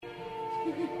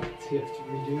we have to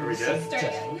redo Are we this. good?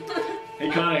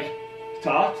 Hey, Connor,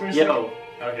 talk for a second? Yo.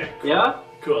 Okay, cool. Yeah?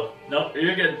 Cool. Nope,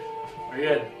 you're good. We're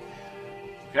good.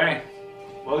 Okay.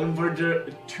 Welcome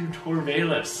to Tor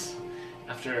Vaylis.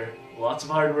 After lots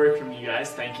of hard work from you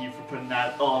guys, thank you for putting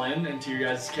that all into your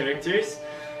guys' characters.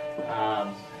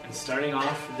 And starting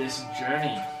off this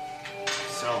journey.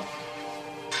 So,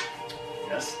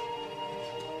 yes?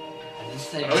 I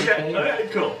just say Okay,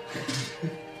 cool.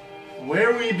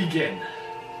 Where we begin.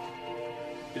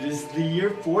 It is the year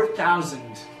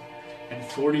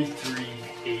 4043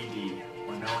 AD,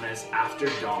 or known as After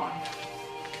Dawn.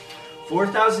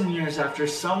 4,000 years after,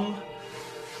 some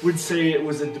would say it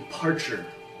was a departure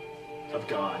of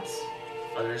gods.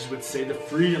 Others would say the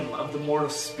freedom of the mortal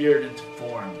spirit into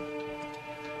form.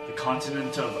 The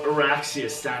continent of Araxia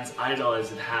stands idle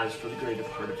as it has for the greater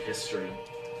part of history.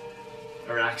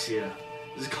 Araxia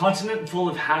is a continent full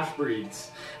of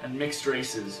half-breeds and mixed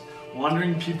races,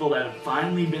 wandering people that have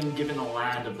finally been given a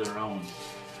land of their own.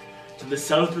 To the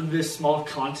south of this small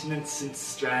continent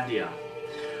sits Strandia,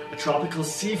 a tropical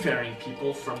seafaring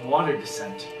people from water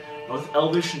descent, both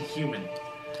elvish and human,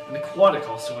 and aquatic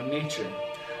also in nature.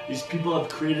 These people have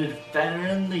created a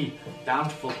fairly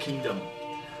bountiful kingdom,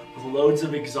 with loads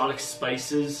of exotic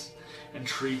spices and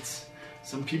treats.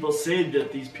 Some people say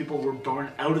that these people were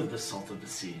born out of the salt of the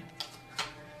sea.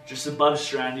 Just above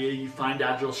Strandia, you find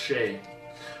Adril Shea,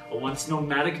 a once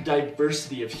nomadic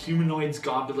diversity of humanoids,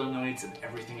 goblinoids, and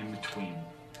everything in between.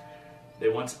 They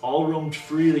once all roamed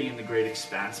freely in the great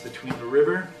expanse between the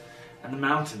river and the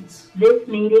mountains. This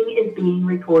meeting is being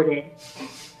recorded.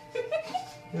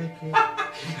 Thank you.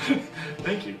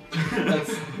 Thank you.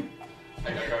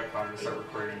 I got Connor to start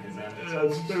recording his end.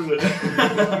 That's perfect.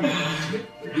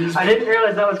 I didn't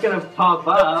realize that was going to pop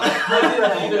up.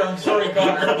 I'm sorry,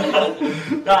 Connor.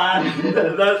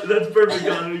 That's perfect,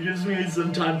 Connor. It gives me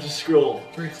some time to scroll.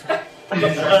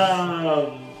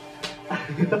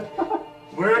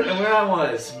 Where I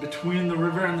was, between the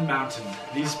river and the mountain,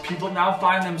 these people now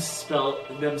find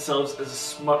themselves as a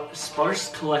sparse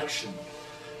collection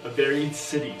of varied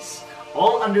cities,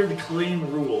 all under the Kalain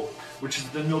rule, which is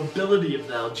the nobility of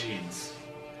the Algeans.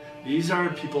 These are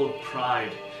a people of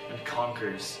pride and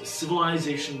conquers, a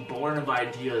civilization born of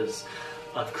ideas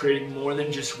of creating more than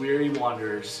just weary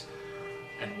wanderers,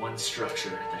 and one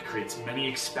structure that creates many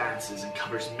expanses and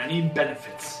covers many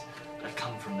benefits that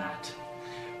come from that.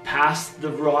 Past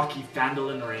the rocky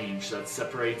Fandolin range that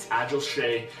separates Adril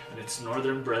Shea and its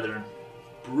northern brethren,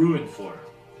 Bruinfor,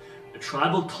 a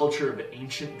tribal culture of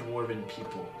ancient dwarven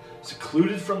people,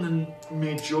 secluded from the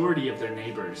majority of their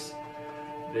neighbors.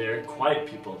 They are quiet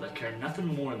people that care nothing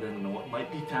more than what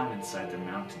might be found inside their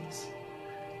mountains.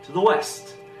 To the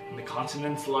west, in the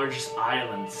continent's largest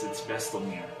island, sits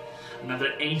Vestelmir,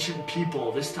 another ancient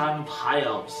people, this time of high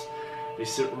elves. They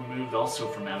sit removed also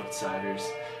from outsiders,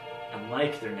 and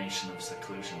like their nation of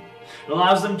seclusion. It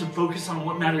allows them to focus on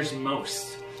what matters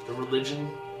most, the religion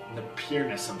and the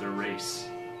pureness of their race.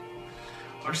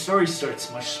 Our story starts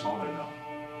much smaller though.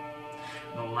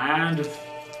 In the land of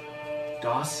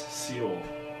Das Seol,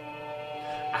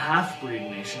 a half-breed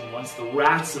nation, once the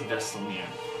rats of Vestelmir,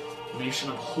 a nation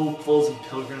of hopefuls and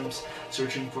pilgrims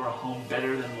searching for a home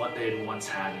better than what they had once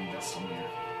had in Vestelmir.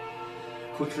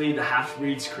 Quickly, the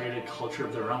half-breeds created a culture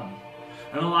of their own,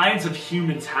 an alliance of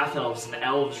humans, half-elves, and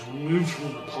elves removed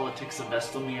from the politics of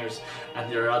Vestelmir's and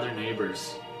their other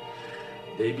neighbors.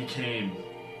 They became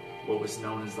what was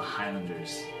known as the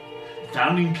Highlanders. The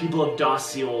founding people of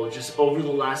Das Seol, just over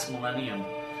the last millennium,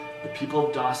 the people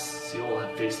of Das Seol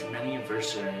have faced many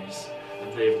adversaries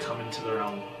as they have come into their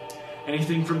own.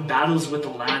 Anything from battles with the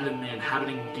land and the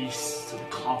inhabiting beasts to the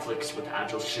conflicts with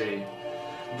Adril Shea.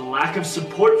 And the lack of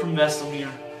support from Vestelmir.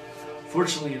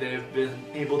 Fortunately, they have been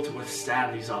able to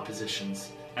withstand these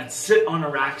oppositions and sit on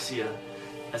Araxia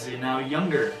as a now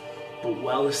younger but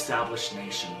well-established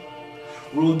nation,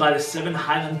 ruled by the 7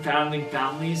 Highland founding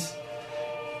families.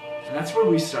 And that's where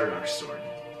we start our story.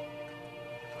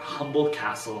 A humble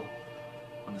castle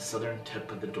on the southern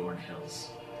tip of the Dorn Hills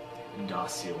in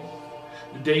Das Seol.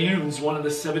 The Daeons, one of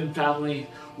the 7 family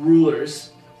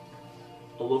rulers,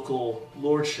 a local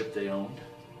lordship they owned,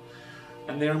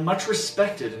 and they are much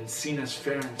respected and seen as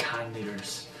fair and kind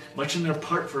leaders, much in their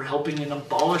part for helping and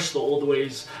abolish the old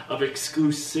ways of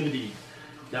exclusivity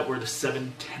that were the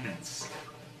 7 tenets.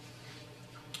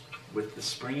 With the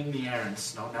spring in the air and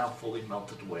snow now fully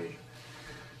melted away,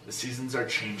 the seasons are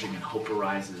changing and hope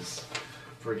arises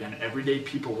for again everyday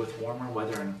people with warmer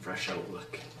weather and a fresh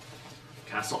outlook.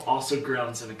 The castle also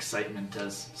groans in excitement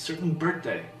as certain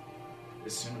birthday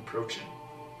is soon approaching.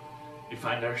 We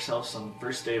find ourselves on the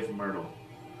first day of Myrtle,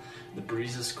 The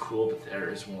breeze is cool, but the air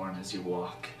is warm as you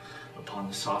walk upon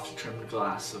the soft trimmed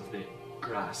grass of the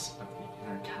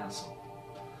inner castle.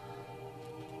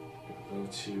 Go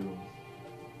to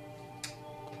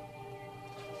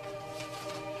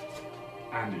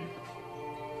Andy.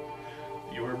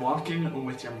 You are walking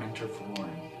with your mentor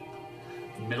Florin,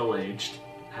 middle-aged,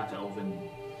 half-elven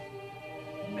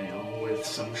male with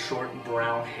some short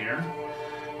brown hair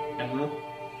and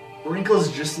wrinkles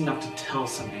just enough to tell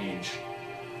some age.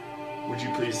 Would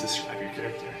you please describe your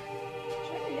character?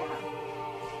 Sure, yeah.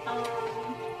 I'll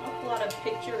pull out a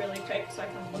picture really quick so I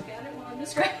can look at it while I'm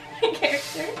describing my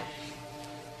character.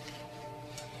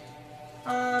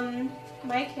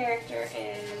 My character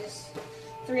is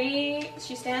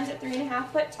she stands at 3.5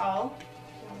 foot tall.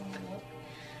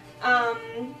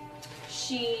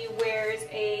 She wears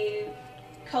a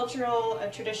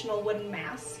traditional wooden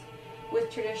mask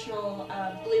with traditional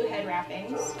blue head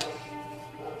wrappings.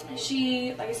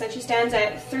 She, like I said, she stands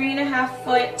at 3.5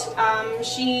 foot.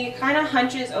 She kind of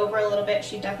hunches over a little bit.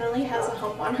 She definitely has a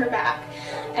hump on her back.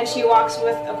 And she walks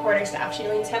with a quarterstaff. She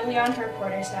leans heavily on her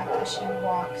quarterstaff as she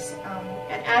walks.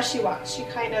 And as she walks,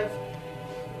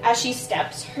 as she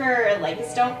steps, her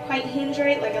legs don't quite hinge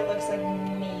right. Like, it looks like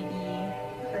maybe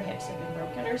her hips have been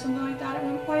broken or something like that at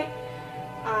one point.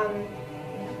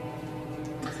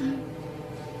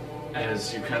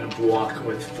 As you kind of walk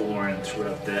with Florin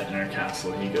throughout the inner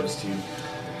castle, he goes to you.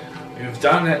 You've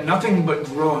done nothing but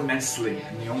grow immensely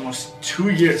in the almost 2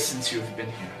 years since you've been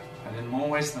here, and in more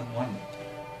ways than one.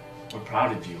 We're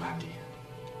proud of you, Andy.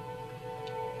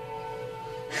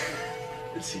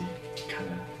 As he kind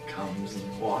of comes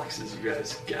and walks as you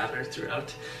guys gather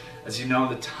throughout. As you know,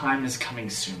 the time is coming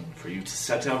soon for you to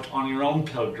set out on your own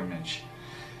pilgrimage.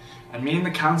 And me and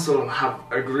the council have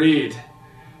agreed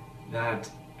that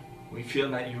we feel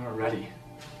that you are ready.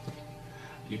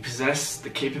 You possess the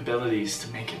capabilities to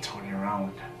make it on your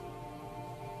own.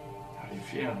 How do you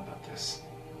feel about this?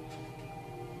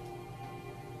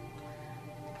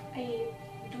 I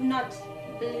do not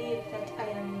believe that I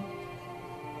am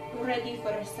ready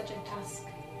for such a task.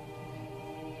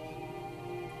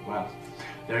 Well,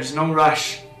 there's no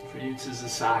rush for you to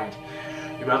decide.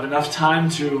 You have enough time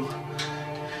to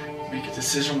make a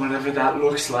decision, whatever that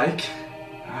looks like.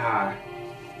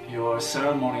 Your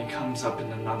ceremony comes up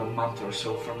in another month or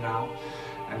so from now,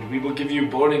 and we will give you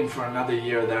boarding for another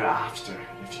year thereafter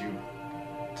if you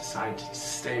decide to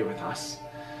stay with us.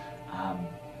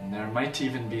 And there might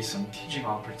even be some teaching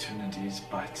opportunities,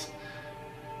 but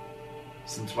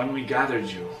since when we gathered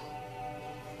you,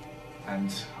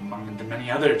 and among the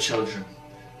many other children,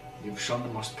 you've shown the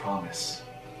most promise,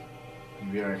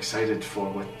 and we are excited for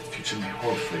what the future may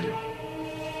hold for you.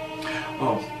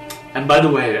 Oh, and by the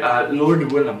way,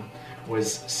 Lord Willem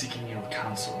was seeking your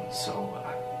counsel, so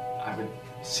I would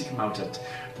seek him out at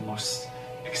the most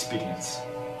expedience.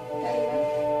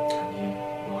 And he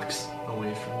walks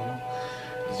away from you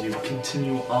as you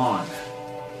continue on.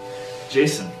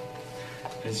 Jason,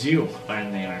 as you are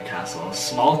in the inner castle, a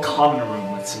small common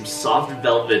room with some soft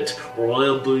velvet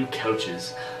royal blue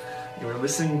couches, you are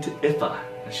listening to Ifa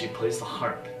as she plays the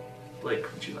harp.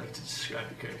 Blake, would you like to describe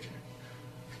your character?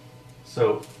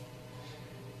 So,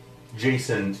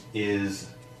 Jason is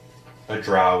a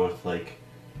drow with like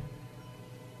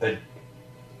a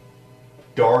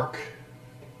darkish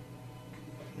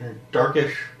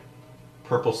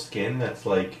purple skin that's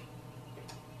like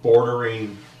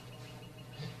bordering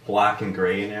black and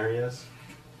gray in areas,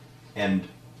 and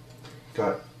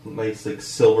got nice like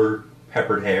silver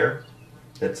peppered hair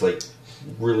that's like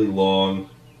really long,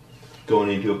 going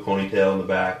into a ponytail in the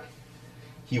back.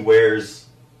 He wears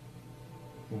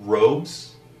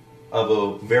robes of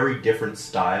a very different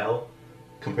style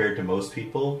compared to most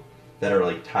people that are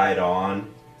like tied on.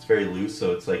 It's very loose,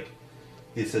 so it's like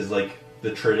this is like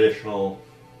the traditional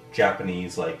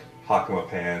Japanese like hakama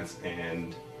pants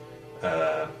and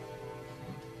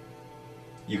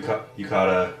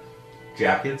yukata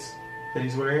jackets that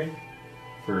he's wearing,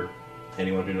 for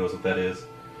anyone who knows what that is.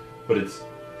 But it's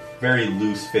very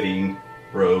loose fitting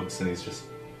robes, and and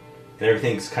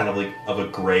everything's kind of like of a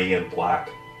gray and black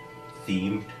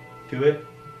theme to it.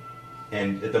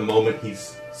 And at the moment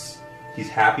he's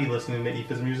happy listening to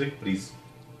Aoife's music, but he's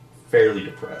fairly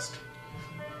depressed.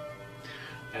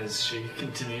 As she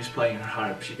continues playing her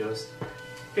harp, she goes,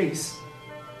 Ace.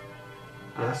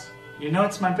 Yes? You know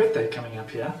it's my birthday coming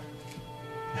up, yeah?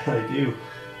 I do.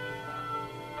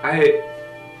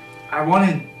 I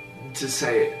wanted to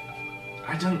say,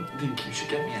 I don't think you should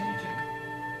get me anything.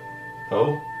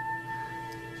 Oh?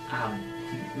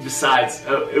 Besides,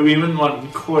 we wouldn't want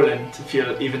Corden to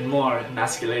feel even more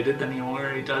emasculated than he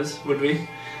already does, would we?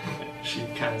 She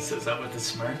kind of says that with a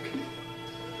smirk.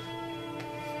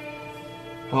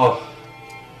 Oh,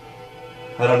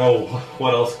 I don't know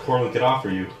what else Corlin could offer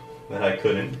you that I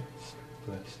couldn't.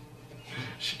 But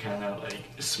She kind of like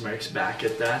smirks back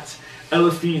at that.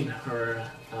 Elefine, her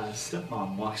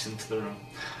stepmom, walks into the room.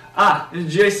 Ah,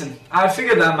 Jason, I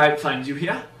figured I might find you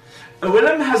here.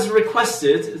 Willem has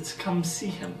requested to come see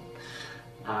him.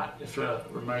 If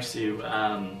remarks to you,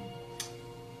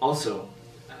 also,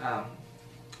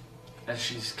 as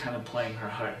she's kind of playing her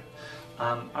heart,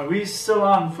 are we still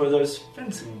on for those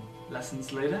fencing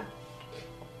lessons later?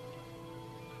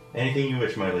 anything you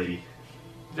wish, my lady.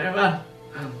 Very well.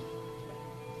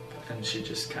 And she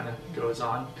just kind of goes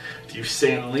on. Do you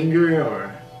stay and linger,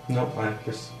 or? Nope, I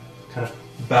just kind of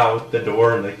bow at the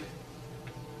door and like,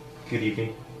 good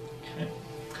evening. Okay.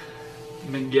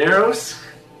 Mengeros?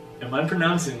 Am I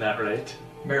pronouncing that right?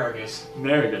 Marigus.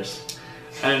 Marigus.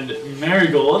 And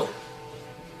Marigold,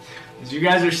 as you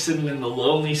guys are sitting in the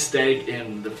lonely Stag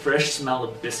Inn, the fresh smell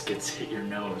of biscuits hit your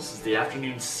nose as the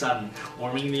afternoon sun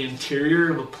warming the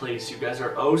interior of a place you guys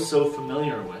are oh so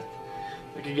familiar with.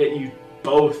 I could get you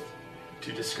both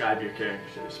to describe your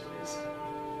characters, please.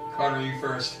 Connor, you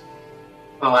first.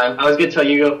 Oh, I was gonna tell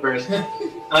you go first.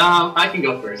 I can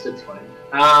go first. It's fine.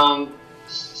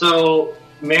 So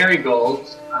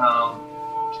Marigold,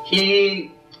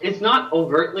 he is not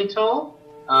overtly tall.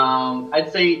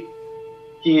 I'd say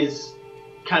he's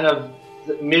kind of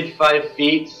mid 5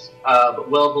 feet,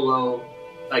 but well below,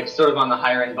 like sort of on the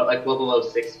higher end, but like well below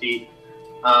 6 feet.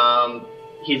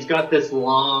 He's got this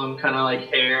long kind of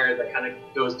like hair that kind of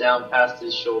goes down past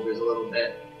his shoulders a little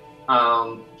bit.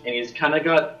 And he's kind of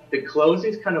got the clothes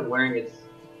he's kind of wearing.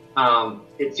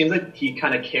 It seems like he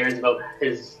kind of cares about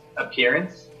his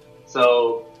appearance.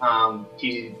 So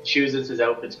he chooses his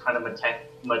outfits kind of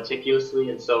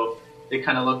meticulously, and so they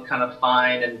kind of look kind of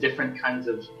fine and different kinds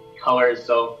of colors.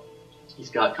 So he's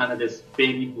got kind of this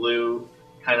baby blue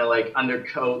kind of like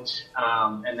undercoat,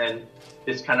 and then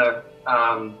this kind of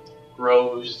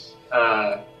rose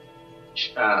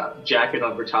jacket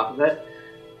over top of it.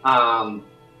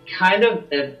 Kind of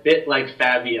a bit like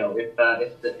Fabio, if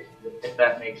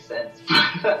that makes sense.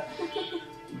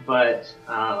 But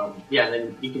yeah,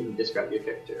 then you can describe your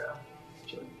character.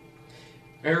 Sure.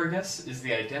 Marigus is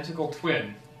the identical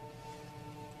twin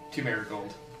to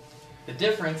Marigold. The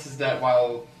difference is that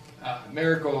while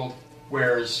Marigold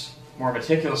wears more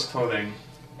meticulous clothing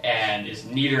and is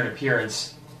neater in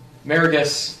appearance,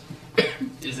 Marigus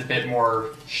is a bit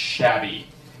more shabby.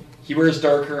 He wears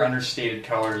darker, understated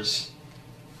colors,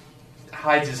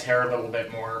 hides his hair a little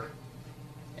bit more,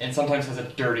 and sometimes has a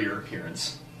dirtier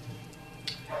appearance.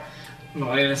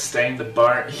 Milena Stein, the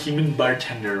human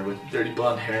bartender with dirty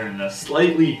blonde hair and a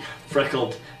slightly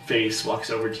freckled face, walks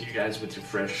over to you guys with your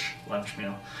fresh lunch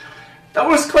meal. That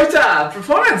was quite a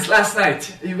performance last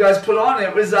night you guys put on.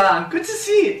 It was good to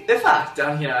see Ifa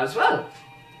down here as well.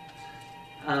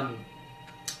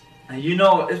 You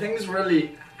know, things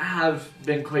really have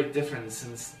been quite different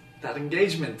since that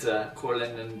engagement,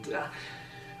 Corlin, and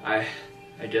I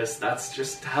guess that's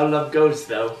just how love goes,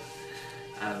 though.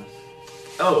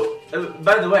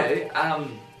 By the way,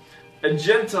 a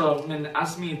gentleman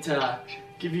asked me to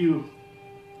give you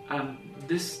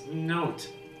this note,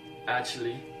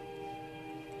 actually.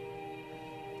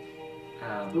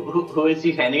 Who is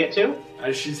he handing it to?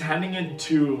 She's handing it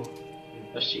to...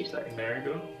 Oh, she, sorry.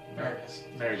 Marigus.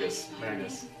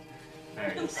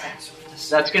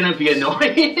 That's gonna be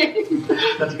annoying.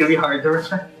 That's gonna be hard to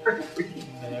remember.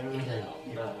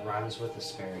 Rhymes with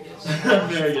asparagus.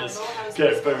 Marigus.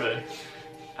 Okay, perfect.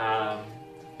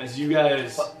 As you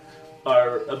guys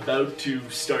are about to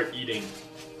start eating,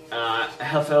 a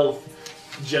half-elf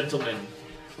gentleman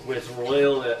with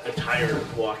royal attire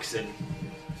walks in.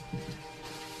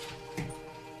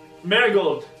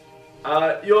 Marigold,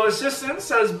 your assistance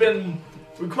has been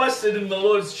requested in the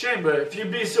Lord's chamber. If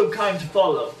you'd be so kind to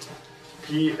follow.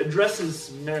 He addresses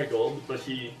Marigold, but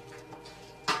he,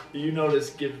 you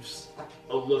notice, gives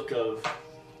a look of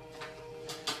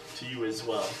to you as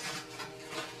well.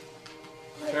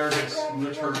 Marigus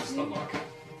returns the look.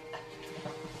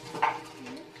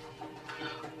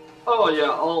 Oh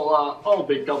yeah, I'll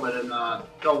be coming, and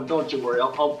don't you worry,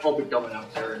 I'll be coming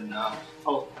out there, and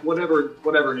I'll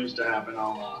whatever needs to happen,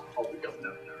 I'll be coming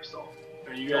out there. So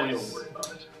don't even worry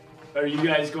about it. Are you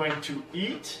guys going to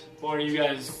eat, or are you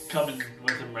guys coming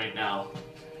with him right now?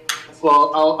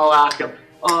 Well, I'll ask him.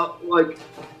 How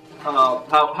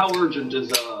urgent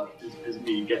is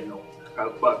me getting over there? How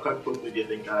quickly do you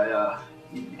think I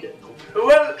need to get over?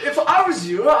 Well, if I was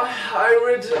you, I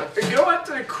would go at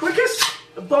the quickest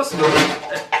possible.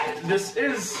 This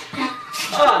is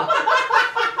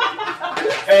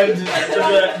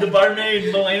And the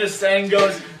barmaid, Milena Sang,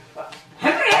 goes,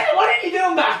 Henrietta, what are you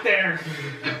doing back there?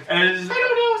 And I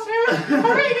don't know, sir. I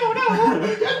really don't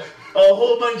know. a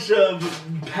whole bunch of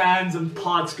pans and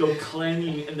pots go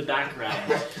clanging in the background.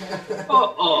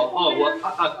 Well,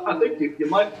 I think you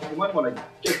might want to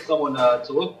get someone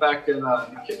to look back in the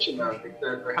kitchen there. I think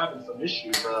they're having some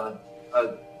issues.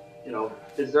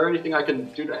 Is there anything I can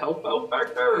do to help out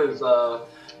back there?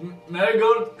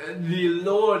 Marigold, the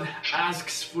Lord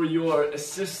asks for your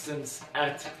assistance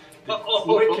at the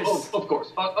quickest of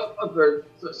course.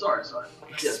 Sorry.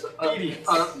 Yes. expedience.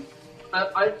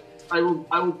 I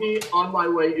will be on my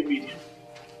way immediately.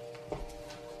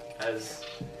 As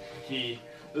he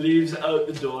leaves out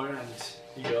the door and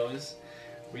he goes,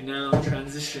 we now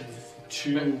transition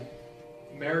to...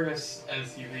 Marigus,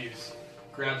 as he leaves,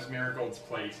 grabs Marigold's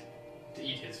plate to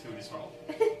eat his food as well.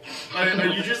 Are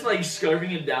you just like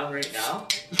scarfing it down right now?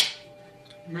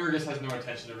 Marigus has no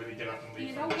intention to really get up and leave.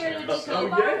 You from don't the get a chairs. to-go Okay.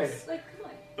 box? Like, come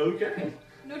on. Okay.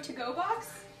 No to-go box?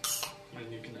 And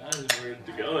you can add where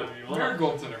to go if you want.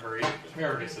 Marigold's in a hurry.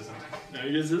 Marigus isn't. No,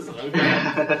 you just isn't.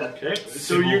 Okay. Okay.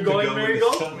 So you're going,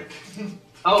 Marigold?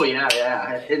 Oh yeah.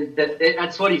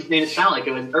 That's what he made it sound like.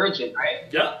 It was urgent, right?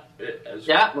 Yeah.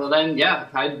 Yeah. Well then, yeah,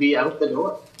 I'd be out the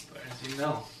door. As you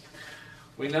know.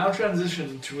 We now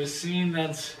transition to a scene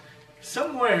that's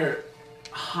somewhere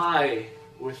high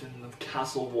within the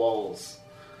castle walls.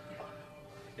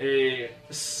 A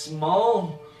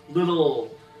small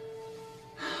little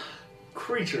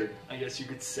creature, I guess you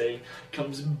could say,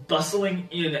 comes bustling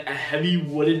in a heavy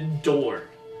wooden door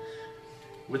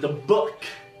with a book.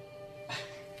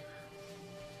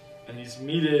 And he's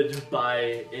meted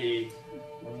by a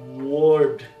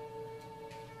ward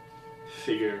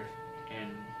figure in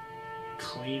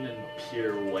clean and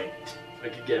pure white. I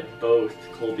could get both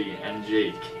Colby and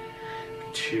Jake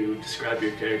to describe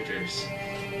your characters.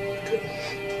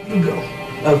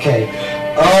 Okay.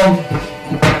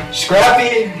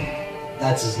 Scrappy.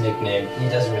 That's his nickname. He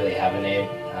doesn't really have a name.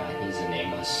 He's a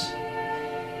nameless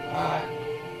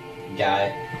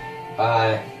guy.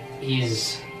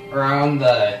 He's around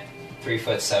the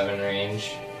 3'7"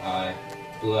 range.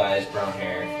 Blue eyes, brown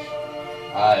hair.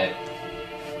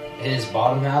 His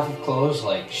bottom half of clothes,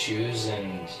 like shoes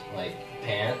and like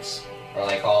pants, are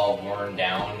like all worn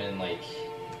down and like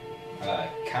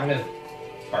kind of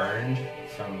burned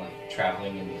from like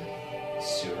traveling in the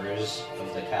sewers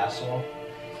of the castle.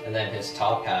 And then his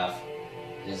top half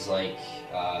is like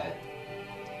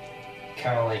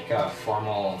kind of like a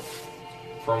formal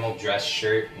dress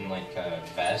shirt and like a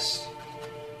vest.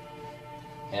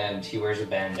 And he wears a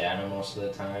bandana most of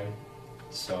the time,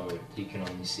 so you can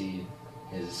only see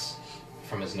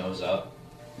from his nose up.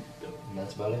 And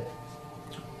that's about it.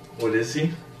 What is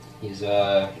he? He's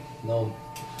gnome.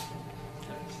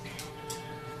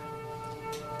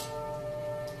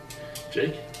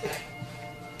 Jake?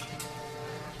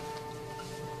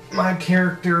 My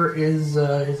character is,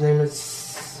 his name is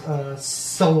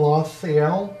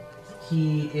Salothiel.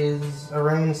 He is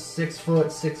around 6 foot,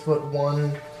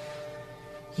 6'1".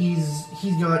 He's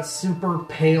got super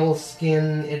pale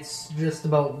skin. It's just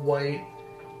about white.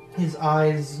 His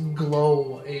eyes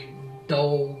glow a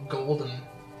dull golden,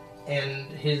 and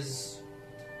he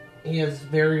has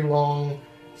very long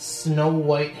snow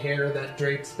white hair that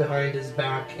drapes behind his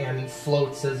back and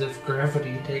floats as if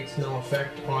gravity takes no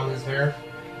effect on his hair.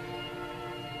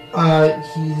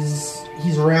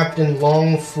 He's wrapped in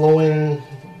long flowing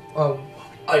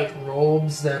white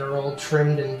robes that are all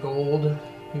trimmed in gold.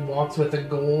 He walks with a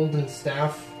golden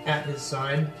staff at his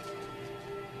side.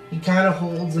 He kind of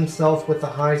holds himself with a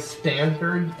high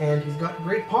standard, and he's got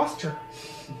great posture.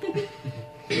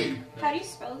 How do you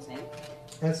spell his name?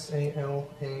 Salathiel.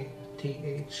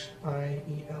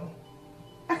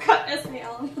 I got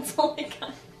S-A-L and that's all I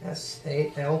got.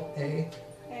 Salathiel. Okay.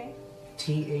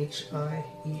 Salathia.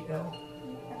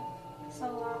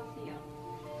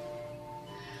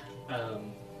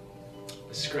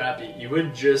 Scrappy, you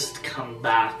had just come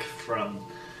back from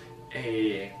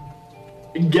a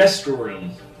guest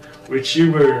room, which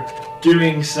you were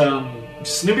doing some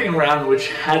snooping around, which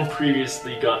had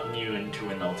previously gotten you into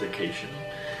an altercation.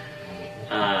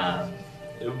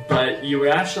 But you were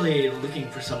actually looking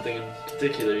for something in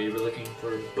particular. You were looking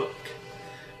for a book.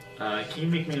 Can you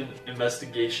make me an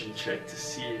investigation check to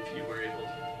see if you were able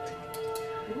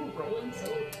Ooh, rolling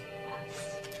so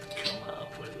fast. to come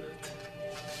up with it?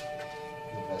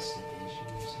 Investigation,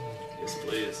 you say? Yes,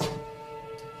 please.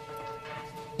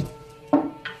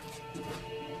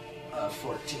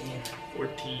 14.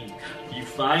 14. You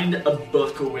find a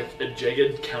book with a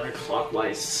jagged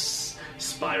counterclockwise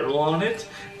spiral on it,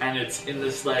 and it's in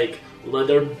this like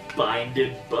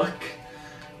leather-binded book,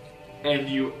 and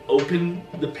you open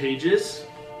the pages,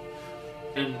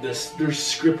 and there's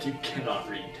script you cannot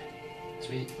read.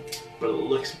 Sweet. But it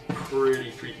looks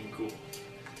pretty freaking cool.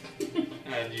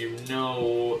 And you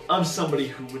know of somebody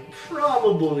who would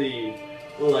probably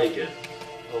like it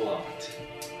a lot.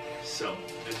 So,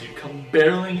 as you come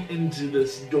barreling into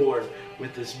this door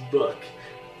with this book,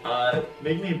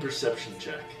 make me a perception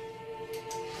check.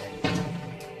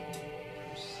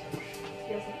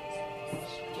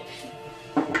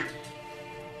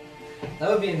 That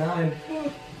would be a 9.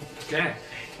 Okay.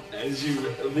 As you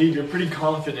leave, you're pretty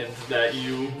confident that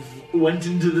you went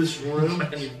into this room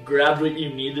and you grabbed what you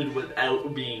needed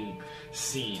without being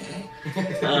seen.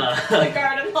 The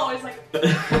garden always like.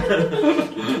 Where's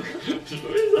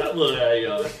that little guy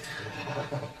going?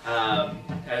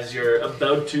 As you're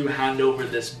about to hand over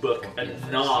this book, a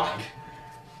knock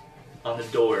on the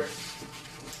door.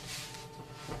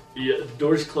 The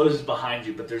door's closed behind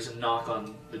you, but there's a knock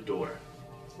on the door.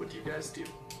 What do you guys do?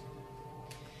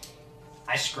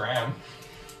 I scram.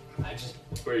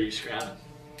 Where are you scramming?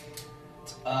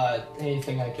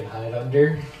 Anything I can hide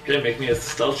under. Okay, make me a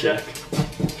stealth check.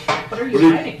 What are you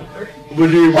hiding under?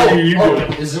 What are you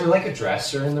doing? Is there like a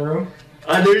dresser in the room?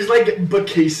 There's like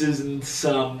bookcases and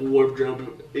some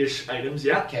wardrobe-ish items,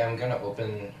 yeah. Okay, I'm gonna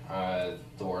open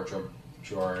the wardrobe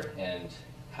drawer and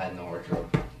hide in the wardrobe.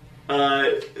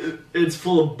 It's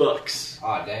full of books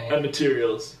Aw, dang and it.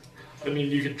 materials. I mean,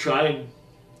 you could try and...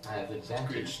 I have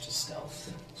advantage to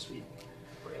stealth. Sweet.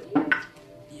 Really?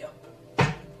 Yep.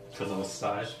 Because of the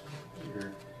size.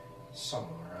 You're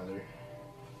somewhere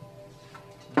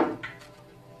or other.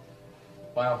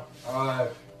 Wow.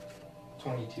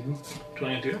 22.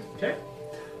 22? Okay.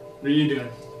 What are you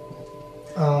doing?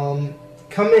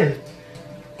 Come in.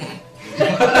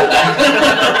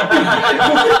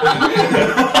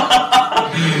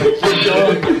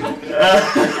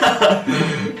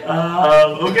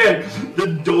 Okay, the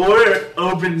door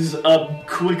opens up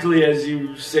quickly as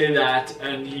you say that,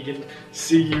 and he can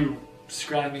see you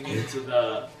scramming into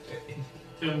the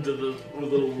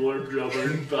little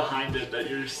wardrobe behind it that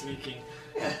you're sneaking.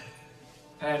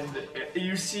 And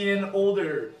you see an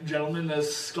older gentleman, a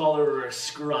scholar or a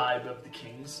scribe of the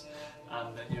king's,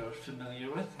 that you're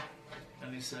familiar with.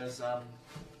 And he says,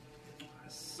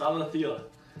 Salathila,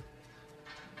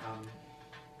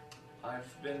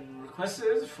 I've been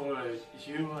requested for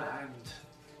you and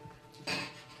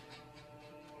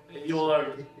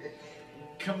your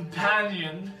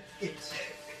companion. It.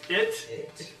 You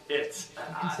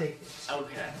can say it.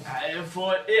 Okay.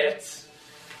 For it,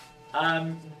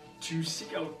 to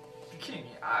seek out the king.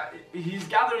 He's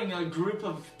gathering a group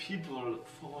of people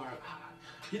for...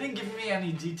 he didn't give me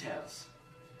any details.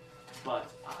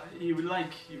 But he would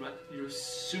like you at your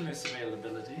soonest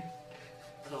availability,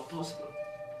 at all possible.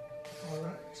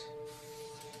 Alright.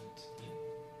 He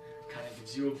kind of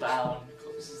gives you a bow and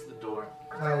closes the door.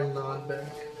 I'll nod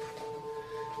back.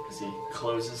 As he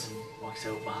closes and walks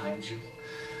out behind you.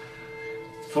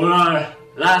 For our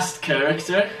last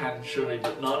character, and surely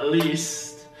but not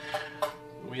least,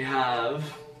 we have...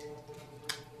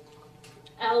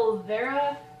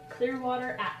 Elvira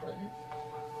Clearwater Atlin.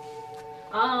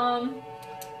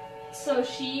 So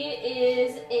she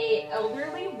is a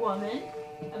elderly woman,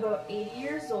 about 80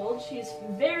 years old. She's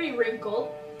very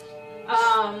wrinkled.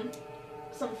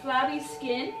 Some flabby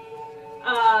skin.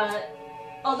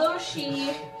 Although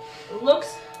she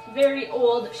looks very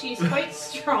old, she's quite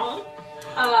strong.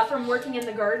 From working in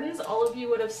the gardens, all of you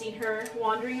would have seen her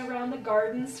wandering around the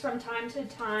gardens from time to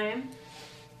time,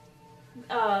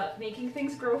 making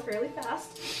things grow fairly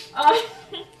fast.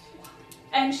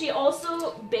 And she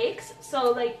also bakes,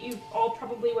 so like you all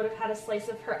probably would have had a slice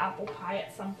of her apple pie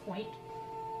at some point.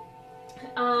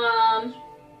 I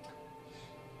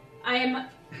am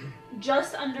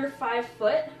just under 5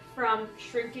 foot from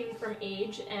shrinking from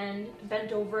age and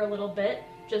bent over a little bit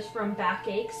just from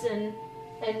backaches and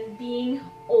being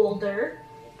older.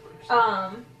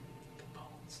 Bones,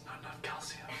 not enough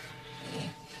calcium.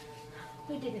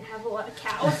 We didn't have a lot of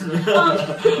cows.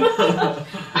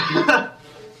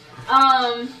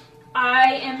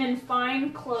 I am in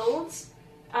fine clothes.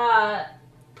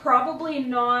 Probably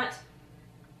not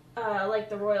like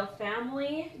the royal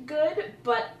family good,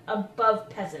 but above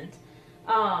peasant.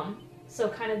 So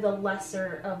kind of the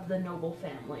lesser of the noble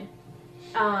family.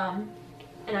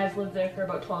 And I've lived there for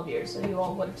about 12 years, so you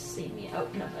all would have seen me out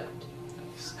and about.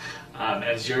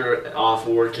 As you're off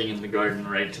working in the garden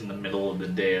right in the middle of the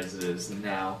day as it is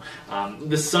now,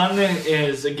 the sun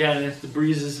is, again, the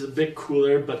breeze is a bit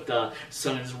cooler, but the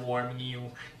sun is warming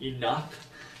you enough.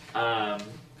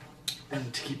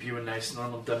 and to keep you a nice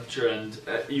normal temperature. And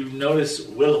you notice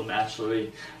Willem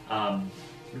actually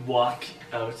walk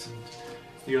out, and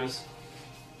he goes,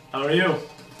 "How are you?"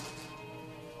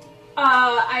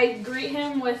 I greet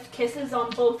him with kisses on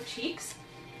both cheeks.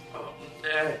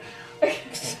 And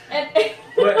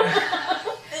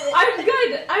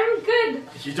I'm good.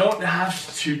 You don't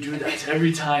have to do that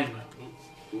every time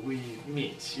we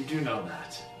meet. You do know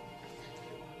that.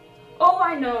 Oh,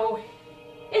 I know.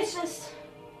 It's just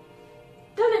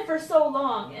done it for so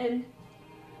long, and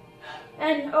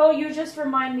oh, you just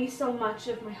remind me so much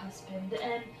of my husband,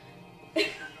 and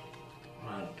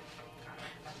Well,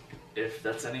 if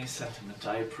that's any sentiment,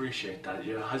 I appreciate that.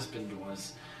 Your husband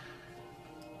was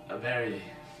a very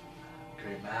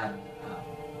great man.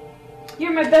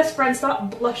 You're my best friend.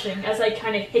 Stop blushing as I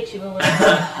kind of hit you a little bit.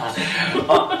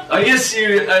 I guess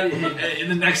you.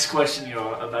 The next question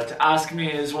you're about to ask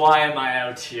me is, why am I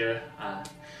out here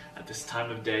at this time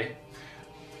of day?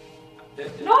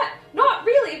 Not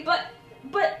really, but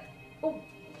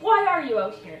why are you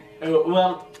out here?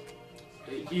 Well,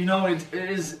 you know, it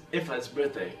is Ifa's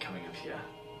birthday coming up here.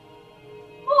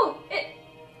 Oh,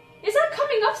 is that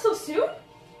coming up so soon?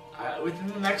 Within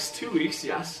the next 2 weeks,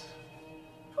 yes.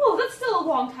 Oh, that's still a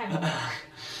long time away.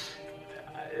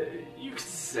 You could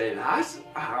say that.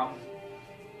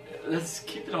 Let's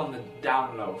keep it on the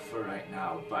down low for right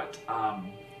now, but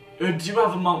do you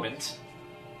have a moment?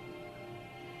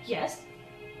 Yes.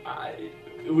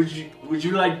 Would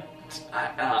you like...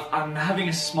 I'm having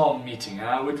a small meeting, and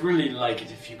I would really like it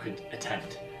if you could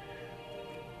attend.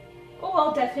 Oh,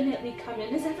 I'll definitely come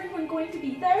in. Is everyone going to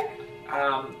be there?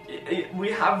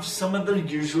 We have some of the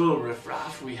usual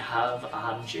riffraff. We have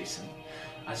Jason.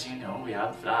 As you know, we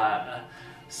have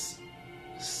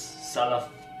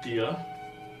Salathia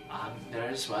there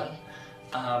as well.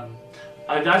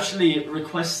 I've actually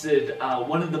requested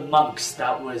one of the monks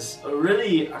that was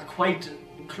really quite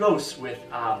close with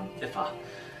Ifa.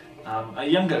 A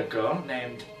younger girl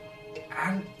named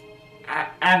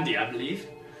Andy, I believe.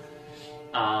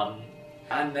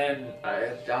 And then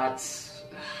that's...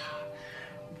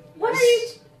 What are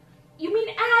you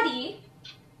mean Addie?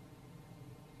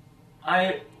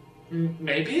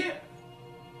 Maybe?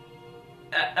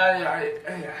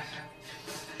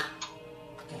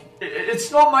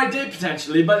 It's not my day,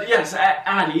 potentially, but yes,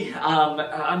 Addie.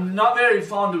 I'm not very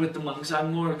fond with the monks.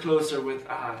 I'm more closer with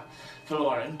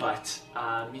Florin, but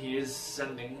he is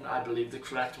sending, I believe, the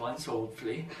correct one, so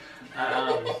hopefully.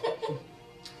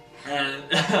 And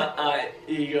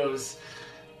he goes...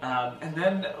 and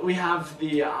then we have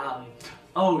the,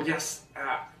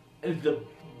 the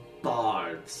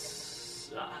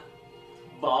bards.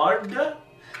 Bard?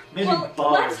 Maybe well,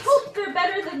 bards. Let's hope they're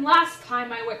better than last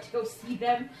time I went to go see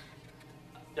them.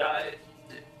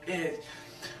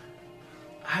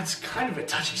 That's kind of a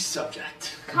touchy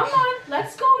subject. Come on,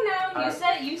 let's go now.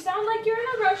 You sound like you're in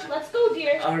a rush. Let's go,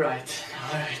 dear. All right.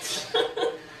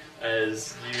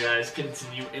 As you guys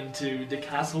continue into the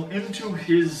castle, into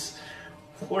his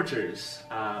quarters,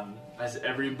 as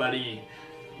everybody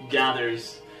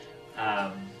gathers,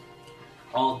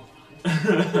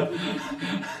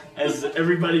 as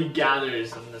everybody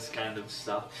gathers and this kind of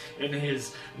stuff in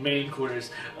his main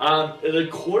quarters. The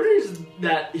quarters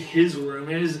that his room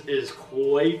is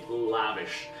quite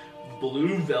lavish.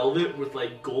 Blue velvet with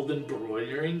like gold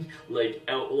embroidering like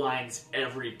outlines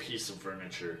every piece of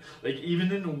furniture. Like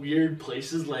even in weird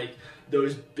places, like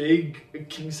those big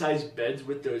king-size beds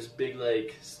with those big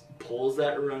like poles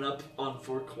that run up on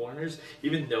four corners,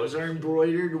 even those are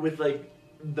embroidered with like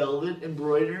velvet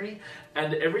embroidery,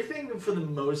 and everything for the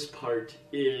most part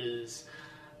is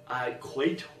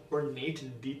quite ornate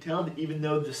and detailed, even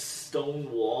though the stone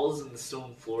walls and the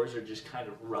stone floors are just kind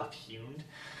of rough hewn.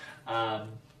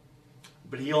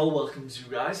 But he all welcomes you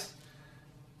guys.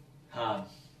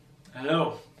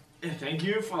 Hello. Thank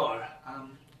you for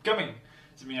coming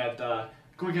to me at the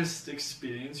quickest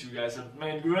experience. You guys have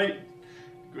made great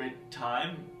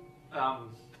time. Are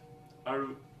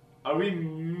we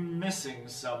missing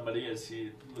somebody as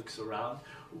he looks around?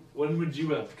 When would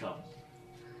you have come?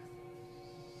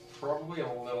 Probably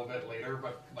a little bit later,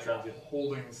 but like Sounds good.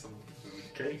 holding some food.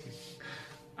 Okay.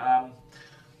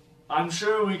 I'm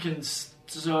sure we can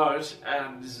start,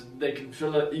 and they can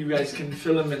fill it. You guys can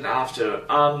fill them in after.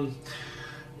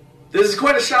 This is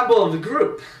quite a shamble of the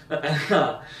group.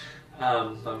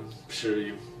 I'm sure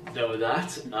you know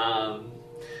that.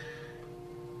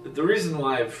 The reason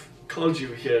why I've called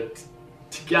you here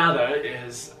together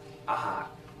is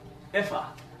Ifa.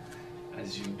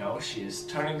 As you know, she is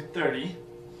turning 30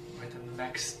 within the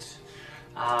next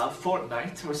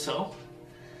fortnight or so.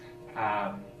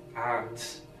 And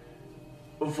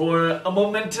for a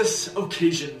momentous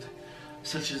occasion,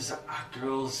 such as a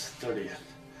girl's 30th,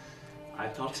 I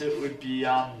thought it would be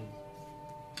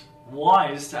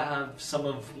wise to have some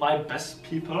of my best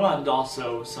people and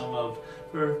also some of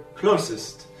her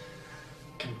closest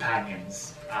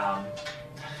companions.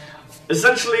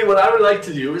 Essentially, what I would like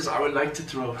to do is I would like to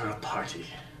throw her a party.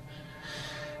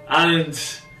 And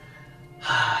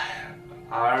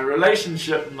our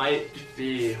relationship might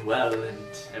be well and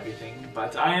everything,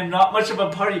 but I am not much of a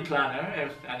party planner,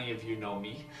 if any of you know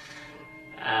me.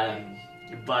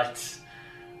 But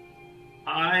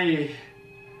I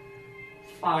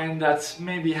find that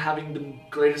maybe having the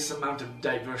greatest amount of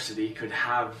diversity could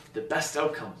have the best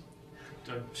outcome.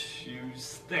 Don't you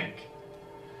think?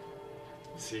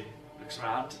 Let's see, looks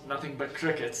around, nothing but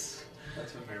crickets.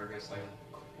 That's when Marigold's like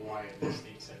quietly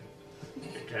sneaks in.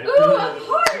 Okay. Ooh, a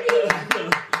party!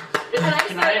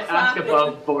 Can I ask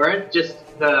above board just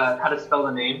how to spell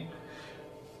the name?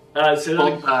 So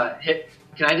like,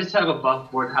 Can I just have above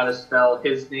board how to spell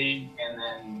his name and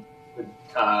then the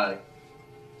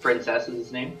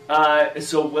princess's name?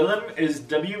 so Willem is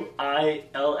Willem.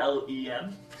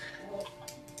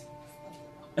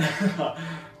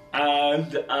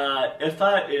 And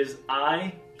Ifa is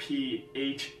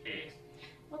IPHA.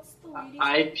 What's the lady?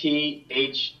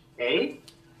 IPHA?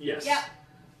 Yes. Yeah.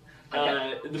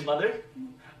 The mother,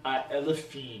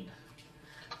 Elephine.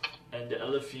 And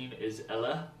Elephine is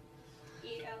Ella.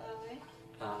 ELLA.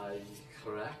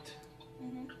 Correct.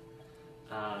 Mm-hmm.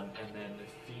 And then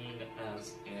Fiend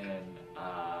as in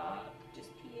Just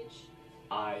PH.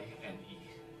 INE.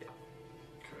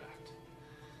 Correct.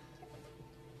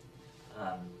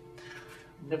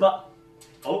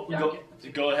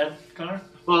 Go ahead, Connor.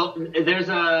 Well,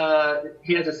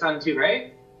 he has a son too,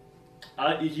 right?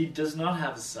 He does not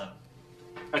have a son.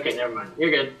 Okay, never mind.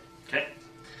 You're good. Okay.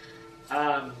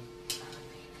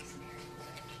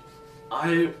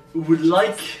 I would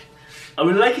like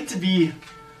it to be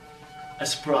a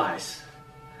surprise.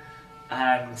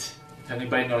 And if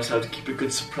anybody knows how to keep a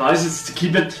good surprise, it's to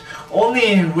keep it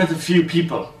only with a few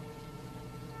people.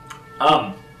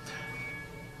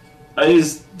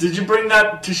 Did you bring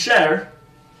that to share?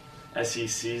 As he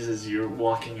sees as you're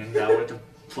walking in now with a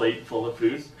plate full of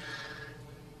food.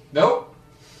 Nope.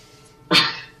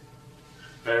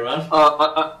 Very well.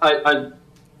 I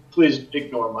please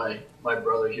ignore my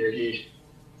brother here. He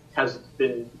has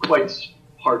been quite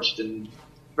parched and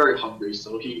very hungry,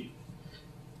 so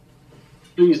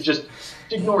please just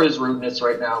ignore his rudeness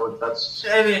right now. If that's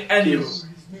Anyways.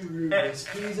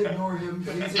 Please ignore him.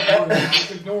 Please ignore him.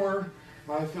 Just ignore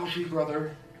my filthy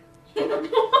brother.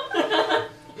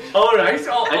 All right.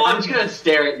 I'm just gonna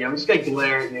stare at you. I'm just gonna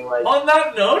glare at you like. On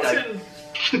that note,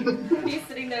 He's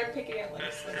sitting there picking at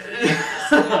lips.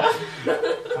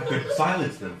 I could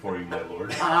silence them for you, my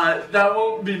lord. that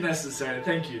won't be necessary.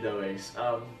 Thank you, though, Ace.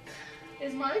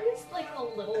 Is Marcus like a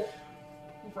little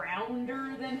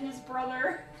rounder than his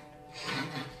brother?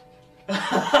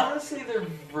 I want to say they're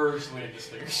virtually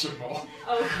indistinguishable.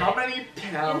 Okay. How many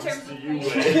pounds In terms do of you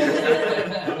weight.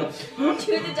 weigh?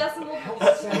 To the decimal How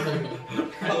point. sad.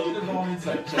 How did all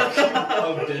inside check?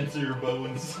 How dense are your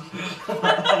bones?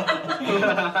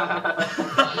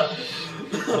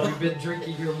 You've been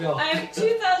drinking your milk. I have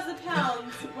 2,000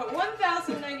 pounds, but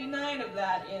 1,099 of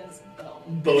that is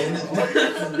bone. Bones.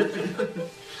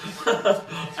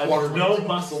 And Water no weight.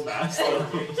 muscle mass, though.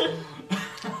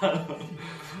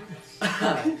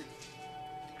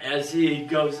 As he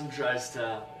goes and tries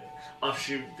to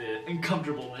offshoot the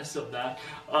uncomfortableness of that,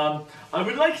 I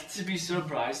would like it to be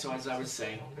surprised. So as I was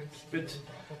saying,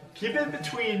 keep it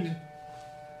between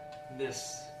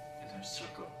this and our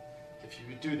circle. If you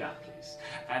would do that, please.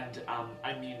 And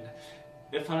I mean,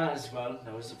 Ifa as well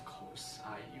knows, of course.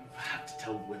 You have to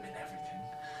tell women everything,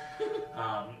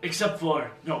 except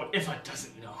for Ifa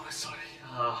doesn't know. Sorry.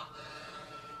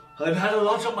 I've had a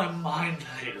lot on my mind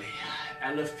lately.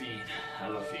 Elephine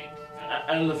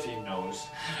knows.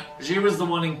 She was the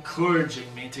one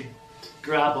encouraging me to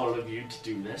grab all of you to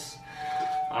do this.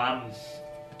 And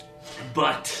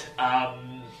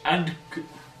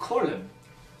Corlin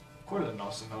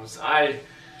also knows. I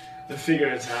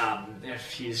figured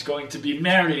if he's going to be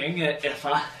marrying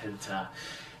Ifa, and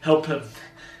help him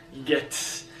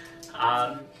get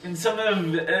in some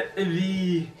of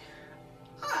the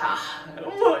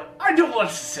I don't want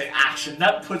to say action,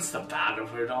 that puts the bad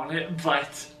word on it,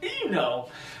 but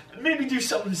maybe do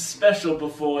something special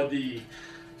before the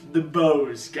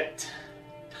bows get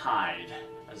tied,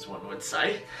 as one would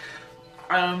say.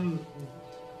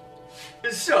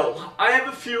 So I have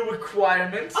a few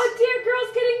requirements. A dear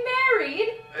girl's getting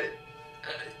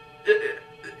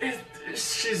married.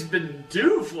 She's been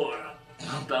due for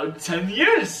About 10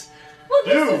 years. Well,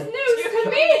 this is news to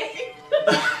me.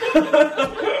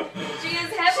 She is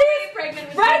heavily pregnant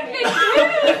with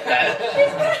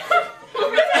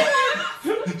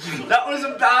That was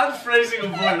a bad phrasing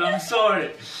of word, I'm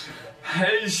sorry.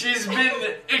 She's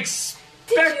been expecting.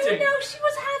 Did you know she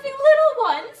was having little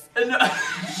ones? No.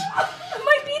 It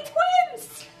might be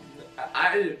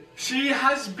twins. She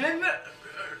has been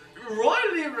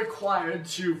royally required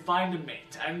to find a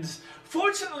mate, and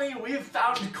fortunately we have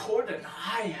found Corden.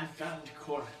 I have found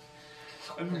Corden.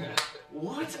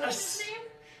 What a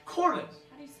Corden.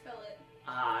 How do you spell it?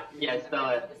 Yeah, spell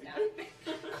it.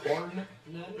 Corn?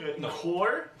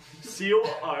 Cor,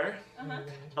 C-O-R,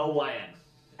 L-Y-N.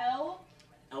 L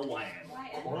L-Y-N. Y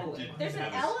N. Corn. There's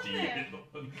an L in there.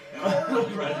 I'm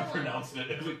trying to pronounce it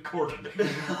as a Corden.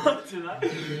 Do that.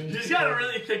 He's got a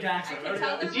really thick accent. I can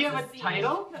tell Does he have a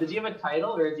title? Does he have a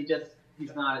title, or is he just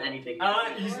he's not anything?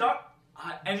 He's not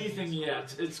anything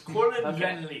yet. It's Corlin Okay.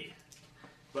 Van Lee.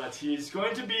 But he's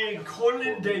going to be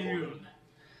Corlin Dayun.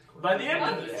 By the end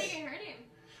Oh, of he's this. taking her name.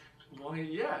 Well,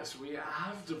 yes, we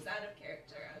have to. It's out of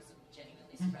character. I was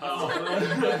genuinely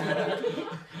surprised.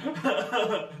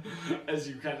 Oh. As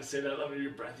you kind of say that under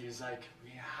your breath, he's like,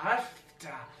 we have to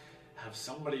have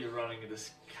somebody running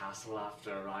this castle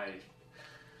after I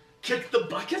kick the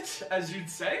bucket, as you'd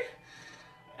say.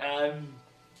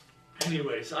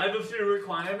 Anyways, I have a few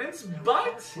requirements,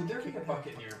 but Would there be a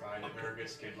bucket nearby that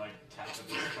Mergus could like tap with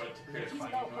his foot to create a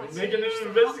funny noise? making an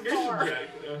investigation check.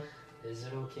 Is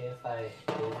it okay if I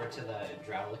go over to the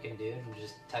drow-looking dude and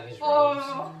just tug his robes?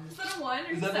 Oh, is that a 1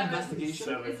 or Is that an 7? investigation?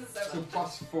 7. It's a 7. So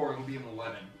 +4 will be an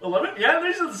 11. 11? Yeah,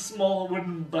 there's a small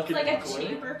wooden bucket. It's like in a the corner.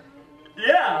 chamber.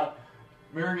 Yeah.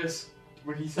 Mergus,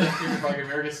 when he says take a bucket,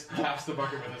 Mergus taps the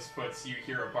bucket with his foot so you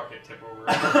hear a bucket tip over.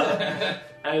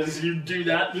 As you do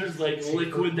that, there's like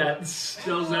liquid that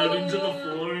spills out into the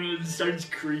floor and starts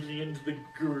creaking into the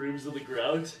grooves of the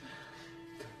ground.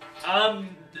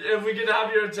 If we could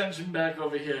have your attention back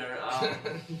over here,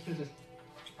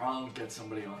 I'll get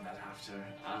somebody on that after.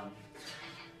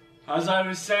 As I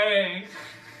was saying,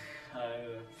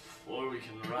 before we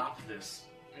can wrap this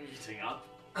meeting up,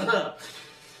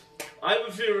 I have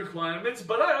a few requirements,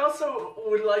 but I also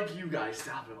would like you guys to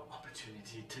have an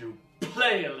opportunity to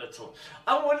play a little.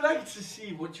 I would like to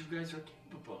see what you guys are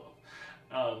capable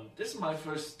of. This is my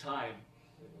first time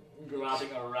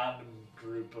grabbing a random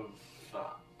group of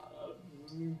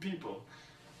people,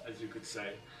 as you could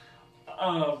say.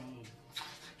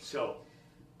 So,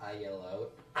 I yell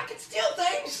out, I can steal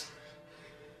things!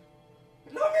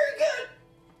 Not very good!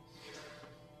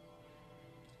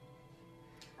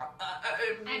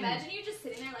 I imagine you just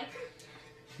sitting there like.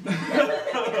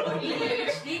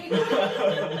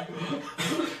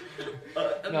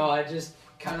 No, I just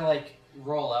kind of like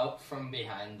roll out from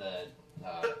behind the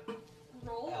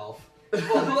Roll? elf.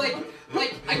 Well, like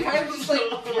I kind of just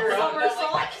like peer out. And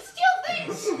I'm like, I can steal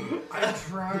things. I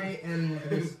try and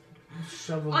just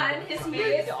shove him On his You're a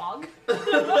face. dog.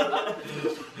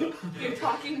 You're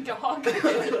talking dog.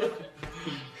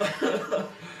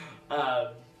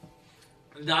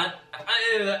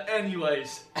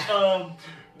 Anyways,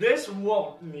 this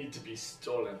won't need to be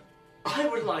stolen. I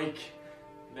would like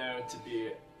there to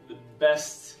be the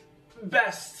best,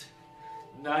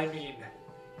 and I mean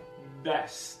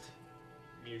best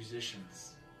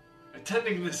musicians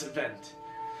attending this event.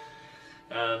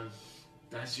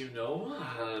 As you know,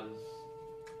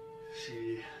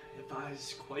 she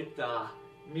is quite the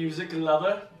music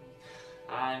lover,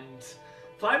 and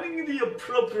finding the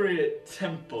appropriate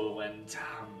tempo and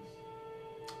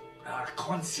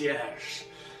concierge,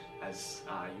 as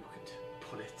you could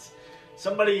put it,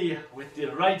 somebody with the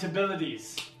right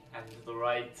abilities and the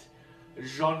right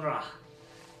genre.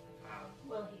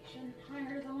 Well, he shouldn't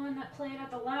hire the one that played at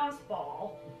the last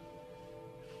ball.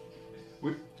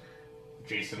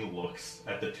 Jason looks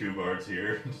at the two guards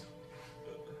here.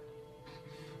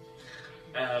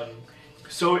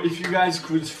 So if you guys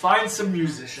could find some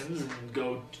musicians and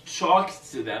go talk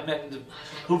to them, and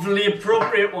hopefully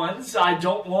appropriate ones. I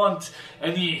don't want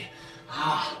any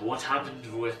what happened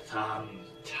with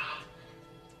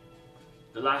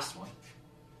the last one.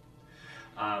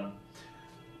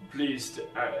 Please,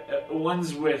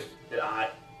 ones with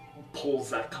poles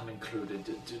that come included.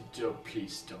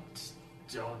 Please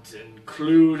don't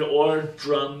include or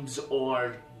drums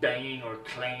or banging or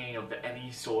clanging of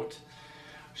any sort.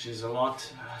 She's a lot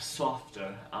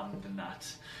softer than that.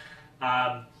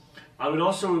 I would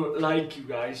also like you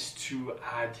guys to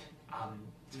add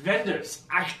vendors,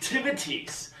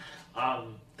 activities.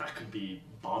 That could be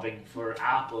bobbing for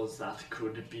apples that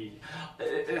could be.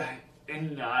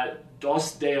 In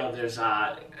Dostdale, there's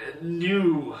a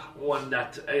new one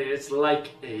that it's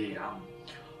like a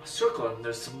circle, and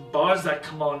there's some bars that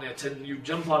come on it, and you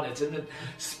jump on it, and it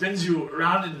spins you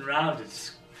round and round.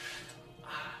 It's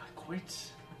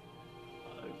quite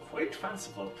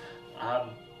fanciful.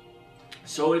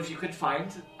 So if you could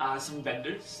find some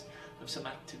vendors of some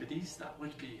activities, that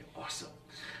would be awesome.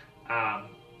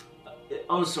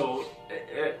 Also,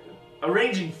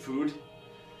 arranging food.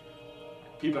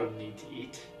 People need to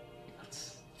eat.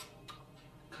 That's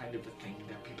kind of a thing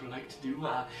that people like to do.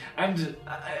 And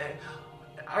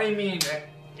I mean,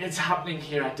 it's happening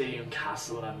here at Dayon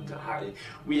Castle, and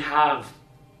we have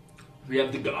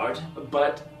the guard.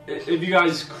 But if you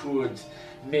guys could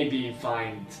maybe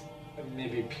find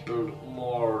people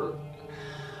more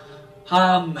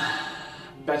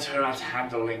better at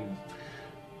handling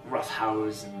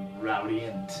roughhouse and rowdy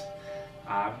and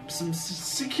some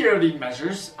security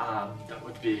measures, that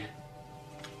would be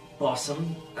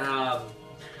awesome.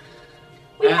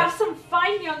 We have some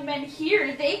fine young men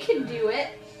here. They can do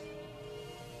it.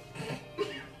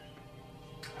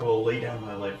 I will lay down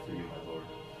my life for you, my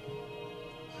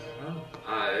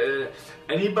lord.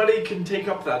 Anybody can take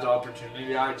up that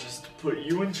opportunity. I just put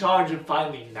you in charge of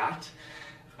finding that.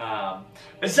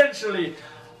 Essentially,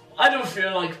 I don't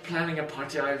feel like planning a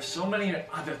party. I have so many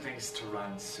other things to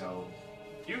run, so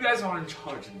you guys are in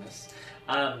charge in this.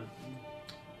 And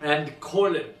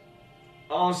Corlin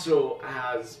also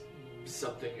has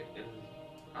something in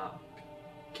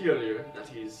peculiar that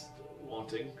he's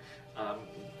wanting.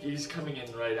 He's coming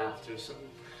in right after, so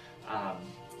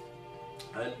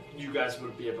you guys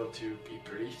will be able to be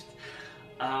briefed.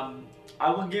 I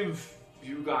will give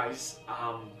you guys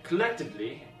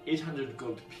collectively 800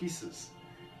 gold pieces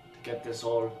to get this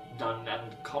all done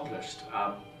and accomplished,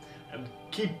 and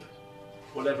keep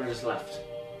whatever is left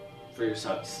for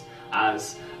yourselves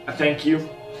as a thank you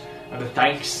and a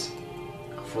thanks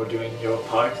for doing your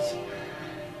part.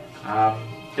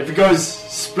 If it goes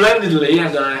splendidly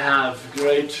and I have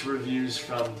great reviews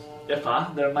from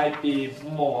IFA, there might be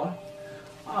more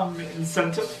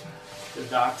incentive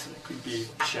that could be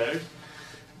shared.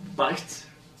 But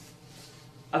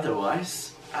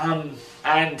otherwise, and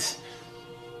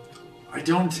I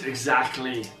don't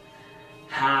exactly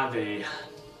have a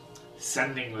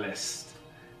sending list,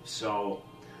 so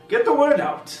get the word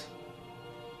out.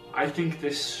 I think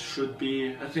this should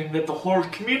be a thing that the whole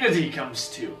community comes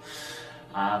to.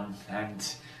 And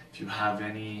if you have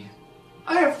any,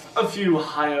 I have a few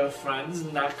higher friends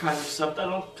and that kind of stuff that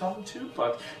I'll come to,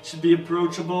 but should be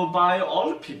approachable by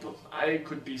all people. I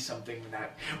could be something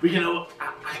that we can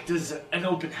act as an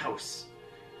open house,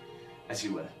 as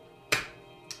you will.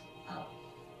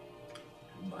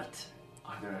 But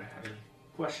are there any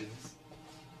questions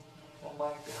on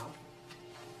my behalf?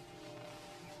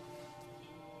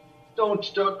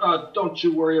 Don't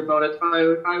you worry about it.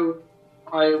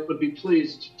 I would be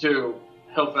pleased to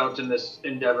help out in this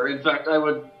endeavor. In fact, I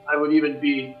would even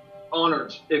be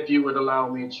honored if you would allow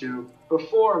me to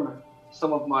perform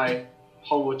some of my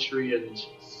poetry and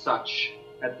such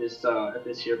at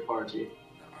this here party.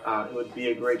 It would be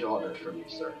a great honor for me,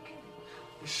 sir.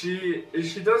 She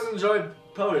does enjoy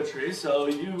poetry, so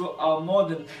you are more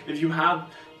than, if you have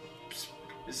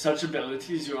such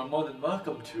abilities, you are more than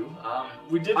welcome to.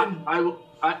 We didn't. I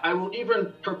will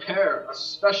even prepare a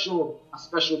special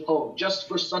poem just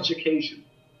for such occasion.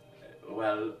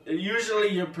 Well, usually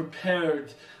your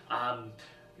prepared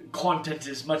content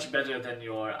is much better than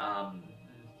your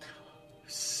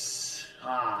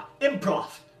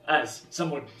improv, as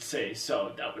some would say.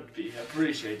 So that would be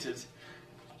appreciated.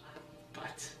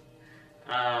 But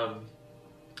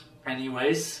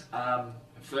anyways,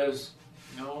 if there's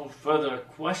no further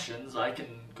questions, I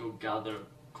can go gather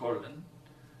Corlin.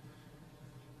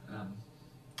 And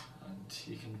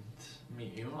he can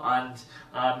meet you. And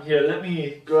here, let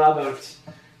me grab out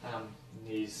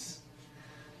these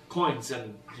coins,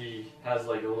 and he has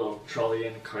like a little trolley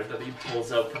and cart that he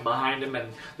pulls out from behind him,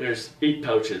 and there's 8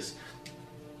 pouches.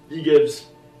 He gives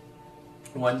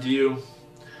one to you,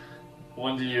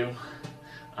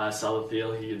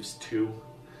 Salathiel, he gives 2.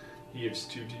 He gives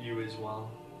 2 to you as well.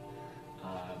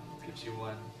 Gives you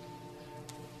 1.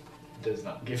 Does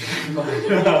not give you 1.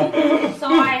 So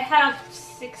I have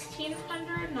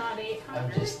 1,600, not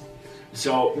 800.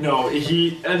 So no,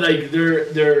 he like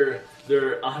they're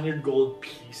 100 gold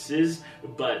pieces,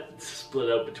 but split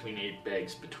out between 8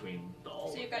 bags between all.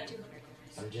 So you've got 200.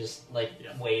 I'm just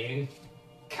waiting.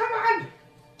 Come on,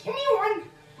 give me one.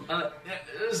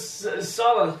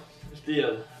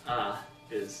 Salathiel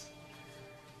is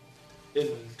in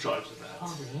charge of that.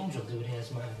 Oh, the angel dude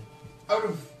has mine. Out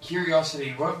of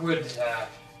curiosity, what would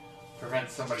prevent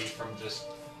somebody from just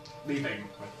leaving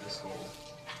with this gold?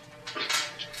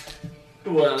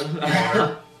 Well,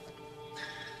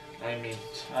 I mean,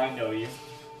 I know you.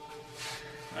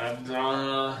 And,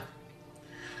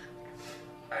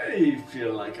 I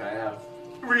feel like I have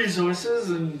resources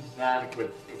and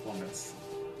adequate performance.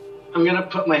 I'm gonna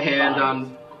put my hand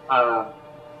on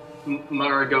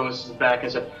Maragos' back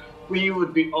and say, we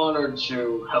would be honored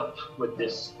to help with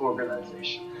this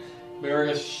organization.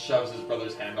 Marius shoves his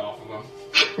brother's hand off of him.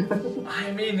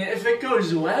 I mean, if it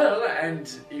goes well and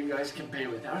you guys can pay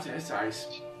without it, I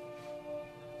see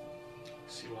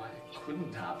why it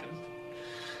couldn't happen.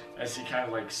 As he kind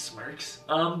of like smirks.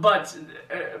 But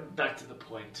back to the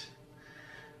point.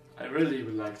 I really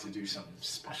would like to do something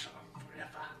special for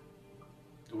Eva.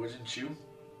 Wouldn't you?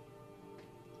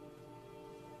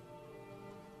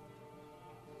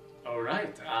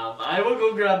 Alright, I will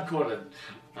go grab Corin.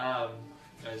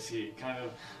 As he kind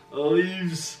of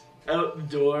leaves out the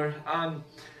door.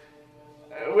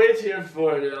 Wait here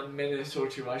for a minute or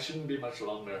two. I shouldn't be much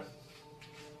longer.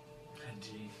 And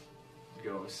he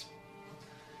goes.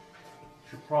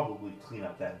 Should probably clean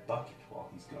up that bucket while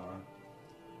he's gone.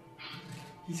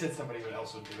 He said somebody would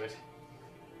also do it.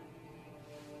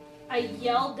 I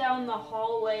yell down the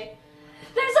hallway,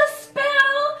 "There's a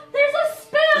spell! There's a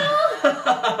spell!"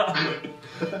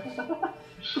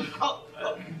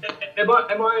 Am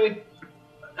I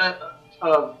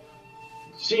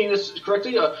seeing this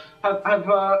correctly? Am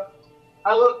I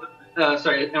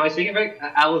saying it right?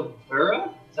 Aloe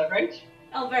vera? Is that right?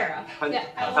 Elvira. Yeah,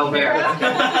 Elvira.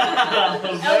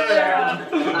 Elvira.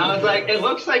 I was like, it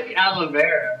looks like aloe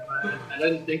vera, but I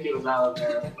didn't think it was aloe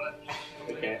vera, but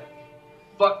okay.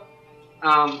 But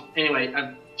anyway,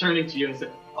 I'm turning to you and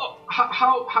saying, "Oh,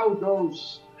 how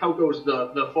goes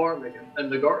the farming and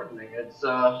the gardening? It's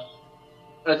I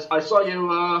saw you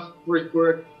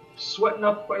were sweating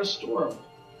up quite a storm."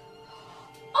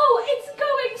 Oh, it's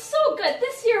going so good.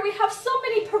 This year we have so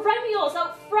many perennials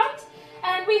out front,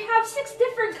 and we have 6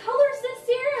 different colors this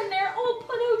year, and they're all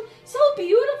put out so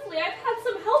beautifully. I've had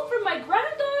some help from my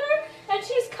granddaughter, and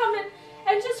she's come in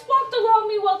and just walked along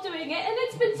me while doing it, and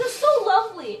it's been just so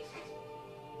lovely.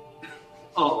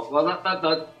 Oh, well,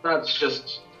 that's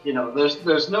just,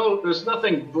 there's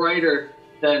nothing brighter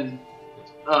than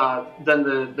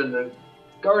the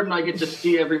garden I get to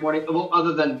see every morning. Well,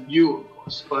 other than you, of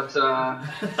course. But so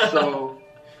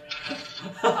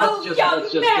that's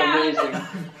just amazing.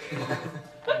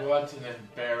 What an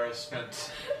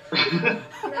embarrassment!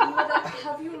 Grandmother,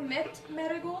 have you met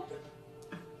Marigold?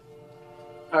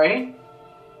 Alright.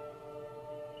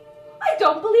 I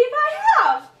don't believe I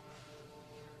have.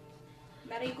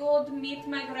 Marigold, meet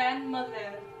my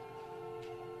grandmother.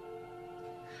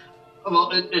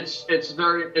 Well, it's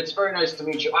very nice to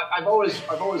meet you. I've always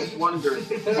wondered,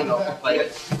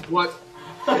 like what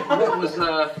was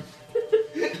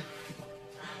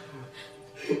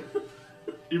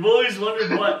You've always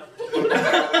wondered what?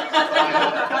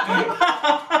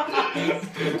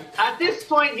 At this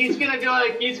point, he's just gonna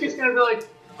be like,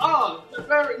 "Oh,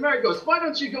 Mary goes, why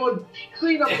don't you go and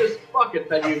clean up this bucket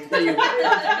that you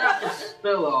have to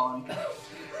spill on?"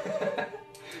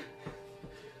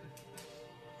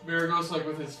 Mary goes like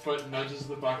with his foot nudges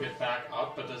the bucket back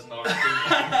up, but does not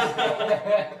clean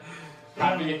it.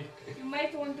 I mean, You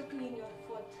might want to clean your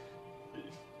foot.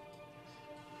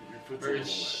 Mary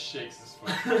shakes his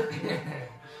foot.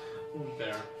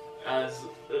 There. As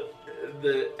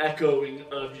the echoing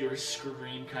of your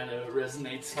scream kind of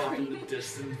resonates off in the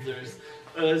distance, there's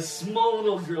a small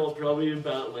little girl, probably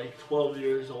about like 12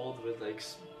 years old, with like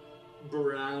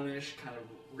brownish kind of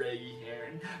raggy hair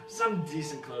and some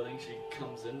decent clothing. She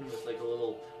comes in with like a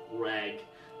little rag,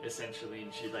 essentially,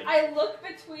 and she like. I look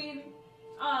between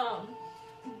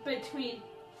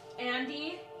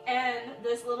Andy and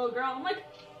this little girl. I'm like,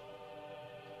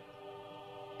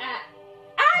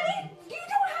 Annie, you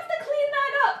don't have to clean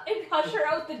that up, and push her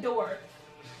out the door.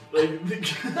 Like The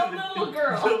little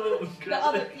girl. The little girl. The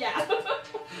other, yeah.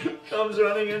 Comes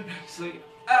running in. She's like,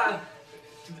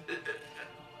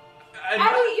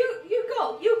 Annie, you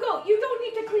go. You don't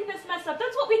need to clean this mess up.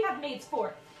 That's what we have maids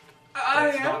for.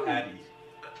 It's not Addie.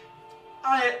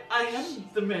 I am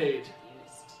the maid.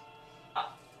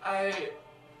 I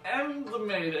am the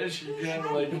maid. As she kind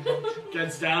of like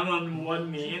gets down on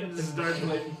one knee and starts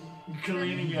like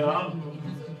cleaning it up.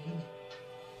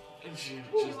 And she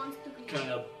just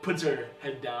kind of puts her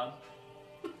head down.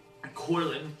 And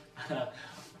Corlin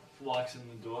walks in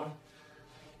the door.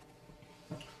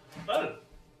 Well,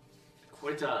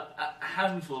 quite a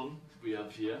handful we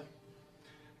have here.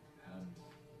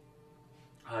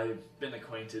 I've been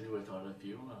acquainted with all of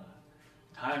you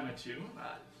time or two.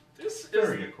 This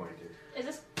Very is acquainted. Is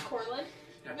this Corlin?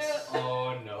 yes,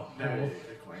 Oh no. very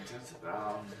acquainted.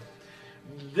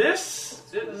 This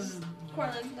is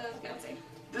Corlin, the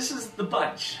fiance. the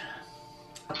bunch.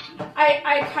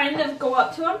 I kind of go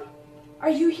up to him. Are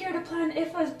you here to plan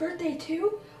Ifa's birthday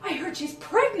too? I heard she's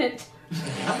pregnant.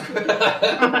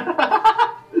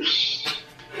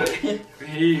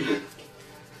 Hey,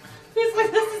 He's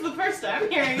like, this is the first time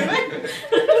hearing of it.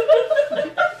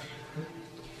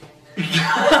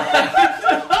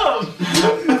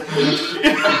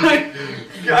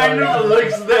 kind of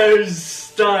looks there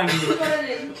stunned. She's a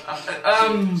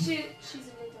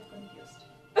little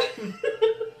confused.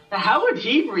 How would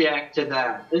he react to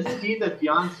that? Isn't he the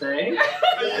fiance?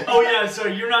 Oh yeah,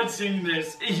 sorry, you're not seeing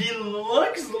this. He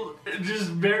looks just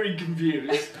very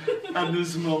confused at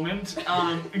this moment.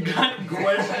 Kind of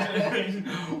questioning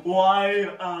why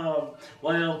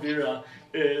Elvira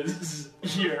is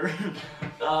here.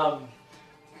 All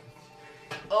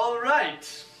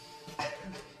right.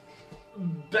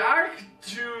 Back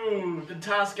to the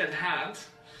task at hand.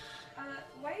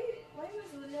 Why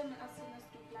was William asking us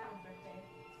to plan birthday?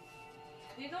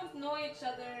 We don't know each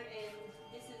other, and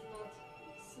this is not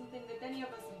something that any of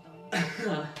us have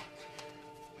done.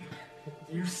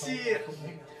 You see,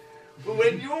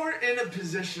 when you're in a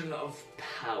position of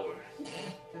power,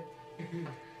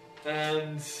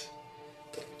 and Is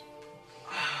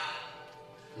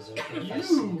it okay if I You-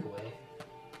 sneak away?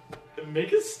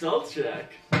 make a stealth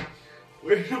check.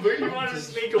 Where do you want to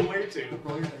sneak away to?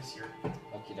 Roll your dice here.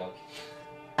 Okie dokie.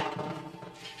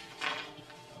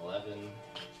 11.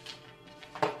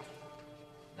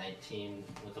 19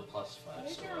 with a +5. Why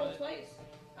did So you roll twice?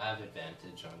 I have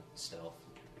advantage on stealth.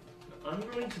 I'm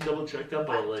going to double check that,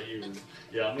 but I'll let you.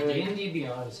 Yeah, I'm going to. D&D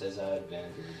Beyond says I have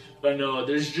advantage. I know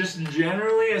there's just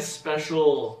generally a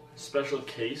special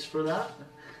case for that,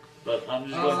 but I'm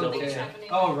just going to double okay. check. Happening.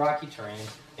 Oh, rocky terrain.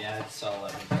 Yeah, it's 11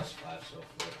 +5, so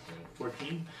 14.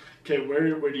 14. Okay, where do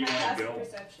you want to Passive go?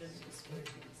 perception is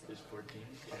 14. Is 14.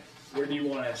 Okay. Where do you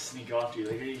want to sneak off to?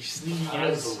 Like, are you sneaking I out of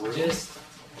was the room?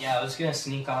 I was gonna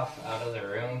sneak off out of the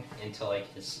room into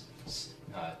like his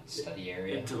study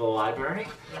area. Into the library?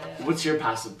 Yeah. What's your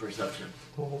passive perception?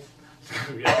 12.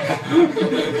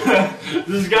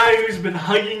 This guy who's been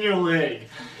hugging your leg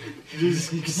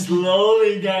just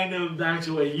slowly kind of backs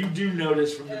away. You do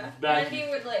notice from Yeah. the back. Andy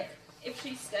would like, if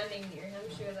she's standing near him,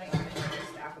 she would like mention her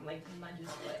staff and like nudge his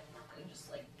foot and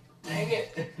just like, Dang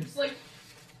it! just like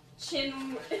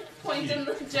chin point in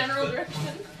the general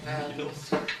direction.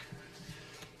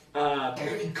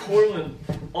 Corlin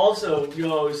also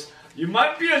goes, you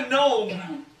might be a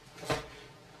gnome,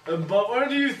 but where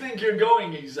do you think you're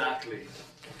going exactly?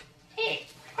 Hey,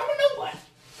 I don't know what.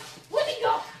 Let me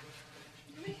go.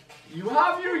 You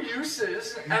have your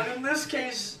uses, and in this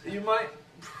case, you might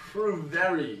prove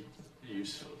very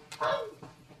useful. I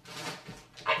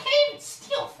can't even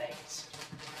steal things.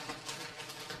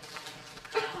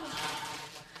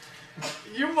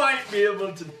 You might be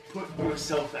able to put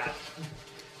yourself at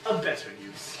a better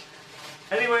use.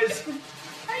 Anyways,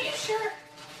 Are you sure?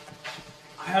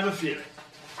 I have a feeling.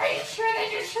 Are you sure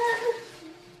that you're sure?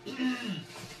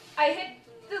 I hit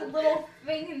the little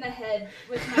thing in the head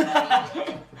with my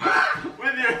feet.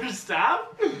 With your staff?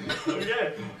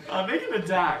 Okay, make an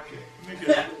attack. Make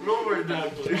a roll for attack,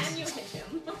 And please. you hit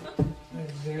him. I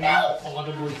very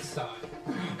audibly sigh.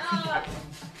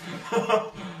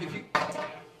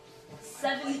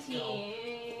 17.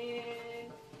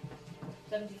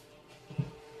 17.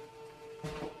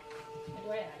 What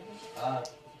do I add?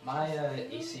 My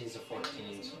AC is a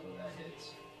 14, so that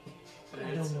hits. I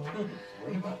don't know.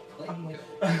 What about I'm like,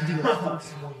 play? do the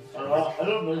first one. I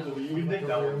don't know, but you can take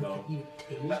that one though. You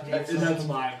take it. That's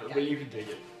mine, but you can take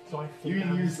it. So I You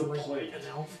can use the plate. An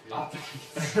elf.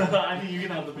 I mean, you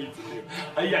can have the pizza too.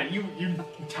 Yeah, you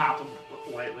tap him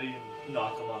lightly and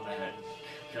knock him on the head.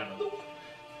 Kind of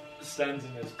stands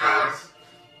in his place.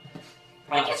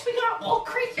 I guess we got a little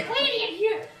crazy lady in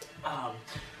here.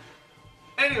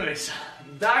 Anyways,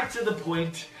 back to the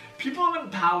point. People in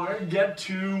power get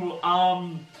to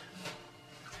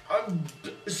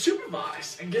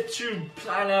supervise and get to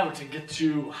plan out and get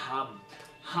to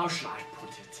how should I put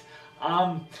it?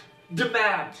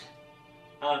 Demand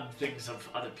things of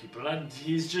other people, and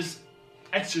he's just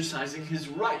exercising his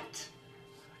right.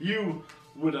 You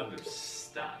would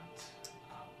understand.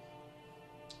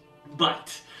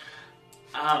 But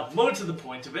more to the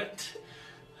point of it,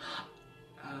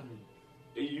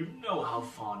 you know how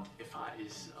fond Ifa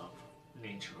is of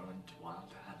nature and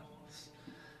wild animals.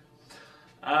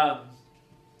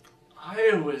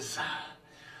 I was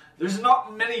There's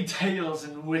not many tales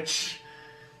in which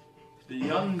the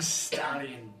young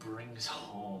stallion brings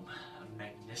home a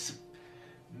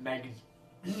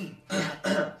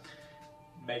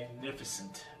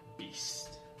magnificent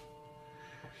beast.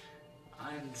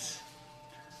 And,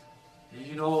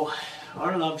 you know,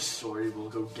 our love story will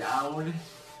go down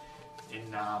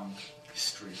in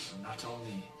history for not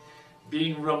only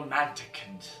being romantic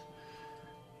and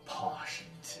posh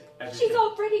and everything. She's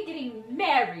already getting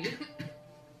married.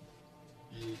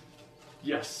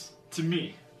 Yes, to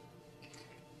me.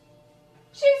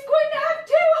 She's going to have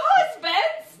 2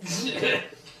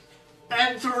 husbands!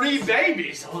 And 3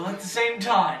 babies all at the same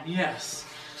time, yes.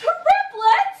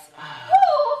 Triplets?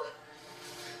 Oh!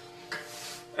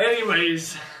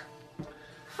 Anyways,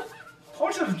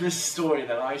 part of this story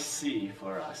that I see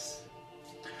for us,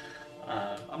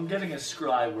 I'm getting a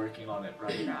scribe working on it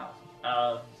right now.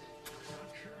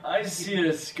 I see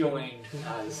us going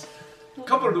as a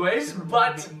couple of ways,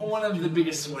 but one of the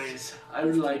biggest ways I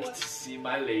would like to see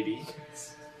my lady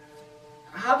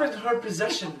have in her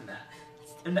possession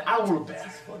an owl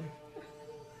bear.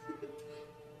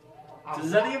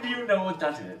 Does any of you know what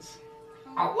that is?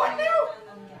 What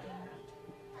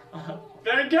now?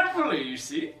 Very carefully, you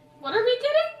see. What are we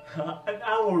getting? An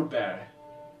owl bear.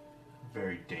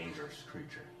 Very dangerous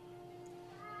creature.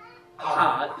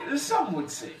 Some would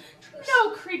say dangerous.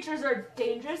 No creatures are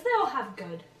dangerous. They all have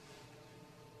good.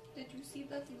 Did you see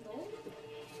that no?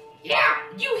 Yeah,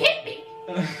 you hit me.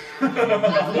 That's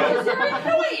because you're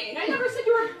annoying. I never said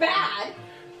you were bad.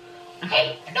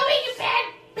 Hey, no, hey, you bad.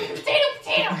 Potato,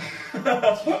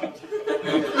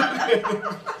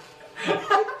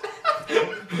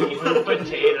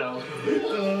 Potato.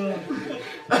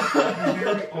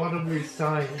 Very audibly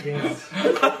sighing, yes.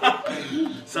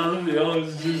 Some of y'all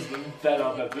is just fed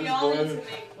up at this We all need to point.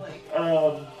 make,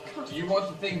 like... Do you want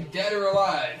the thing dead or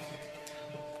alive?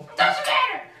 Doesn't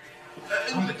matter.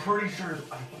 I'm pretty sure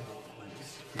I know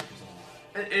this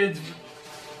creature's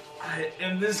alive.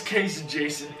 In this case,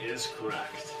 Jason is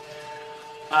correct.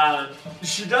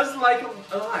 She does like him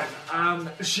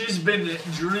alive. She's been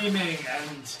dreaming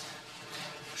and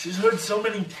she's heard so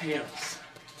many tales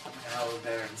of an owl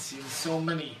bear and seen so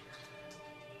many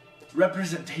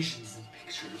representations and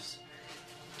pictures.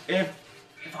 If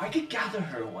I could gather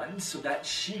her one so that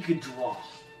she could draw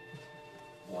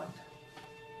one.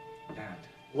 And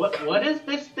What is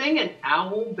this thing? An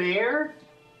owl bear?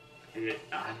 an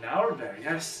owl bear,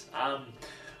 yes.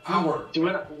 Hour.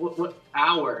 What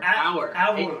hour? Hour.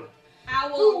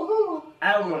 Owl.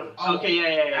 Owl. Okay,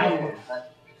 yeah. Owl.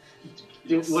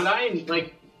 Dude, would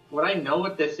I know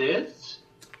what this is?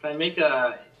 Can I make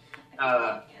a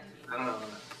I don't know,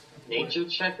 nature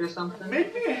check or something?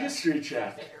 Make me a history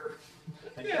check.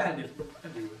 Yeah, I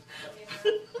do.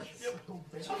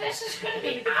 So this is gonna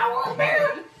be an owl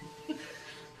bear.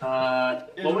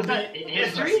 What was that?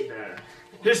 History?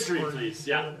 History, please.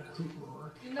 Yeah.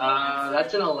 You know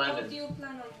That's an How 11. do you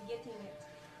plan on getting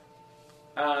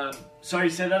it? Sorry,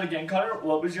 say that again, Connor.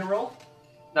 What was your roll?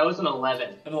 That was an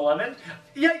 11. An 11?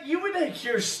 Yeah, you would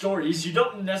hear stories. You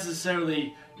don't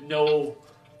necessarily know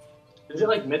Is it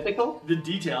like mythical? the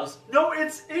details. No,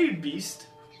 it's a beast.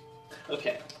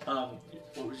 Okay.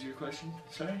 What was your question?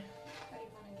 Sorry?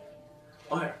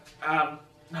 How do you plan on getting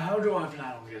it? Okay. How do I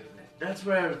plan on getting it? That's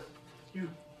where you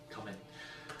come in.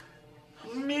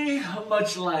 Me,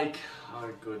 much like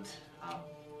our good,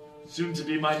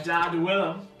 soon-to-be my dad,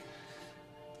 Willem,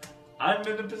 I'm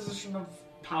in a position of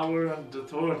power and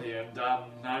authority, and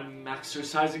I'm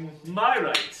exercising my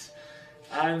rights.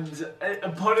 And a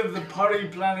part of the party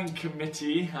planning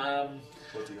committee,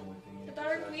 What's the only thing you But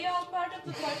aren't we all part of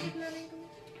the party planning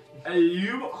committee?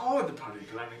 you are the party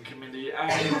planning committee,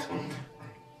 and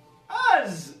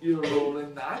as your role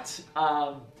in that,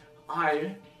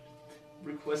 I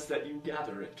request that you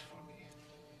gather it for me.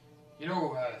 You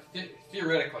know,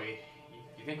 theoretically,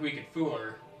 you think we could fool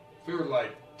her? If we were to,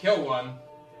 like, kill one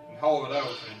and hollow it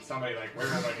out, and somebody, like, wear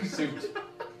like a suit,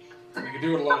 we could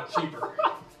do it a lot cheaper.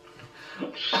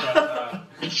 But,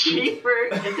 Cheaper?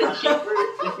 Is it cheaper?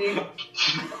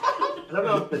 I don't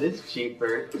know if it is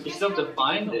cheaper. You still have to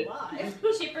find it.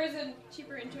 It's cheaper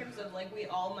in terms of, like, we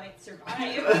all might survive.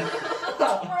 We're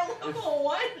level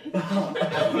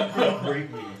 1.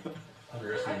 Great me.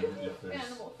 Underestimating if there's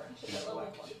Animal friendship at level 1.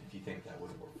 intellect, if you think that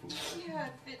would work foolish. Yeah,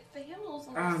 the animals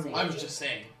on the same. I was just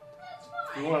saying,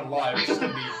 if we want it live, it's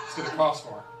gonna cost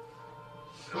more.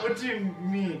 What do you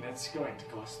mean it's going to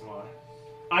cost more?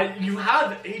 You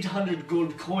have 800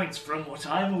 gold coins from what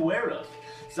I'm aware of.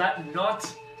 Is that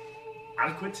not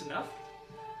adequate enough?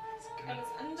 I was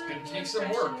under gonna the take some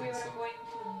impression work we and were some- going to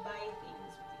buy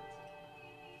things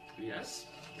with Yes.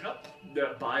 Yep. They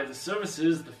buy the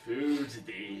services, the food,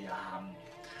 the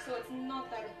So it's not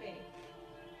our pay.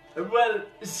 well,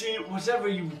 see, whatever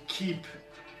you keep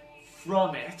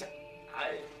from it,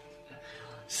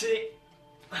 see,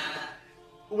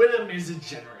 Willem is a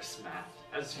generous man,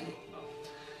 as you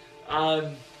all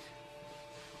know.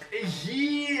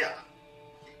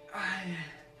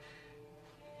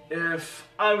 If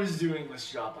I was doing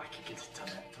this job, I could get it done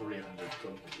at 300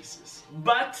 gold pieces.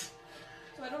 But, So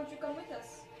why don't you come with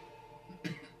us?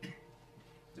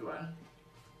 do I?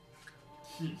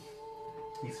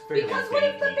 He's very Because what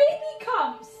if the baby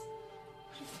comes?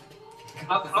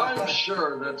 I'm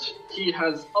sure that he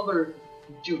has other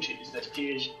duties that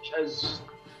he is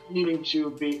needing to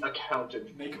be accounted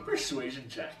for. Make a persuasion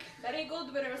check. Very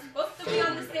good, we're supposed to be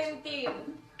on the same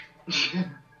team.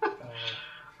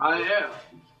 I am.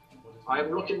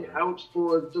 I'm looking out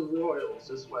for the royals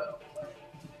as well.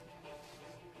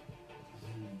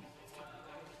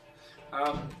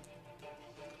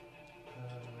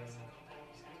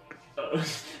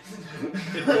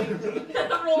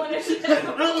 Roll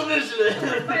initiative. Roll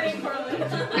initiative! Fighting poorly.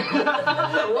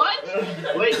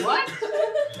 What? Wait, what?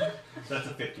 That's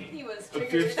a 15. He was A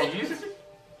triggered.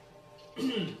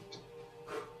 15?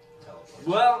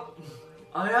 Well,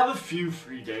 I have a few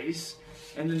free days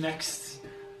in the next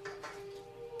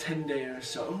 10 days or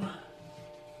so.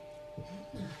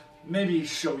 Maybe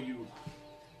show you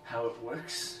how it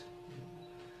works.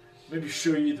 Maybe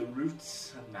show you the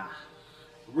roots and the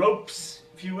ropes,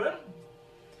 if you will.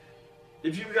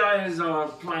 If you guys are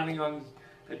planning on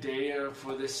a day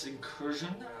for this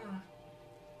incursion,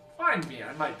 find me.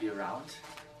 I might be around.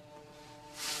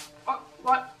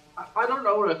 What? I don't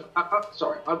know if...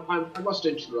 sorry, I must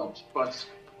interrupt, but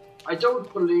I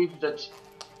don't believe that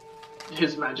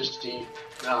His Majesty,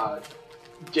 Daun,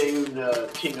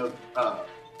 King of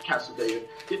Castle Daun,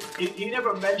 he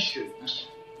never mentioned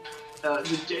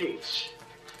the date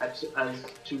as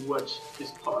to what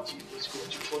his party was going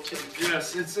to partake.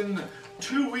 Yes, it's in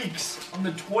 2 weeks on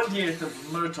the 20th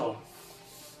of Myrtle.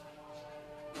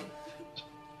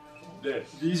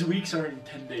 These weeks are in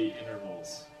 10-day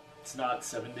intervals. It's not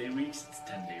 7-day weeks, it's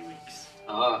 10-day weeks.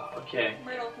 Ah, okay.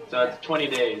 Myrtle comes So back. it's 20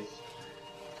 days.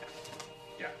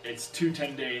 Yeah, it's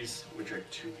 10 days, which are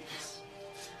 2 weeks.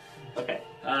 Okay.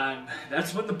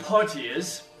 That's when the party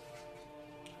is.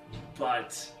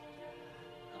 But,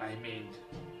 I mean,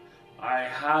 I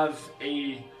have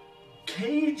a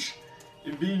cage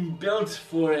being built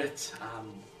for it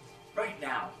right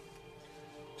now.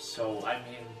 So, I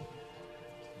mean,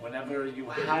 whenever you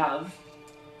have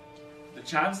the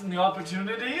chance and the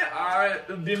opportunity,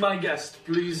 be my guest.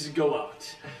 Please go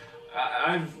out.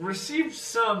 I've received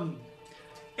some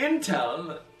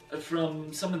intel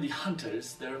from some of the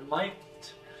hunters. There might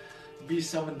be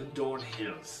some in the Dorn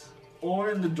Hills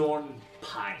or in the Dorn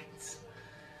Pines.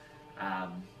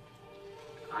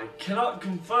 I cannot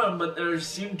confirm, but there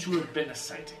seemed to have been a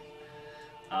sighting.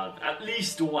 At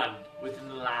least one within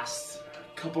the last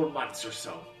couple of months or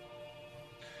so.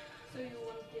 So you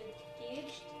want it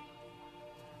caged?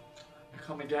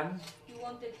 Come again? You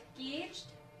want it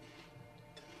caged?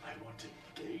 I want it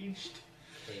gauged.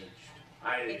 Caged.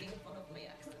 I Making fun of my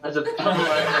accent. As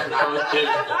opposed to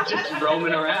just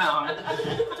roaming around.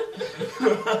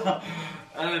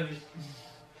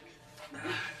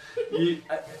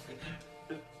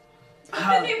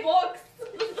 Many books!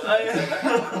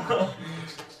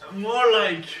 more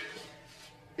like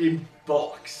a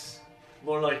box,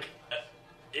 more like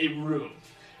a room.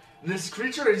 This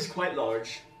creature is quite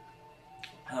large,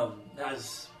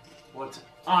 as what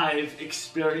I've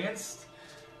experienced,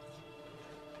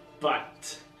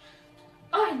 but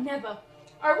I never.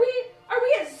 Are we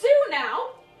at zoo now?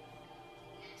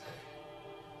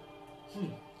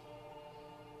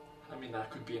 I mean that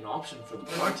could be an option for the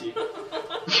party. No!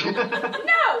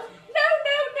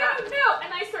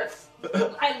 And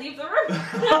I leave the room.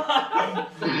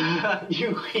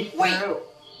 You Wait.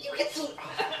 You get to.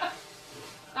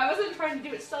 I wasn't trying to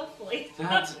do it stealthily.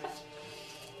 That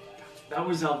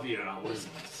was Elvira,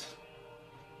 wasn't it?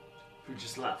 Who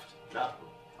just left. That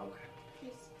okay.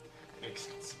 Yes. Makes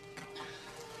sense.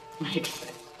 Makes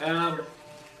sense.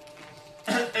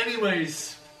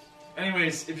 Anyways,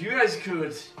 if you guys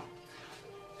could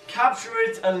capture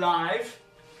it alive,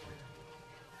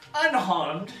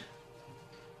 unharmed,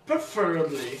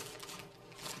 preferably,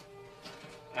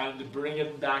 and bring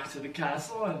it back to the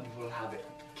castle, and we'll have it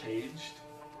caged,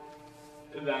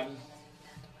 then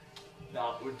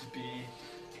that would be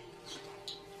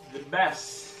the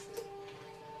best.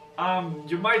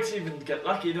 You might even get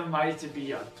lucky. There might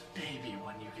be a baby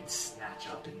one you could snatch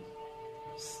up and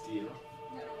steal.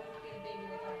 There won't be a baby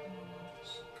without the moment.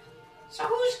 So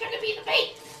who's gonna be the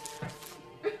bait?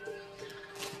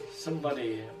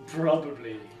 Somebody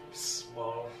probably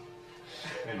small.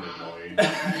 And annoying.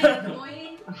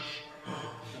 Annoying.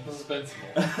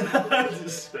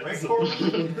 Dispensable.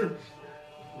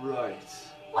 Right.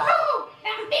 Whoa,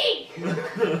 not me!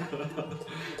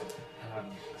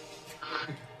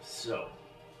 So.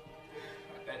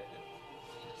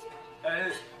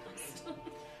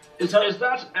 Is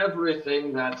that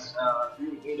everything that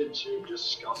you needed to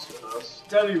discuss with us?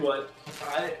 Tell you what,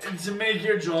 to make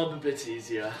your job a bit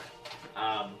easier,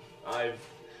 I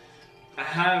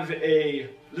have a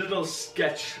little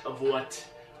sketch of what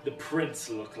the prints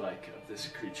look like of this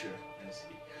creature as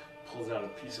he pulls out a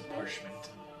piece of parchment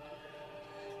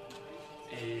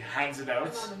and he hands it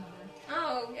out.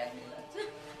 Oh, yeah, he left.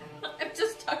 I'm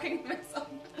just talking to myself.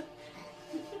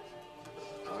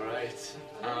 Alright.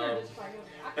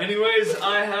 Anyways,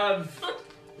 I have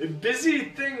busy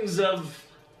things of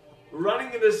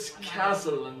running this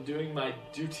castle and doing my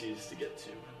duties to get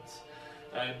to.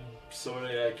 And I'm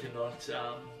sorry I cannot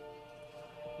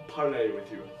parlay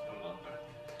with you no longer.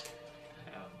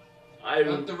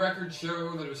 Let the record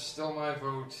show that it was still my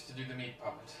vote to do the meat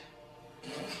puppet.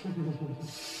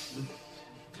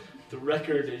 The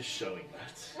record is showing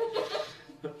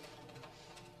that.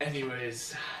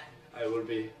 Anyways, I will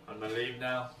be on my leave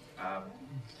now.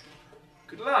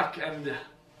 Good luck, and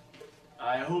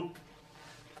I hope,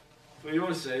 for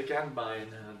your sake and mine,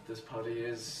 this party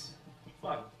is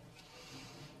fun.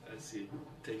 As he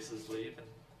takes his leave, and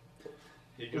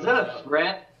he goes Is that a out.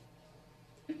 threat?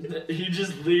 He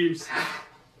just leaves.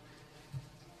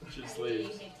 Just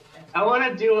leaves. I want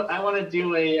to do a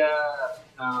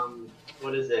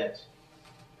what is it?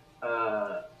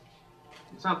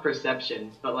 It's not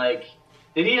perception, but like,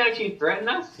 did he actually threaten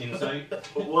us? Insight?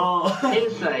 Well,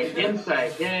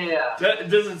 Insight. Yeah.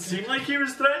 Does it seem like he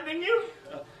was threatening you?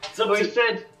 It's up So he to-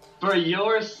 said, for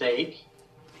your sake.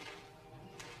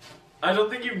 I don't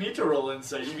think you need to roll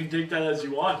insight. You can take that as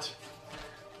you want.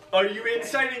 Are you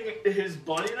inciting his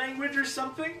body language or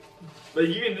something? Like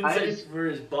you can insight for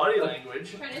his body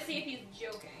language. Trying to see if he's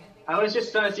joking. I was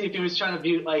just trying to see if he was trying to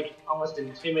be like almost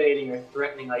intimidating or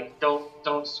threatening, like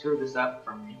don't screw this up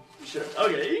for me. Sure.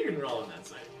 Okay, you can roll an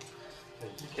insight.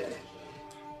 Okay.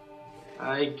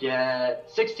 I get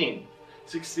 16.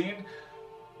 16.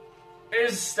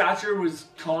 His stature was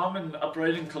calm and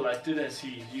upright and collected as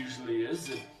he usually is.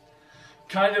 And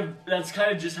that's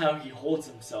kind of just how he holds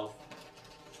himself.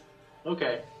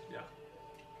 Okay. Yeah.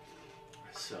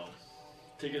 So,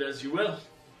 take it as you will.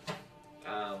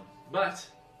 But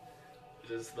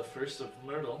it is the first of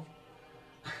Myrtle.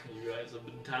 You guys have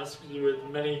been tasked with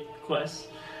many quests.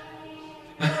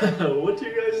 What do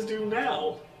you guys do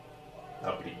now?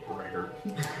 Uppity bragger.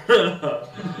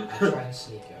 I'll try to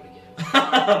sneak out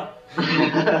again.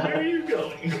 Where are you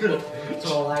going? To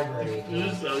the library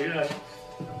again. So, yeah.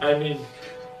 I mean,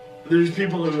 there's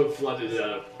people who have flooded it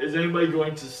out. Is anybody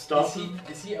going to stop him?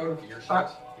 Is he out of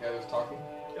earshot? The guy that was talking?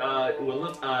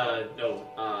 Willem? No.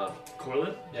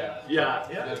 Corlin? Yeah. Yeah. Is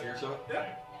he out of earshot? Yeah.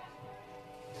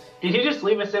 Did he just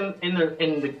leave us in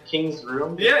the king's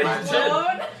room? Yeah, he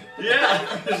did. Yeah.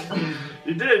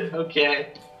 He did.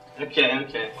 Okay.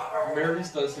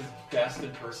 Marius does his best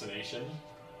impersonation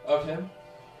of him.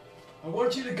 I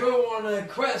want you to go on a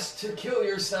quest to kill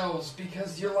yourselves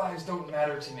because your lives don't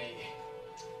matter to me.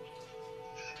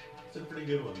 It's a pretty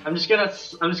good one. I'm just gonna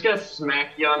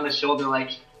smack you on the shoulder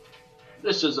like,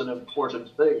 this is an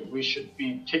important thing. We should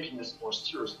be taking this more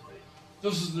seriously.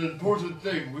 This is an important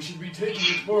thing. We should be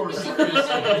taking it more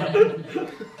seriously.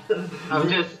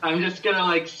 I'm just gonna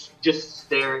like just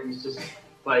stare at you, just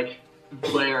like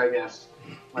glare, I guess,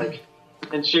 like,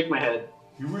 and shake my head.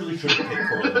 You really shouldn't take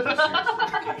Corlin too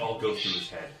seriously. It all goes through his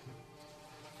head.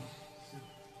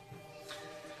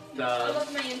 All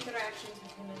of my interactions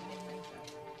with him have been like that.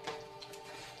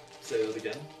 Say that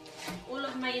again. All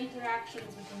of my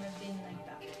interactions with him have been like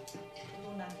that. I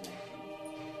do not like him.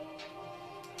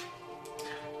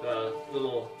 The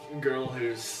little girl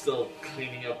who's still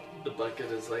cleaning up the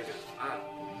bucket is like,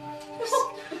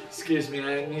 excuse me,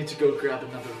 I need to go grab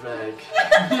another rag.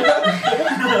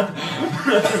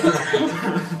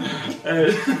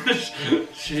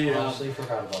 She Honestly,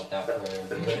 forgot about that for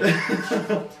a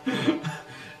bit.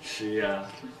 she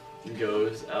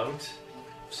goes out.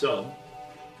 So,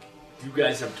 you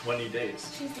guys have 20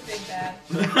 days. She's the big bad.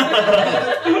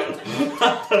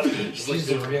 She's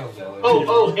the real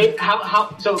villain.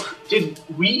 How? So did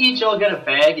we each all get a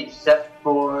bag except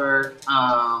for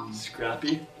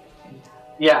Scrappy?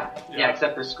 Yeah,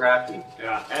 except for Scrappy.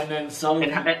 Yeah, and then some.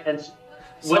 And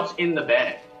what's in the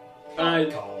bag?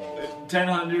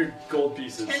 1,000 gold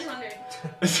pieces.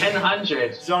 1,000.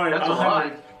 1,000. Sorry, That's a 100.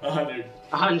 lot. 100.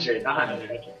 100.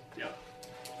 100. Okay. Yeah.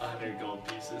 100 gold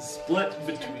pieces. Split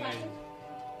between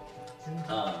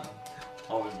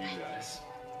all of you guys.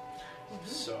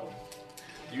 So,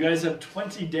 you guys have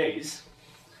 20 days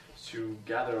to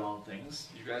gather all things.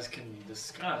 You guys can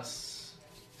discuss.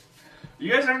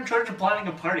 You guys are in charge of planning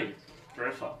a party for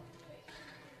IFA.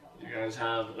 You guys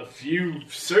have a few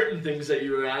certain things that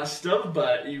you were asked of,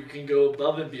 but you can go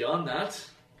above and beyond that.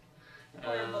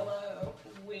 Or below.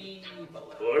 Way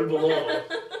below. Or below.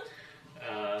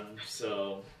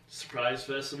 So, surprise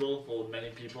festival full of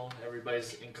many people.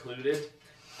 Everybody's included.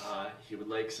 He would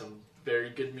like some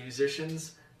very good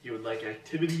musicians. He would like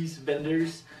activities,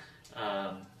 vendors,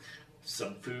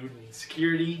 some food and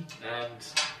security, and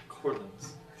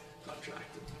Cortland's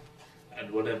contracted.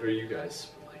 And whatever you guys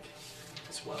would like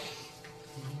as well.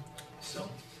 So,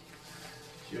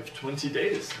 you have 20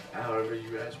 days, however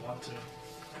you guys want to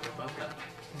go about that.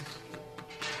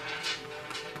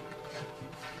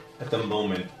 At the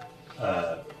moment,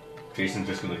 Jason's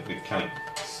just going to kind of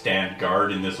stand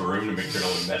guard in this room to make sure no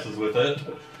one messes with it.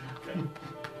 Okay.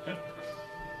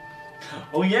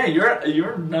 Oh yeah,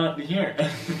 you're not here.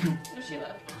 She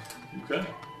left. Okay.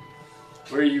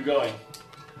 Where are you going?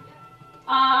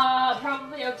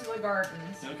 Probably out to the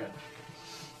gardens Okay.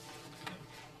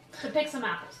 to pick some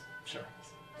apples. Sure.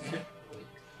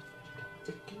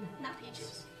 Not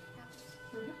peaches.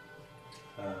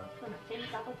 For my famous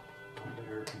apple.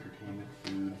 Their entertainment,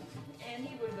 food. And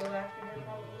he would go after her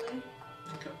probably.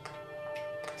 Okay.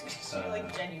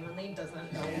 She genuinely doesn't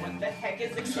know what the heck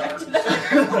is expected of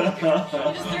her.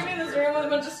 You just threw me in this room with a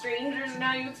bunch of strangers and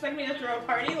now you expect me to throw a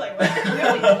party? Like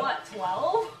what?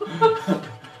 12?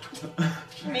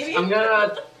 Maybe? I'm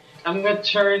gonna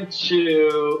turn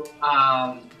to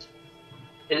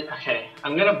okay.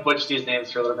 I'm gonna butch these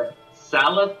names for a little bit.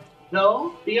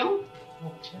 Salathiel?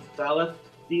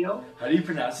 Salathiel? How do you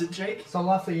pronounce it, Jake?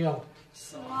 Salathiel.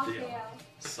 Salathiel.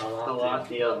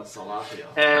 Salathiel. Salathiel.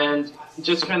 And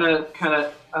just kind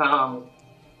of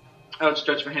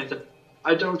outstretch my hands.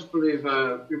 I don't believe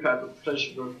we've had the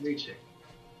pleasure of meeting.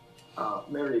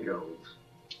 Marigold.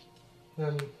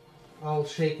 Then I'll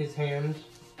shake his hand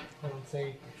and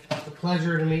say, "It's a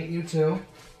pleasure to meet you too."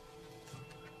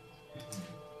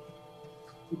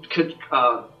 Could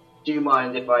do you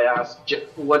mind if I ask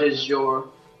what is your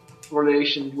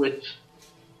relation with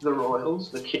the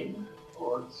royals, the king,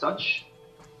 or such?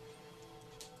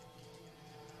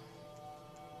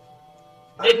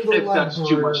 If that's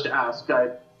too much to ask,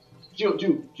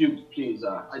 do please.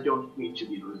 I don't mean to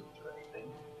be rude or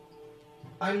anything.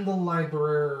 I'm the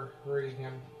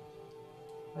librarian.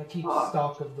 I keep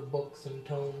stock of the books and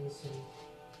tomes and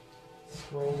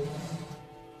scrolls.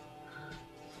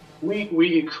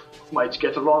 We might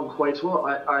get along quite well.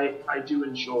 I do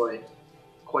enjoy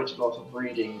quite a lot of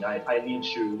reading. I need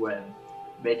to when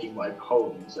making my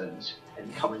poems and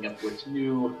coming up with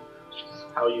new,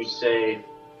 how you say,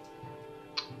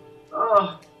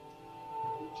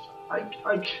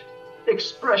 like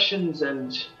expressions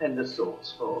and the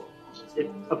sorts, for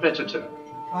a better term.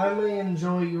 I may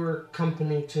enjoy your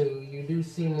company too. You do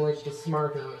seem like the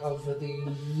smarter of the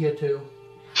two.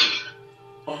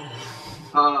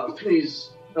 Please,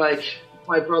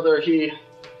 my brother, he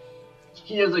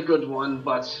is a good one,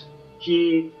 but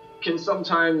he can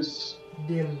sometimes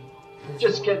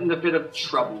just get in a bit of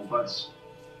trouble. But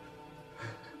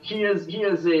he is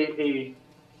a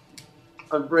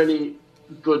really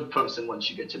good person once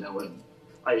you get to know him.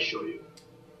 I assure you.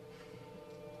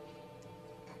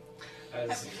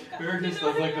 As Eric just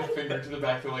does the finger to the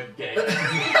back of gay.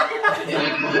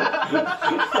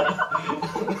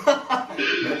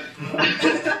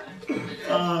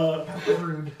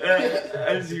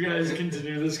 As you guys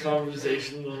continue this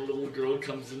conversation, the little girl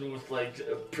comes in with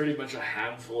pretty much a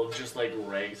handful of just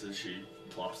rags as she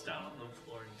plops down on the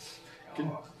floor and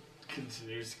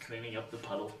continues cleaning up the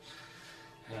puddle.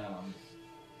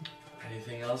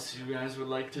 Anything else you guys would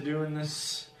like to do in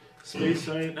this space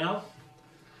right now?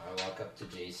 I walk up to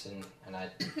Jason and I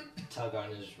tug on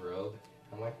his robe.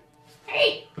 I'm like,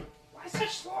 Hey! Why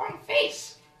such long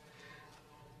face?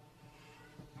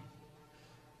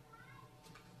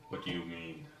 What do you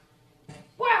mean?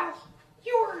 Well,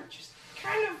 you were just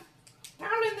kind of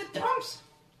down in the dumps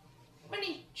when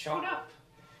he showed up.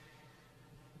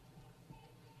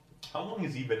 How long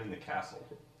has he been in the castle?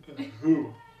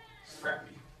 Who?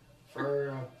 Scrappy. for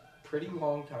a pretty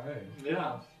long time.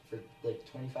 Yeah. For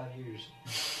 25 years.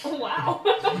 Oh, wow.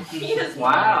 He is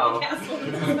Wow.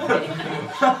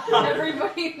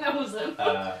 Everybody knows him.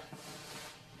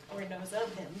 Or knows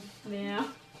of him. Yeah.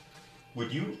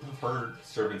 Would you have heard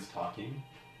servants talking?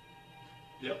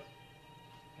 Yep.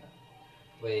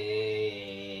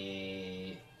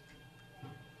 Wait.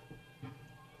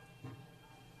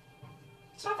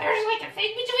 So there's like a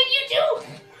thing between you two.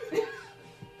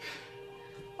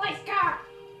 Like,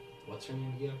 What's her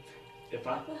name again?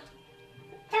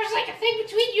 there's like a thing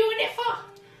between you and Ifa.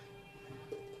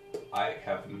 I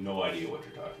have no idea what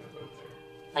you're talking about there.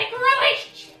 Like a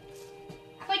relationship.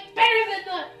 Like better than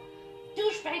the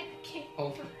douchebag that came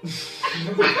over.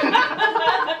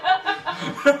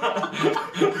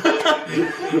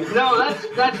 No,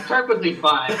 that's perfectly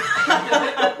fine.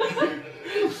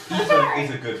 He's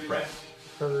a good friend.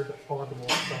 Third audible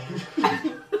sound.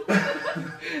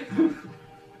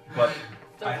 But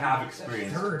I have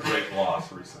experienced great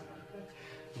loss recently.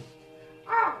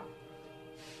 Oh.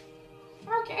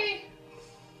 Okay.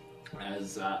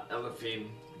 As Elephine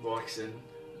walks in.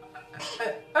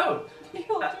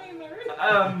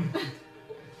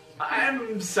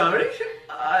 I'm sorry.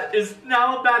 Is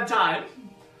now a bad time?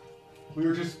 We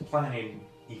were just planning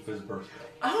Aoife's birthday.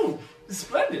 Oh,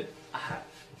 splendid.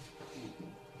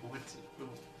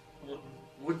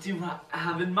 What do you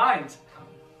have in mind?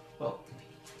 Well,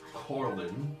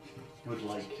 Corlin would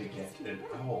like to get an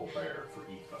owl bear for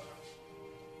Aoife.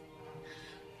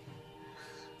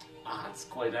 That's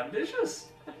quite ambitious.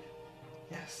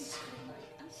 Yes.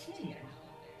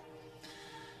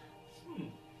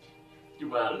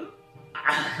 Well,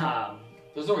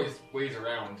 There's always ways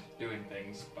around doing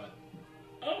things, but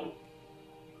oh.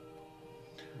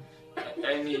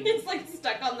 I mean, It's like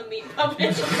stuck on the meat puppet.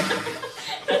 did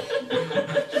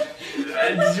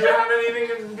you have anything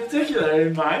in particular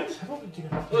in mind?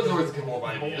 there's always a couple of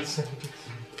ideas.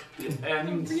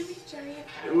 And Really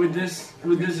giant. would this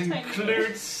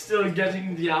include still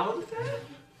getting the owl there?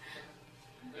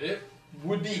 It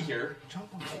would be here. Jump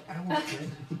on the owl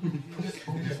thing. Put it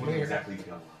on It the just wouldn't bear. exactly be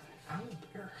alive. Owl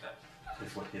bear.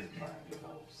 Is what his mind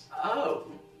involves. Oh.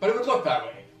 But it would look that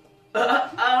way.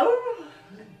 Oh?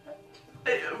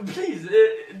 Please,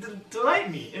 delight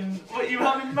me in what you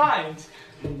have in mind.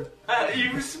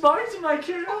 You sparked my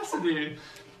curiosity.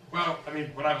 Well, I mean,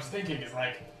 what I was thinking is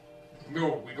like, we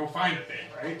go find the thing,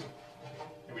 right?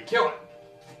 And we kill it.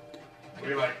 And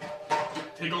we like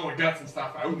take all the guts and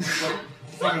stuff out and put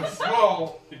something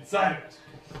small inside of it.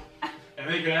 And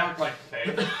they can act like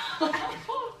the thing.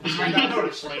 You might not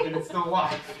notice, like, and it's still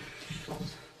alive.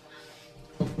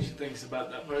 She thinks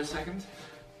about that for a second.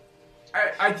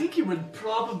 I think he would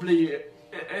probably...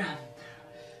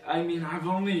 I mean, I've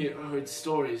only heard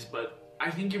stories, but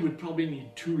I think he would probably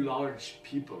need 2 large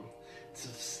people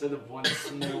instead of 1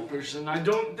 small person. I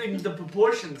don't think the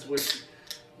proportions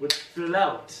would fill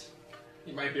out.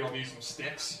 You might be able to use some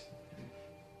sticks.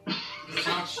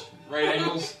 Such right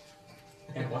angles.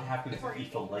 And what happens if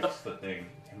Aoife likes the thing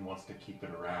and wants to keep it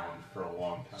around for a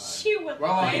long time? She would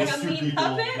Well, like these a These 2 meat people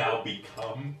puppet. now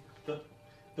become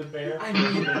the bear. I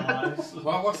mean- in their lives.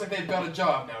 Well, it looks like they've got a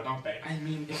job now, don't they? I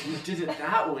mean, if you did it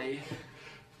that way,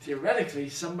 theoretically,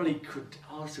 somebody could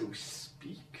also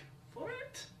speak for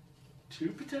it, too,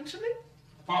 potentially.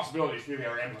 Possibilities really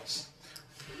are endless.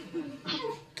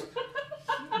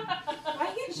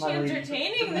 Why is she My lady,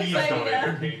 entertaining this Please don't idea?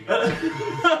 entertain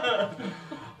me.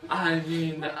 I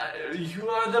mean, you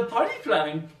are the party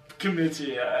planning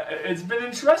committee. It's been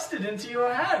entrusted into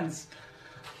your hands.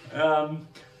 And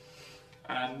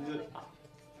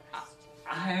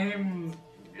I'm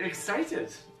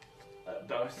excited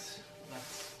about what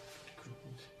could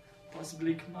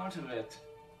possibly come out of it.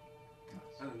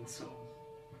 And so,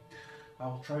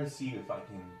 I'll try to see if I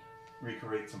can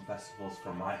recreate some festivals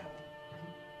for my home.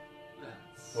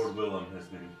 that's... Lord Willem has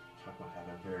been talking about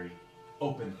having a very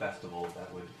open festival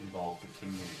that would involve the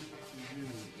community.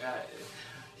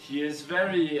 He is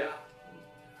very,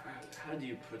 how do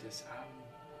you put this?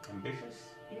 Ambitious?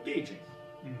 Engaging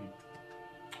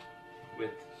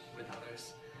with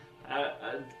others.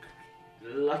 A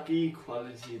lucky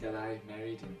quality that I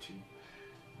married into.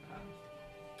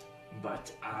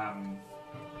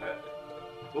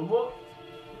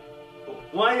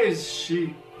 Why is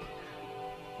she?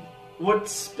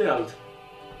 What's spilled?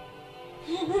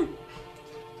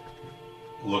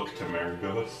 Look to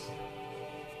Marigos.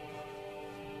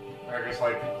 Marcus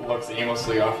looks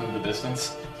aimlessly off into the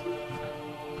distance.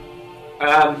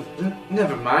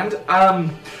 Never mind.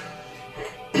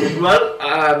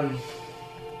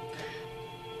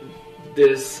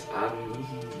 This,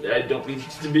 I don't mean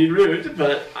to be rude,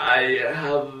 but I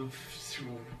have to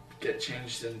get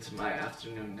changed into my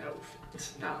afternoon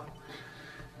outfit now.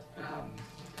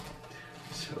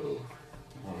 So,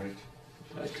 Alright.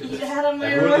 I could... Get out of my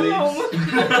Everyone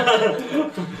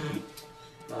room.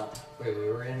 Wait, we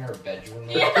were in our bedroom.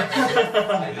 Yeah.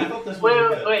 I thought this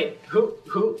was Wait. Who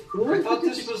I thought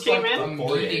this was came like in? a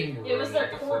meeting room. It was their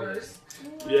like a quarters.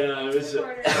 Yeah, it was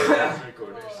Quarters.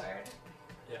 quarters.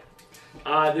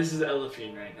 Lord. This is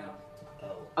Elephine right now.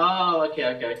 Oh,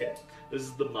 okay. This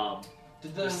is the mom.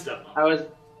 Did The the stepmom. I was.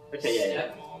 Okay, yeah.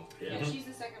 stepmom? Yeah. Yeah, she's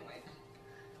the second wife.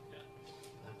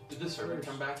 Did the servant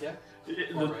come back yet?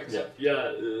 Yeah, Or Rex?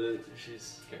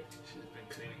 she's been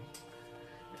cleaning.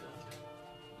 Yeah.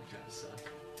 Okay, so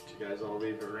did you guys all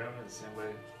leave her room in the same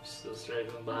way, still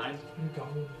straggling behind?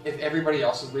 If everybody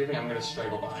else is leaving, I'm gonna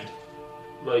straggle behind.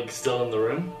 Like still in the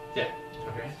room? Yeah.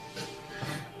 Okay.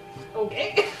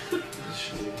 Okay.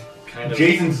 She kind of.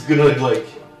 Jason's gonna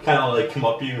kind of come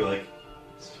up to you like,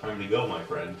 it's time to go, my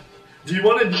friend. Do you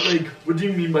want to What do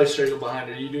you mean by straggle behind?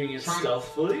 Are you doing it Trying-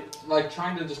 stealthily? Like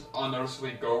trying to just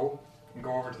unnoticeably go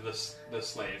over to the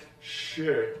slave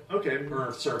Sure. Okay.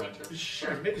 or servant or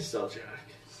Sure. Make a stealth check.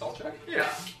 stealth check. Yeah.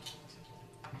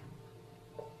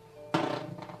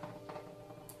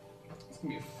 It's gonna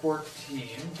be a 14.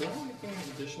 Do I have anything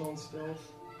additional in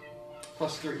stealth?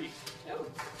 +3. Oh,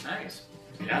 nice.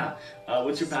 Yeah.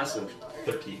 What's your passive?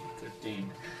 13.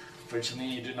 15.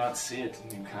 Fortunately, you do not see it,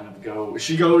 and you kind of go.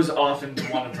 She goes off into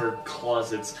one of her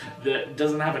closets that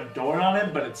doesn't have a door on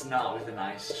it, but it's not within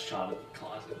eyes shot of the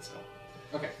closet. So.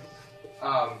 Okay.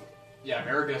 Yeah,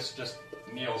 Marigus just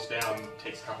kneels down,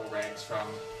 takes a couple rags from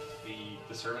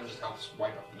the servant, just helps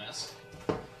wipe up the mess.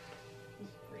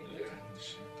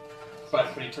 But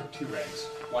he took 2 rags.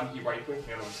 One he wiped with,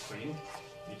 the other one's clean.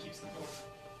 And he keeps them both.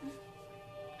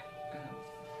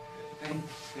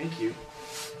 Thank you.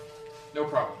 No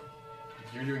problem.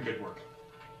 You're doing good work.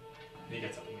 And he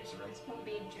gets up and leaves the room. Don't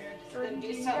be a jerk. Or Then do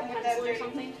do you something have with a that pencil or dirty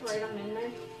something to write them in there?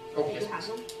 Oh, Do yes. you have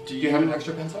them? Do You have an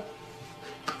extra pencil?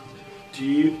 Do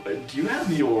you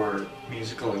have your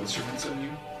musical instruments on you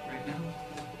right now?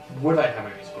 Would I have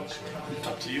a musical instrument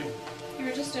on? Up to you. You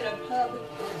were just in a pub.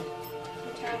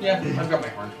 Yeah, I've got my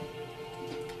horn.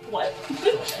 What?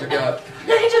 I got.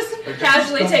 I just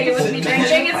casually take it with me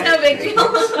drinking. It's no big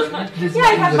deal. Yeah,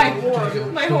 I have my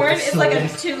horn. My horn is like a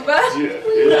tuba. Do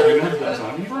you have those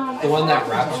on you? The one that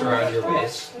wraps around your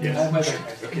waist.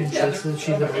 Yes. Okay. Just as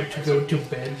she's about to go to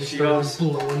bed, She she goes-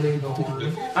 starts blowing the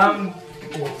horn.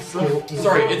 Well, still-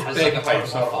 Sorry, it's Has big like a pipe.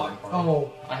 fog.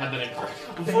 Oh, I had that incorrect.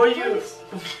 Before you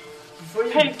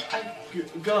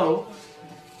go,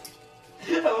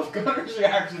 I love Connor's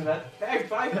reaction to that. Bag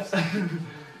pipes.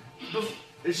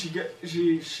 she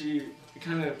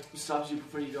kind of stops you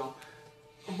before you go.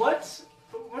 What's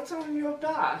on your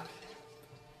back?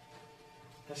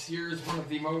 This here is one of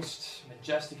the most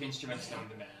majestic instruments known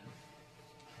to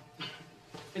man.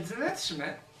 It's an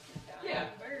instrument. Yeah.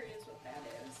 Bird is what that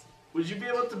is. Would you be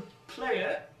able to play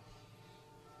it?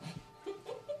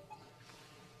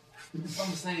 Some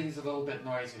say it's a little bit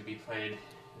noisy to be played in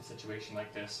a situation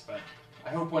like this, but I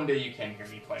hope one day you can hear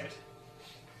me play it.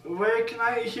 Where can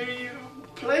I hear you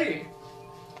play?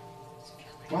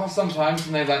 Well, sometimes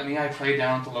when they let me, I play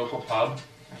down at the local pub.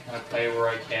 I kind of play where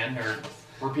I can, or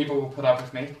where people will put up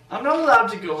with me. I'm not allowed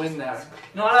to go in there.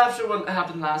 Not after what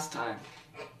happened last time.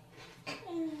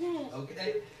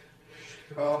 Okay.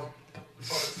 Well,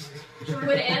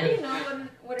 Would Annie know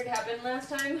what had happened last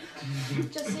time?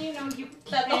 Just so you know, you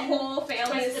That the whole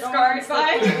family is twisted scarred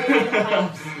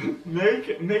by?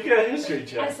 Make a history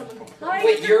check. As someone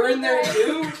Wait, you're in there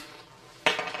too? I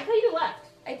thought you left.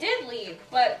 I did leave,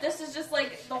 but this is just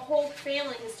like the whole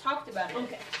family has talked about it.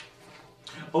 Okay.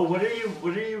 Oh, what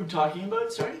are you talking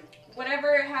about? Sorry.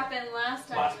 Whatever happened last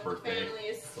time, Last the birthday. family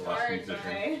is The last scarred musician.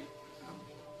 by.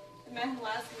 The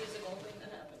last musical thing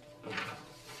that happened.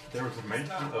 There was a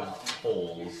mention of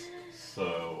holes,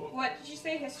 so... What did you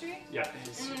say? History? Yeah.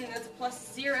 That's a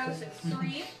 +0, so it's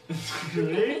 3.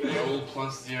 roll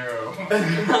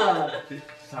 +0.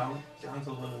 Sounds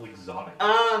a little exotic.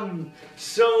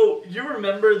 So you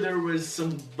remember there was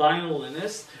some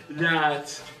violinist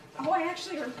that, Oh, I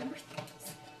actually remember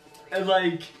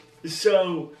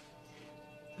so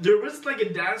there was like a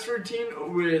dance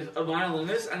routine with a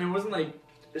violinist, and it wasn't like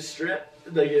a strip,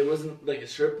 it wasn't like a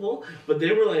strip pole, but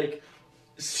they were like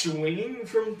swinging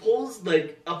from poles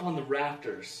like up on the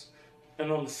rafters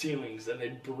and on the ceilings, and they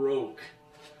broke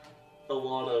a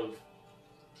lot of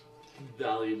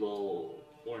valuable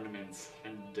ornaments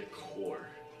and decor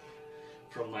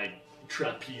from like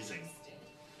trapezing,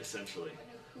 essentially.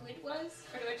 who it was,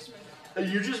 or do I just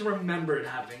remember? You just remember it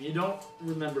happening. You don't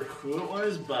remember who it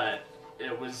was, but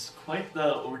it was quite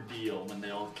the ordeal when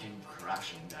they all came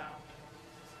crashing down.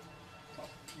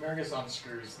 Marigus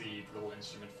unscrews the little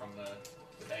instrument from the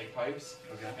bagpipes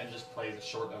Okay. and just plays a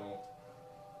short little,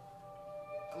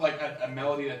 like a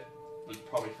melody that was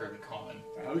probably fairly common.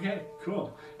 Okay,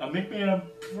 cool. Make me a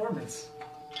performance.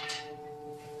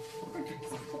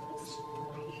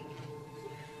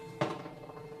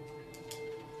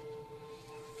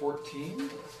 14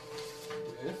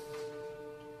 with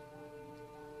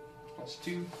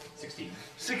 +2, 16.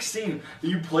 16.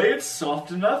 You play it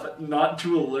soft enough not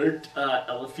to alert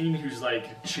Elephine, who's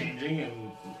like changing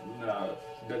in the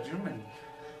bedroom,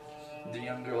 and the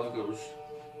young girl goes,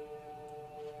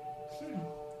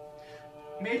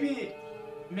 Maybe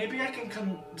I can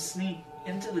come sneak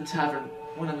into the tavern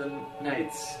one of the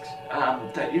nights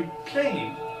that you're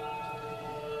playing.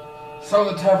 Some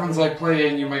of the taverns I play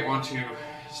in you might want to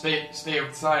stay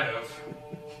outside of,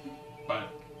 but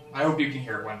I hope you can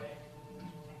hear it one day.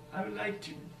 I would like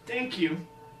to. Thank you.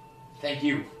 Thank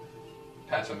you.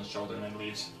 Pats on his shoulder and then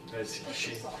leaves. As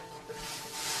she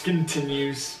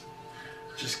continues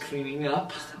just cleaning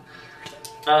up.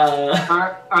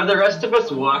 Are the rest of us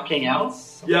walking out?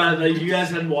 Yeah, you guys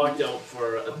had walked out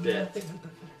for a bit.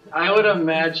 I would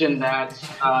imagine that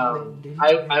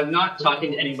I'm not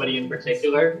talking to anybody in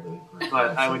particular,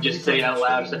 but I would just say out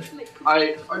loud,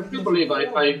 I do believe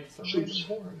I should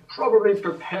probably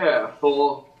prepare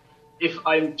for, if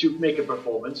I'm to make a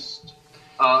performance,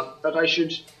 that I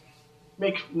should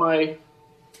make my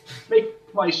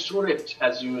script,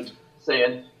 as you would say.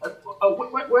 And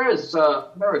where is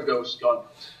Maragos gone?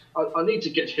 I'll need to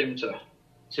get him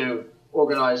to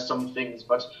organize some things,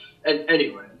 but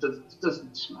anyway, it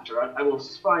doesn't matter. I will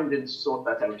find and sort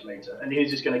that out later. And he's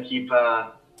just going to keep,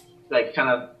 kind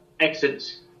of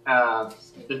exit,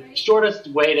 the shortest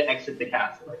way to exit the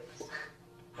castle.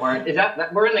 Or is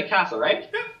that we're in the castle,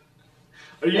 right?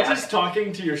 Are you just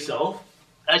talking to yourself?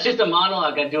 That's just a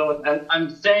monologue I'm doing. I'm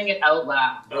saying it out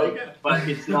loud, okay, but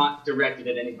it's not directed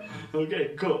at anybody.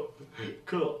 Okay, cool.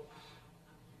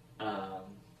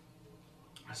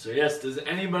 So yes, does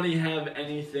anybody have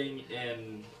anything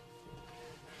in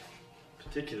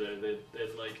particular that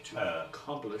they'd like to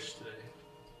accomplish today?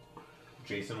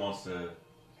 Jason wants to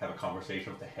have a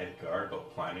conversation with the head guard about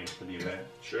planning for the event.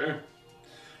 Sure.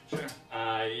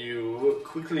 You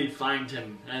quickly find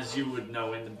him, as you would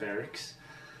know, in the barracks.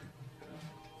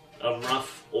 A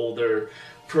rough, older,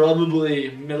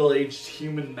 probably middle-aged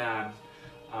human man,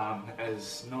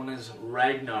 as known as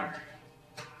Ragnar.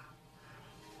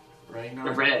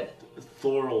 The Red.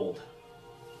 Thorold.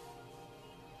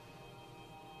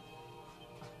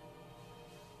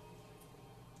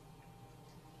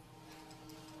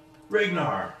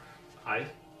 Ragnar! Hi.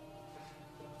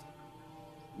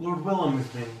 Lord Willem has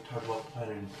been talking about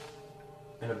planning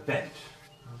an event.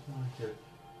 I was wanting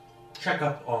to check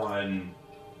up on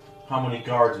how many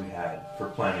guards we had for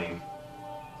planning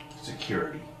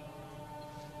security.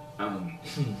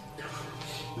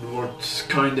 What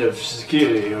kind of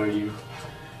security are you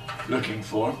looking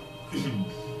for?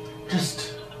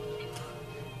 Just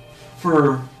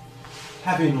for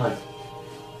having,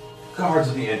 guards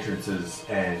at the entrances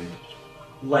and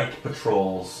light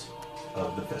patrols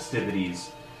of the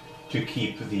festivities to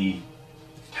keep the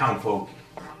townfolk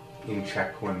in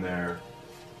check when they're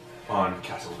on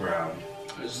castle ground.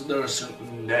 Is there a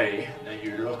certain day that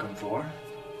you're looking for?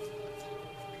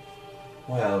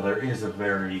 Well, there is a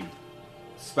very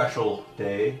special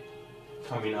day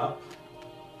coming up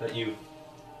that you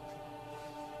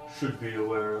should be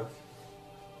aware of.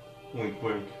 Wink,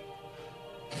 wink.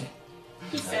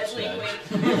 He said wink,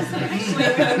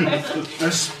 wink.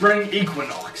 The spring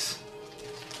equinox.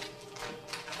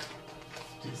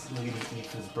 It's Lady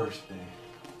Aoife's birthday.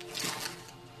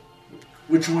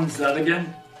 Which one's that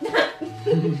again?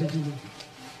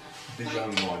 The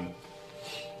young one.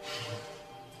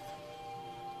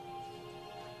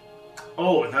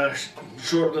 Oh, that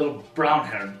short little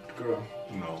brown-haired girl.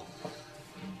 No.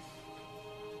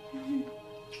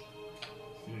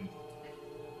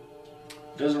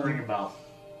 Doesn't ring a bell.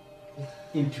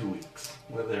 In 2 weeks.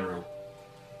 Well, there were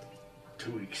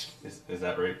 2 weeks. Is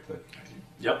that right?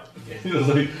 Yep. It was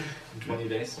like 20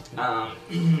 days.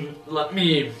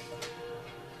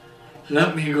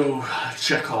 Let me go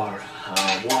check our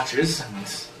watches and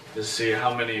just see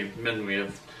how many men we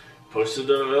have posted.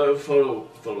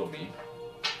 Follow me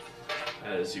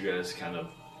as you guys kind of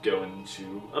go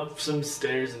up some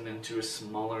stairs and into a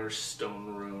smaller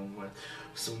stone room with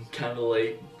some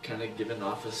candlelight kind of giving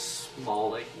off a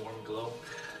small, warm glow.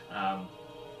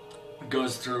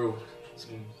 Goes through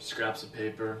some scraps of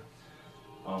paper.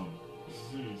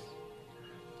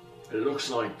 It looks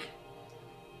like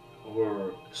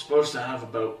we're supposed to have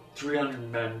about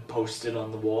 300 men posted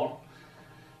on the wall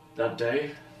that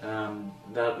day.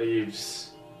 That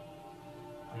leaves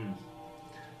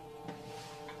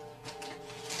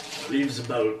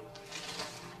about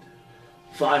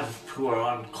 5 who are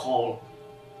on call,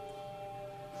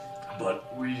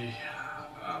 but we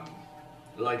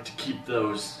like to keep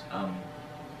those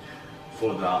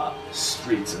for the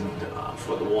streets and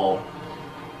for the wall.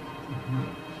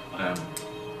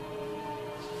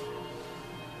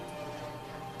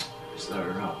 Is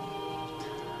there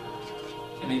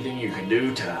anything you can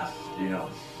do to,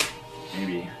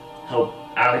 maybe help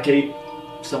allocate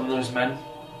some of those men?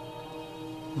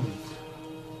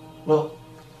 Well,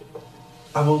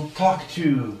 I will talk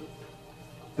to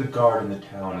the guard in the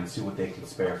town and see what they can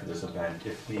spare for this event.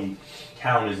 If the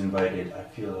town is invited, I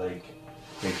feel like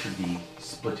they should be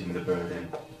splitting the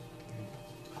burden.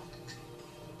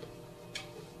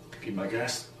 Be my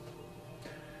guest.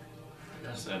 I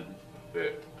guess that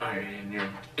you're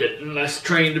getting less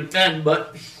trained men,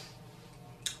 but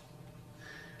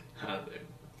they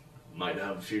might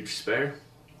have a few to spare.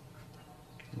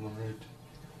 Alright.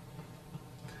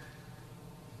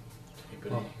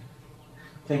 Well,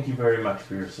 thank you very much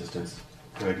for your assistance,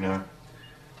 Ragnar.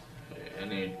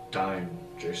 Any time,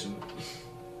 Jason.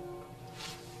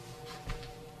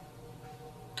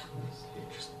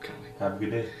 He just kind of have a good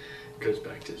day. Goes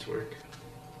back to his work.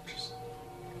 Just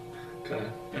kind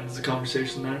of ends the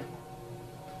conversation there.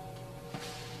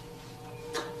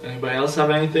 Anybody else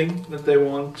have anything that they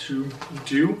want to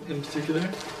do in particular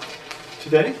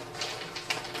today?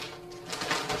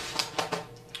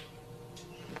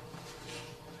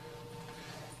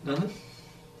 Nothing?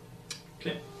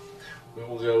 Okay. We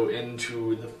will go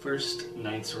into the first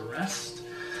night's rest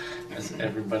as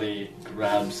everybody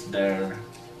grabs their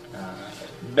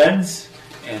beds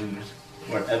and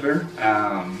wherever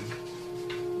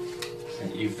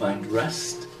that you find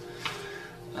rest.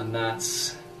 And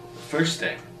that's the first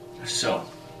day. So,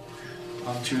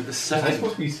 on to the second. Am I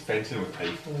supposed to be fencing with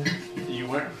pipe? You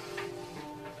were.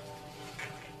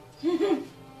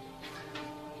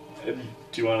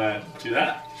 Do you want to do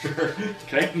that? Sure.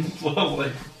 Okay. Well,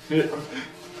 like,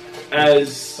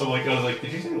 as I was like,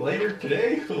 did you say later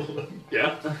today?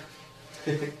 Yeah.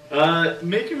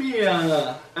 Make me.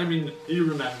 I mean,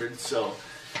 you remembered. So,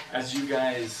 as you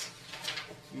guys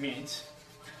meet,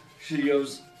 she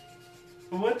goes,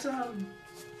 "What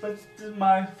did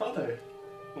my father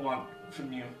want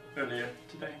from you earlier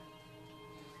today?"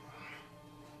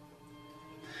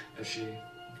 As she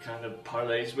kind of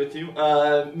parlays with you,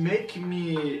 make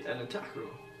me an attack roll.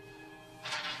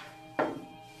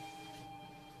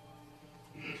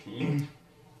 And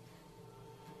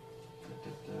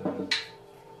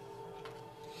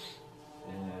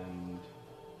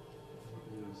what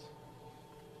is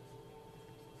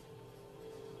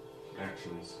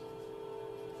actions?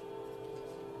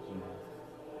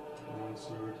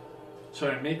 Sword.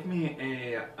 Sorry, make me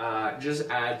a. Just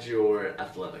add your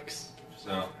athletics.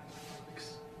 So.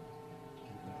 Athletics.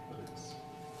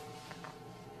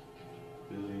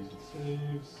 Abilities and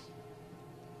saves.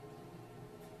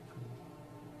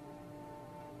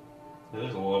 Now,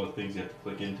 there's a lot of things you have to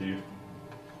click into.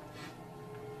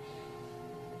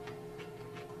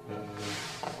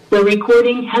 The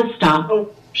recording has stopped. Oh,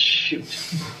 shoot.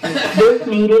 This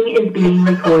meeting is being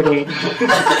recorded.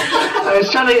 I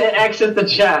was trying to exit the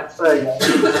chat. Sorry, guys.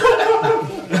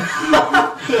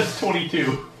 That's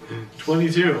 22.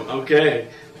 22, okay.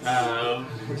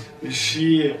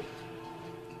 She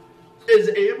is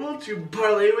able to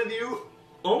parlay with you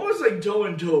almost like toe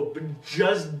and toe, but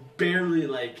just barely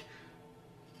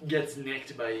gets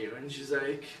nicked by you. And she's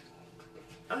like,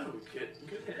 oh, good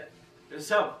hit.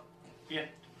 So, yeah.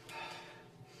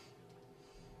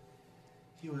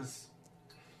 He was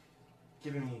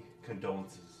giving me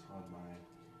condolences on my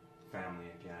family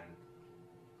again.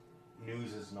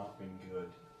 News has not been good.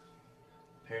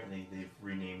 Apparently they've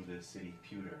renamed the city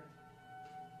Pewter.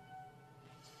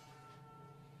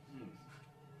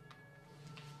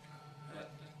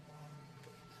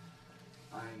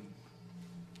 I'm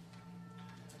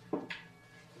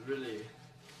really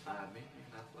making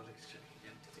an athletics check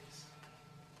again, please.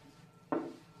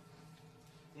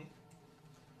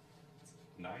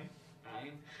 9?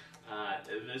 9.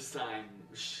 This time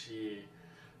she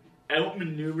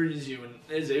outmaneuvers you and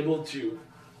is able to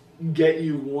get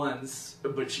you once,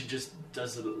 but she just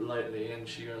does it lightly, and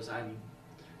she goes, I'm,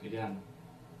 again,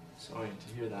 sorry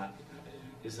to hear that.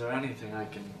 Is there anything I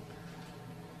can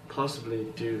possibly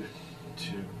do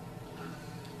to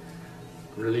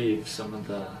relieve some of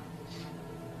the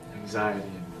anxiety?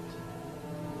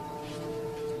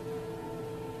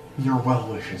 Your well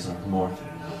wishes are more than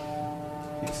enough.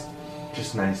 It's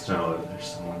just nice to know that there's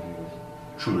someone who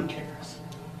truly cares.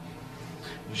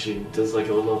 She does a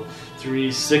little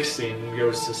 360 and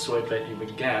goes to swipe at you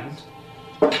again.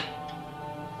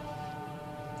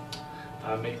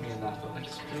 Make me an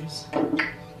athletics, please.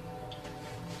 That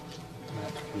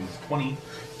is 20.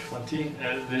 20.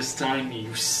 This time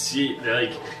you see,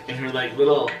 like, in her, like,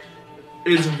 little...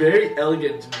 It's very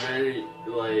elegant and very,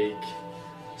 like,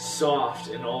 soft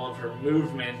in all of her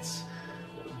movements.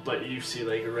 But you see,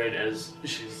 like, right as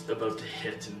she's about to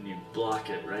hit and you block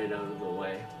it right out of the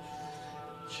way.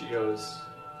 She goes,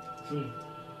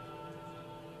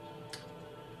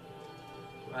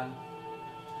 Well,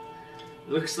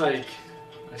 looks like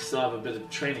I still have a bit of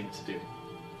training to do.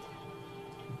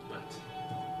 But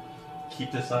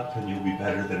Keep this up and you'll be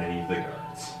better than any of the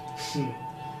guards.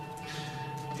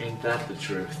 ain't that the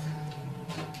truth?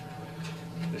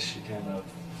 She kind of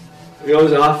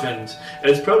goes off, and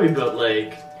it's probably about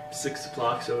like 6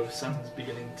 o'clock, so the sun's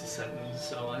beginning to set in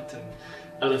somewhat, and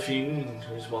Elefine,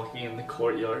 who's walking in the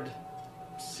courtyard,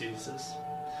 sees this.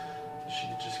 She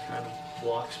just kind of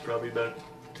walks probably about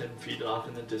 10 feet off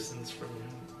in the distance from you.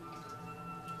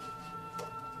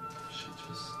 She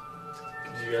just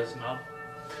gives you guys a nod.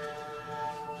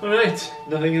 Alright,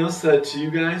 nothing else that you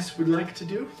guys would like to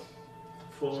do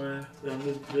for the end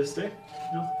of this day?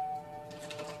 No?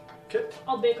 Okay.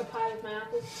 I'll bake a pie with my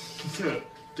apples. Do it.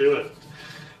 Do it.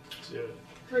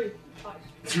 3 pies.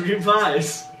 3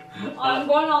 pies. I'm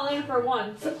going all in for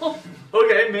 1. So.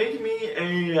 Okay, make me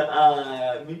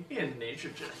a nature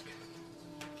check.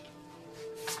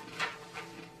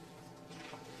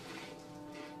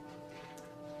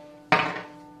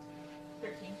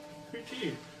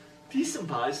 13. Decent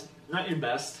pies. Not your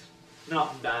best.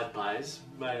 Not bad pies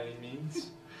by any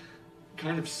means.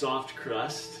 Kind of soft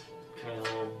crust. Kind of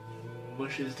all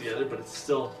mushes together, but it's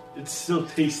still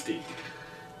tasty.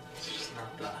 It's just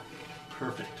not the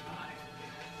perfect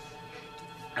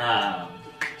pie.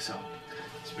 So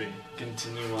as we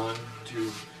continue on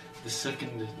to the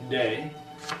second day,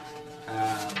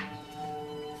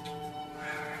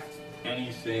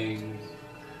 anything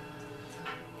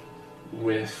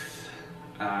with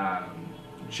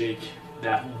Jake,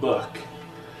 that book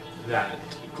that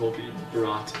Colby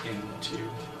brought into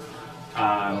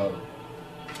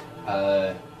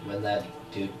when that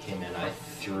dude came in, I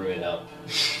threw it up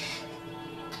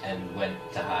and went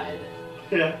to hide.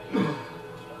 Yeah.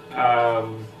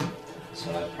 So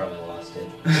I probably lost it.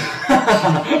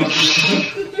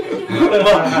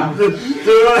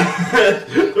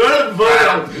 The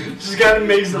book just kind of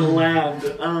makes it land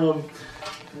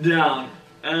down.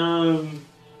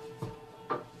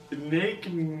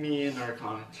 Make me an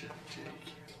Arcana check,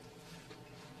 Jake.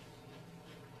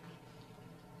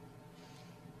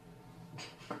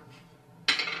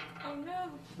 Oh no.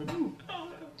 Ooh. I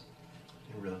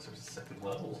didn't realize there was a second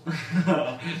level.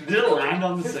 Did it land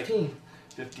on the 15. second?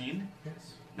 15?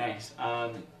 Yes. Nice.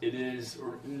 It is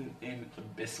written in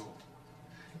Abyssal.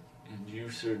 And you,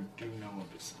 sir, do know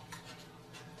Abyssal.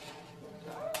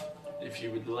 If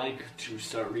you would like to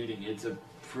start reading, it's a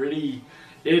pretty...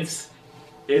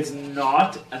 It's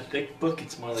not a thick book,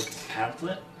 it's more like a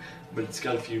pamphlet, but it's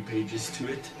got a few pages to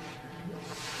it.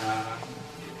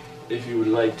 If you would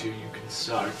like to, you can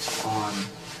start on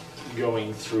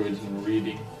going through it and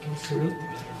reading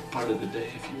part of the day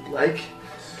if you would like.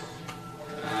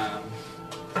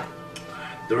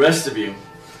 The rest of you,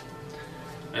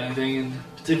 anything in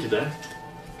particular?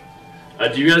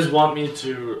 Do you guys want me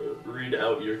to read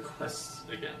out your quests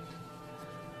again?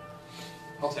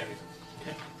 I'll take it.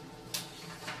 Okay.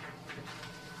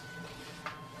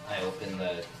 I opened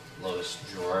the lowest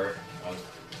drawer of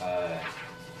well,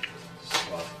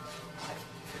 I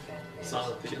forget names.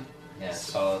 Solithiel. Yeah,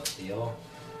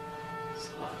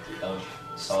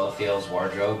 Solithiel's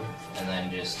wardrobe, and then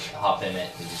just hop in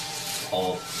it and just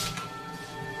pull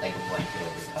like a blanket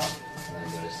over the top, and then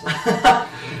go to sleep.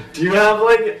 Do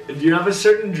you have a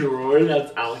certain drawer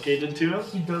that's allocated to him?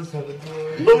 He does have a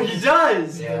drawer. Oh, he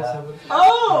does! He does have a drawer.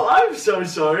 Oh, I'm so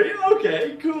sorry.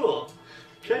 Okay, cool.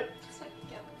 Okay, It's like,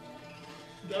 yeah.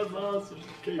 that's awesome.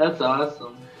 Okay. That's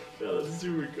awesome. Yeah, that's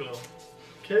super cool.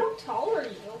 Okay. How tall are you?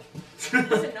 He's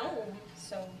a gnome,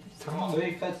 so Tall.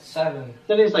 3'7".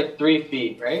 Then he's like 3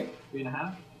 feet, right?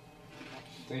 3.5?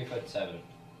 3'7".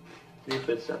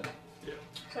 3'7".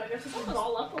 So I guess it's going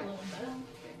all up a little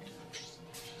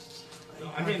bit.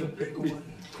 I mean,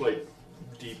 quite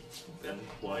deep and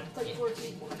wide It's like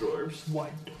 14. drawers.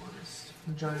 Wide doors.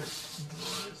 Giant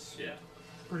doors. Yeah.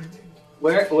 Pretty big.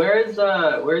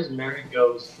 Where's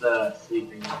Marigo's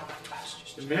sleeping?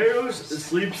 Marios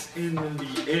sleeps in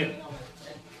the inn.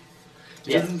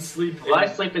 He Yes. doesn't sleep Well, I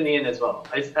in... sleep in the inn as well.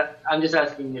 I'm just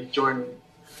asking if Jordan,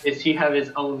 does he have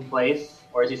his own place,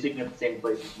 or is he sleeping at the same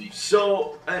place as me?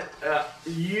 So,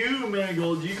 you,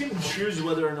 Marigold, you can choose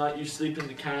whether or not you sleep in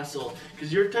the castle,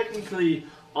 because you're technically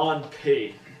on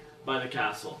pay by the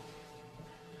castle.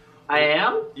 I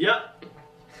am? Yep.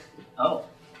 Oh.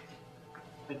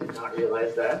 I did not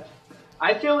realize that.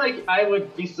 I feel like I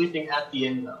would be sleeping at the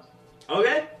inn, though.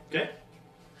 Okay.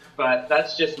 But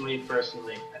that's just me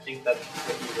personally. I think that's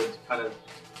what he would kind of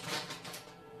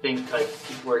think, like,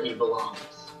 where he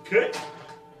belongs. Okay.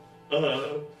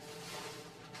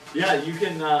 Yeah, you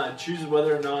can choose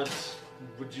whether or not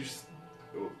would you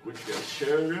guys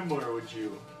share a room or would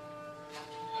you?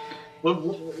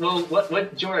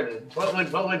 What Jordan? What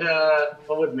would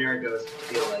Marigos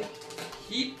feel like?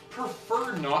 He'd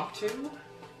prefer not to.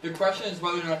 The question is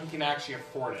whether or not he can actually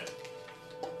afford it.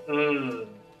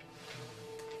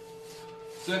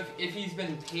 So if he's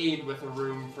been paid with a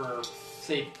room for,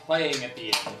 say, playing at the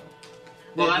inn.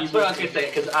 Well, that's what I was gonna say,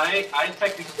 because I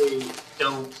technically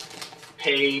don't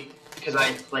pay because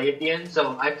I play at the inn,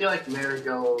 so I feel like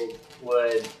Marigo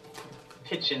would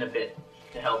pitch in a bit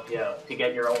to help you out to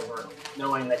get your own room,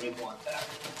 knowing that you'd want that.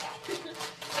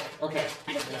 Okay.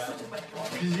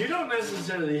 Because you don't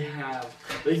necessarily have,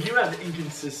 like, you have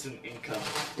inconsistent income,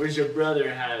 whereas your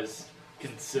brother has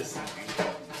consistent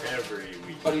income every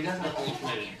week. But he doesn't have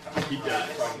alternate income. He does,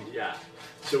 yeah.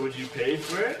 So would you pay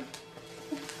for it?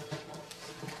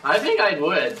 I think I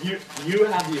would. You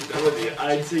have the ability.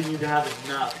 I'd say you'd have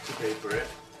enough to pay for it.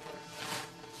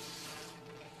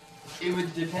 It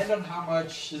would depend on how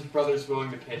much his brother's willing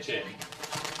to pitch in.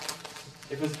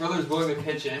 If his brother's willing to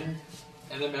pitch in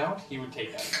an amount, he would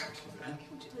take that amount.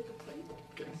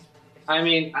 I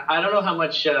mean, I don't know how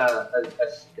much a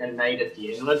night at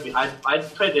the inn would be.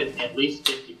 I'd put it at least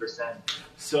 50%.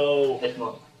 So if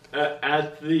not.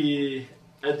 At the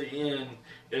inn,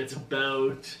 it's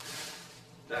about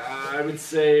I would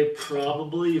say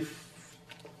probably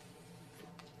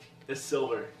a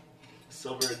silver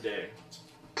a day.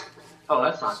 Oh,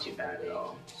 that's not too bad at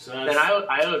all. So then I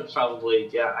would probably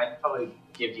I'd probably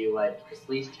give you like at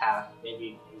least half,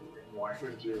 maybe even more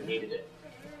if you needed it.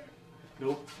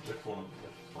 Nope. That's one of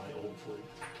my old fleet.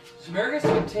 So Marigus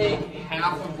would take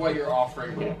half of what you're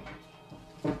offering him.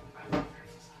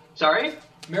 Sorry?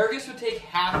 Marigus would take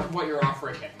half of what you're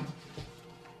offering him.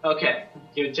 Okay.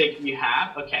 He would take you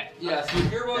half? Okay. Yeah, so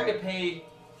if you're willing to pay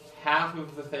half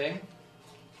of the thing,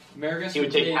 Marigus he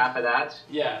would take half of that?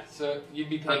 Yeah, so you'd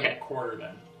be paying a quarter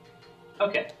then.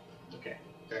 Okay.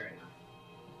 Fair enough.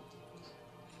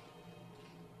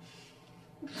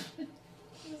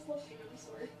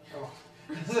 Oh.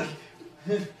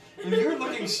 You were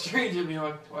looking strange at me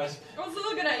like, what? I was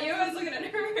looking at you, I was looking at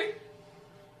her.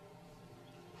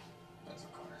 That's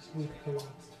what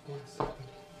Connor's.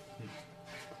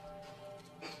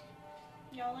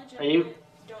 Y'all Are legitimately you?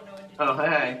 don't know what to do. Oh,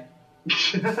 hey.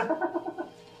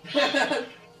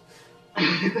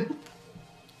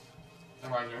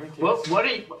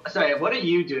 What are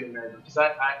you doing, Mary? Because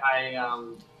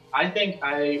I think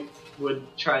I would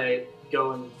try to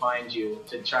go and find you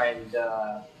to try and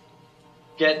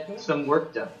get some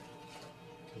work done.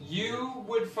 You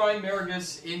would find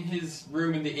Marigus in his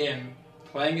room in the inn,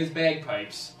 playing his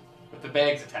bagpipes, with the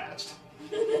bags attached.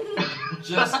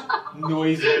 Just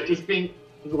noisy. Just being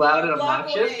loud and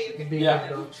obnoxious? Being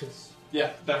obnoxious.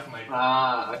 Yeah, definitely.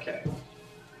 Ah, okay.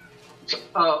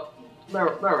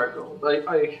 Marigold,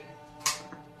 I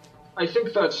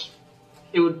think that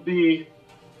it would be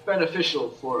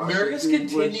beneficial for us. Marigus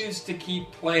continues to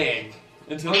keep playing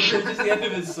until he reaches the end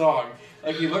of his song.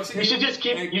 Like he looks at you.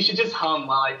 You should just hum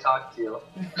while I talk to you.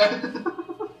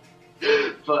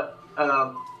 But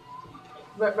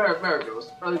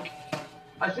Marigold,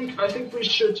 I think we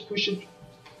should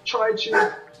try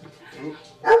to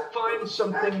find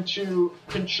something to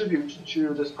contribute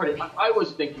to this party. I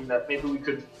was thinking that maybe we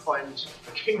could find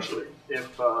a catering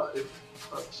if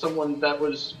someone that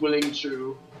was willing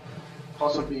to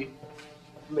possibly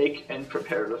make and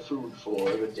prepare the food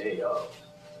for the day of.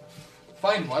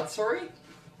 Find what, sorry?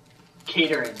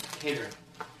 Catering. Catering.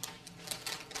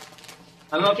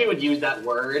 I don't know if he would use that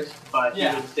word, but he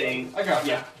would say... I got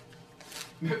yeah.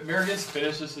 Marigus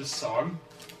finishes his song,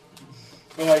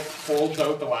 but holds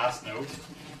out the last note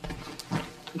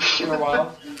for a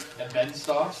while, and then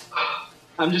stops.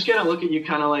 I'm just gonna look at you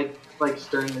kind of like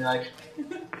sternly, like,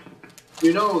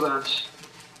 you know that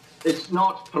it's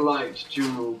not polite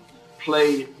to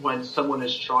play when someone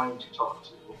is trying to talk to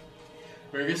you.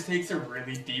 Marigus takes a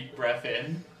really deep breath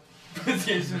in, puts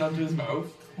the instrument up to his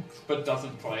mouth, but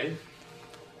doesn't play.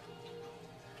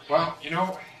 Well, you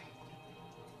know,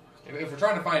 if we're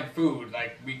trying to find food,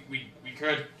 we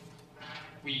could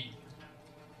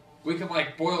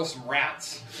boil some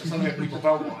rats or something that people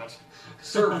don't want.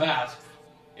 Serve that.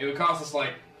 It would cost us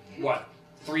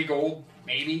 3 gold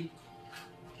maybe,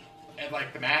 at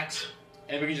the max,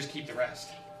 and we can just keep the rest.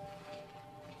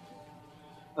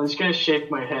 I'm just gonna shake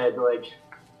my head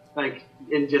like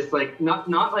in just like not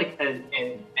like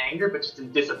in anger, but just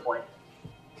in disappointment,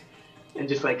 and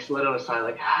just like let out a sigh,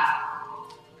 like.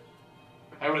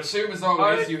 I would assume, as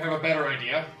always, you have a better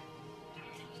idea.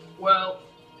 Well,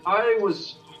 I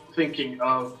was thinking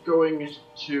of going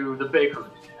to the bakery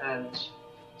and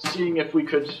seeing if we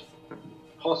could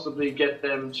possibly get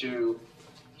them to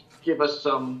give us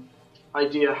some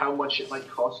idea how much it might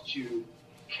cost to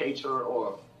cater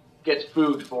or get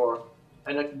food for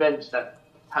an event that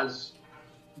has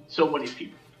so many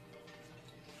people.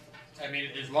 I mean,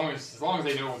 as long as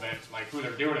they know that, like, who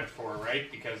they're doing it for,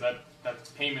 right? Because that's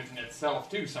payment in itself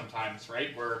too sometimes,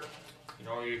 right? Where, you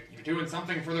know, you're doing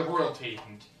something for the royalty,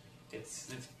 and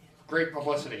it's great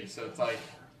publicity. So it's like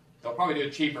they'll probably do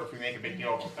it cheaper if we make a big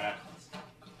deal about that.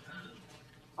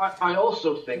 I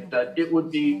also think that it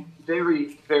would be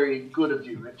very, very good of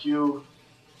you if you.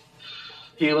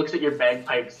 He looks at your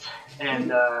bagpipes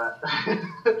and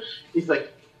he's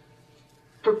like,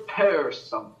 prepare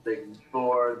something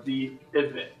for the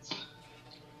event.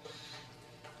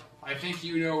 I think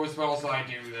you know as well as I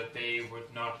do that they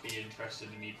would not be interested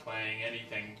in me playing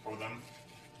anything for them.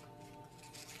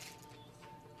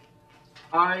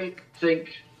 I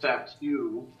think that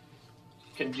you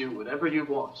can do whatever you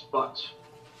want, but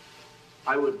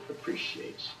I would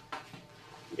appreciate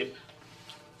if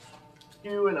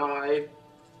you and I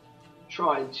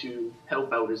tried to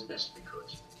help out as best we could.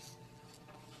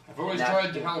 I've always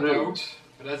tried to help out,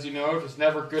 but as you know, it was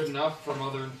never good enough for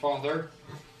mother and father.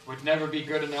 Would never be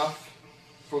good enough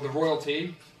for the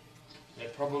royalty.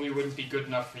 It probably wouldn't be good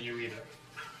enough for you either.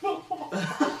 What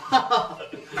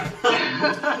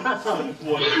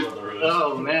a brotherhood.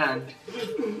 Oh man.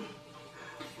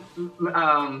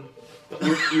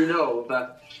 You know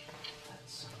that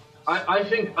I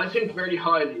think very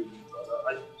highly of you,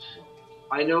 brother.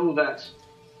 I know that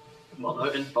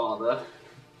mother and father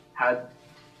had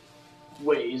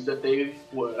ways that they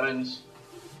were,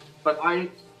 but I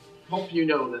hope you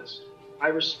know that I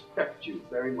respect you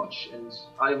very much, and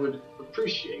I would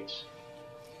appreciate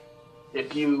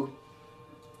if you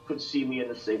could see me in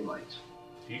the same light.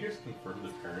 Do you just confirm the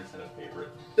parents had a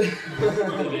favorite?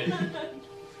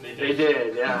 They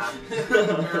did, yeah.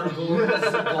 Marigold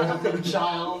is a golden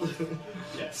child.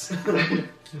 Yes.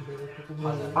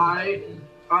 I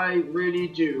really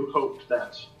do hope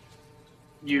that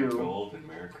you Gold and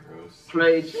Maricrose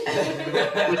played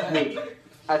with me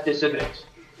at this event.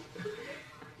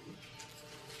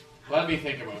 Let me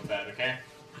think about that, okay?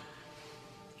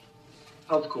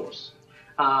 Of course.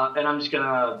 And I'm just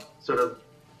gonna sort of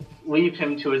leave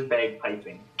him to his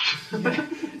bagpiping.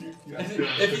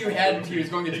 If you hadn't, he was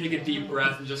going to take a deep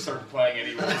breath and just start playing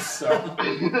anyway, so...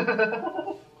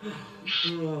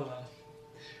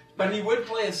 But he would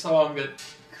play a song that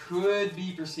could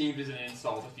be perceived as an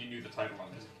insult if you knew the title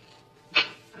on it.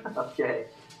 Okay.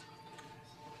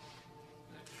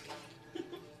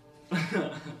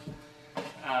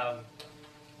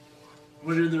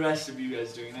 What are the rest of you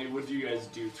guys doing? Like, what do you guys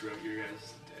do throughout your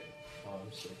guys' day? Oh,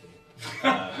 I'm sleeping.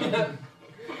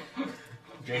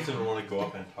 Jason would want to go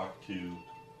up and talk to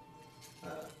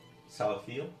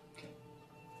Salathiel. Okay.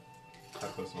 How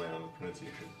close am I on the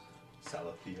pronunciation?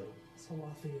 Salathiel?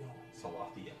 Salathiel.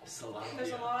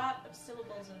 There's a lot of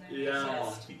syllables in there. Yeah.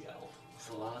 Salathiel.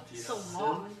 Salati.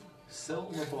 Syllable.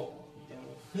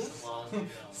 Salati.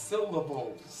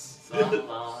 Syllables.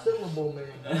 Salati. Syllable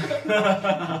man.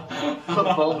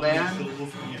 Football man.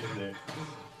 Syllables in there.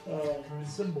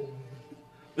 Symbol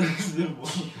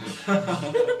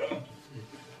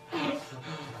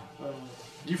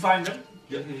You find him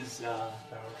in his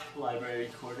library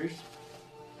quarters.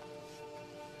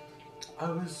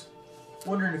 I was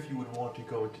wondering if you would want to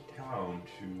go into town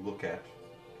to look at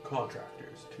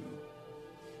contractors to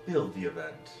build the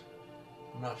event.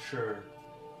 I'm not sure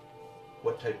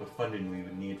what type of funding we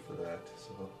would need for that, so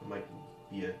it might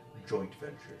be a joint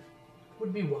venture.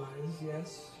 would be wise,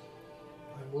 yes.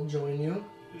 I will join you.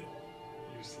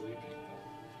 You're sleeping.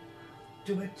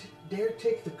 Do I dare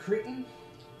take the Cretan?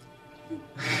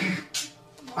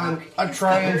 I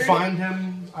try and find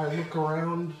him. I look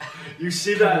around. You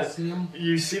see try to that? see him.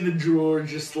 You see the drawer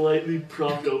just slightly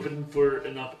propped open for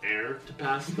enough air to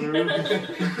pass through.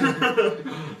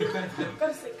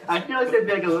 I feel like there'd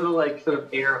be like a little like sort of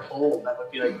air hole that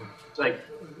would be like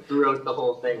throughout the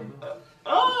whole thing.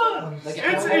 Oh, Like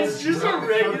it's just a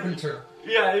regular. carpenter.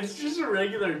 Yeah, it's just a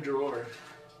regular drawer.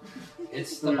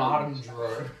 It's the bottom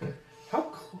drawer. How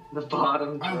cl- The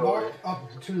bottom I drawer. walk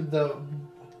up to the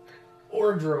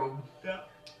wardrobe. Yeah.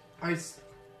 I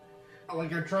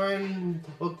try and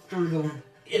look through the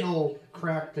it'll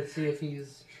crack to see if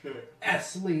he's Sure.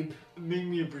 asleep. Make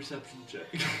me a perception check.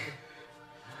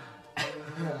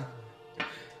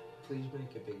 Please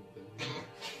make a big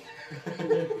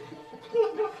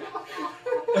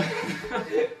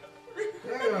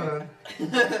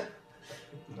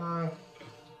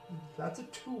That's a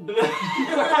 2.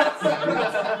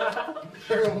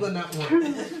 I rolled a nat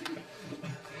 1.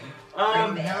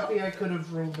 I'm happy I could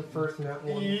have rolled the first nat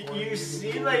 1. You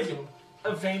see, like,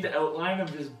 a faint outline of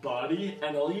his body,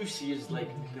 and all you see is, like,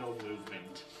 no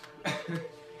movement.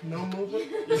 No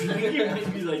movement? You think he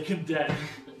might be, like, dead.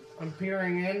 I'm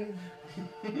peering in.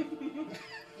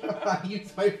 I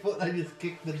used my foot, I just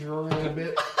kicked the drawer a little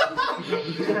bit.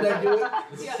 Did I do it?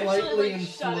 Yeah, Slightly actually, and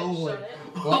shut slowly. it.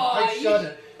 Well, I shut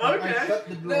it. Okay. I shut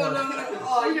the drawer.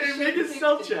 Okay, make a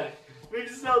stealth check. Make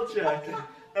a stealth check.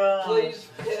 Please,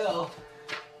 Bill.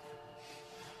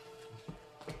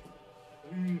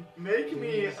 Make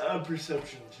me a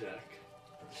perception check.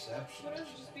 Perception. What if it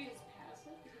just be his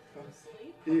passive because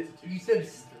he's asleep? You said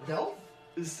stealth?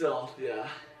 Stealth, yeah.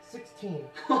 16.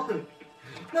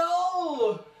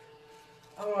 No!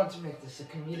 I want to make this a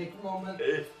comedic moment.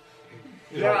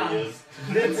 Yeah. is.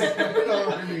 It's,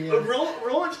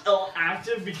 roll an L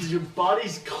active because your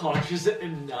body's conscious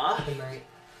enough. Tonight.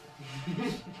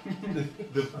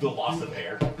 The loss of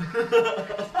air.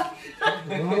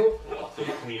 Loss of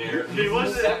clean air.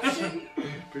 Perception?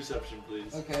 Perception,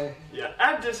 please. Okay. Yeah,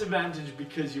 at disadvantage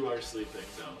because you are sleeping,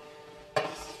 though.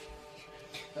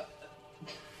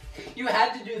 You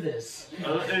had to do this.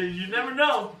 You never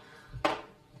know.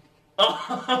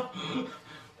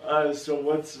 So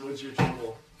what's your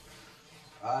total?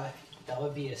 That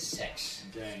would be a 6.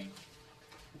 Dang.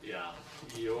 Yeah,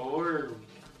 you're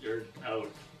out.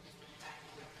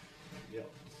 Yep.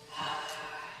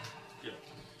 Yep.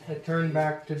 I turn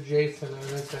back to Jason and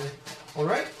I say,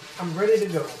 alright, I'm ready to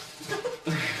go.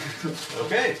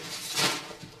 Okay.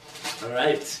 All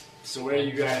right. So where are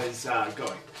you guys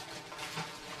going?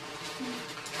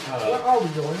 Where are we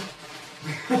going?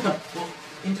 Well,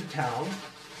 into town.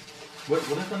 What is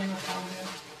the name of town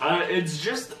again? It's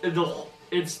just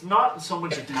it's not so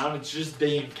much a town. It's just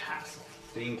Dane Castle.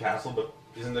 Dane Castle, but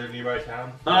isn't there a nearby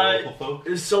town? For local folk?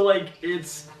 So like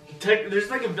there's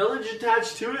like a village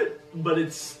attached to it, but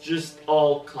it's just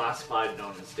all classified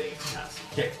known as Dane Castle.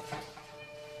 Okay.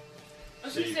 I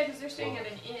was gonna say because they're staying at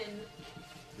an inn.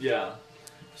 Yeah.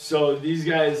 So these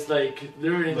guys they're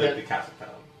in Like that. the castle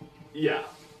town. Yeah.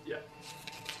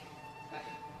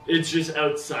 It's just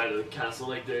outside of the castle.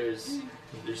 Like there's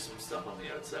some stuff on the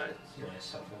outside. You're gonna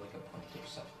suffer like a point of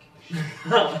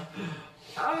suffocation.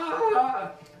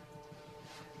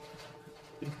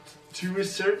 To a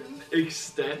certain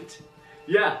extent.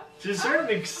 Yeah, to a certain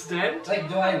extent. Like,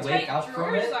 do I How wake tight up from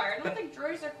drawers it? are. I don't think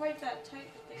drawers are quite that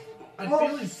tight that they would. I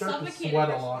feel you start to suffocating sweat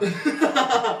a lot.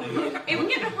 It would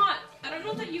get hot. I don't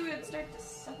know that you would start to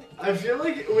suffocate. I feel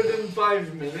like within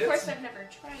 5 minutes. Of course, I've never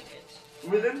tried it.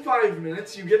 Within 5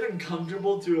 minutes, you get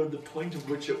uncomfortable to the point of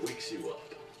which it wakes you up.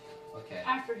 Okay.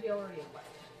 After he already left.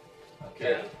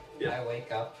 Okay. Yeah. I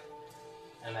wake up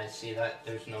and I see that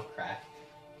there's no crack.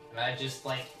 And I just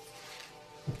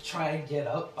try and get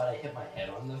up, but I hit my head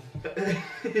on the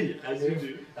As you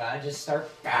do. I just start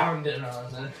pounding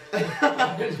on the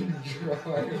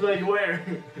drawer. Like where?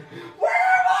 Where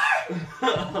am I?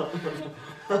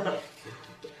 Let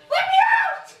me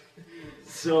out!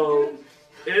 So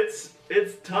it's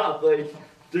tough. Like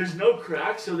there's no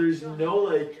crack, so there's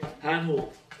no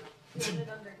handhold to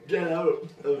get out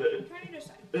of it. Try to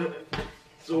decide.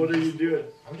 So what are you doing?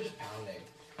 I'm just pounding.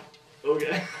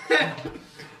 Okay.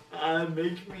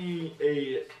 Make me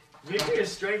a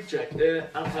strength check.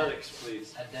 Athletics,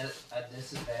 please. At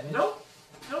disadvantage? Nope.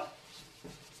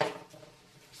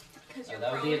 Because you're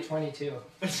That would be a 22.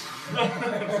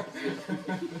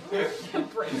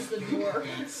 Breaks the door.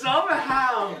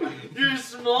 Somehow, your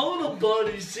small little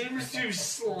body seems to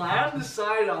slam the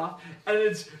side off, and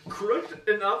it's crooked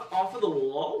enough off of the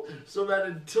wall so that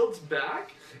it tilts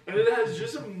back, and it has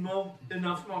just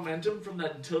enough momentum from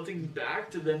that tilting back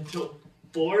to then tilt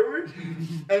forward,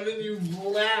 and then you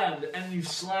land and you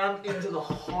slam into the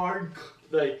hard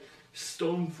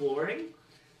stone flooring,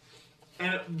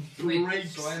 and it breaks. Wait,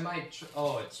 so I might.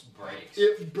 Oh, it breaks.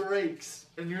 It breaks,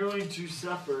 and you're going to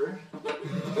suffer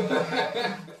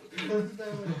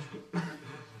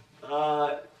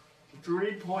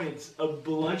 3 points of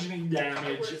bludgeoning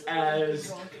damage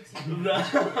as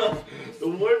the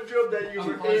wardrobe that you Of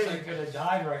were course, I in could have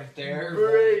died right there.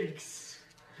 breaks.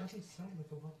 Doesn't sound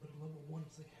like a lot, but level 1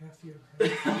 is like half your.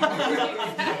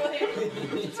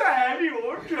 It's a heavy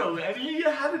wardrobe, and he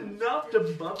had enough to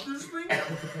bump this thing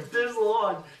this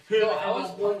long. No, I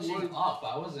was punching up.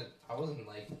 I wasn't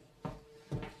like.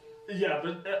 Yeah,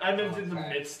 but I meant in the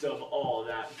midst of all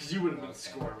that, because you would have been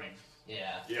squirming.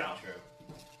 Yeah. Yeah. True.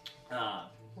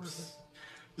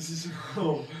 This is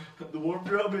the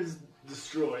wardrobe is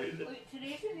destroyed. Wait,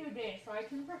 today's a new day, so I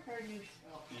can prepare new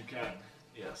stuff. You can,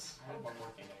 yes. I had one more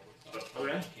thing I would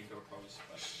Okay. came to propose,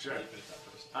 but Sure. let me finish that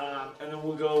first. And then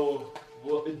we'll go.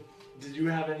 Well, did you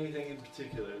have anything in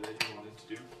particular that you wanted to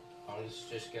do? I was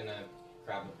just gonna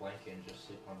grab a blanket and just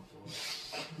sleep on the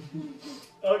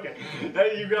floor. Okay. Now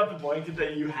you got the blanket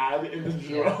that you had in the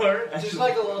drawer. It's just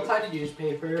like a little tiny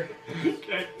newspaper.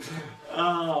 Okay.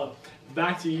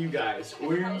 Back to you guys.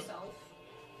 Where?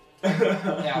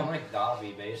 Yeah, I'm like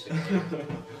Dobby, basically.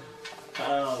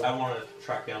 I want to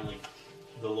track down like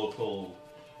the local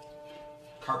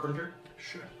carpenter.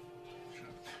 Sure.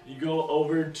 You go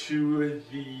over to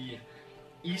the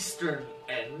eastern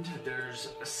end. There's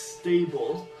a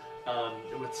stable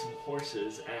with some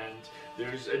horses, and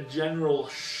there's a general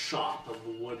shop of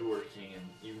woodworking, and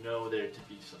you know there to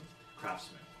be some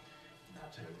craftsmen in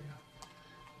that area.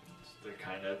 They're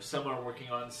kind of, some are working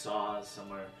on saws,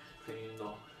 some are cleaning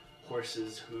the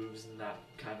horses' hooves and that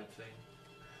kind of thing.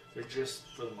 They're just,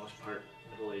 for the most part,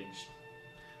 middle-aged,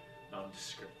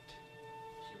 nondescript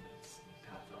humans and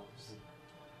half-elves and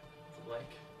the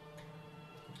like.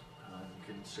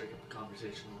 You can strike up a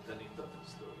conversation with any of them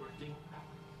still working.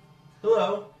 Hello,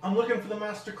 I'm looking for the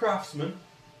master craftsman.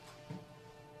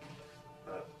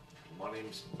 My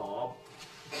name's Bob.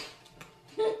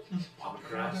 I'm a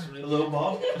craftsman. Hello,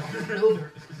 Bob.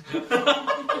 Builder.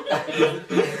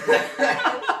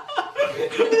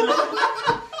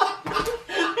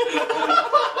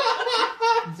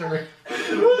 Sorry.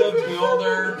 The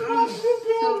builder.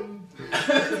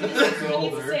 You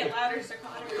need to say it louder,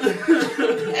 Sakana.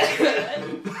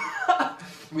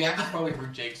 We actually probably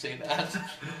heard Jake say that.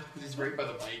 He's right by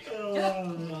the mic.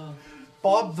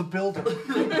 Bob the Builder.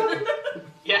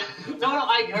 Yeah. No,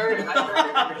 I heard it.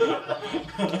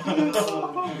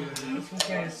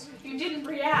 Okay. You didn't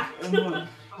react.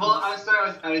 Well, I'm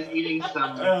sorry. I was eating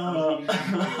some.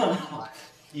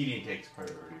 Eating takes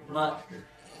priority. over My- laughter.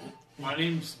 My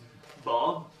name's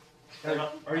Bob.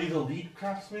 Are you the lead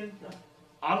craftsman?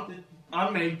 I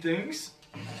make things.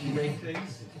 You make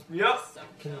things? Yep.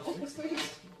 Can you fix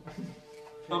things?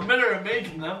 I'm better at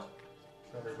making them.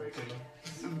 Better making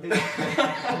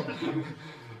them.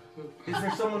 Is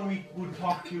there someone we would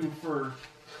talk to for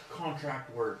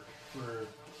contract work, for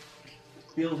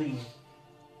building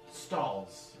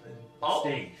stalls and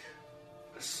stage?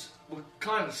 What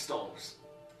kind of stalls?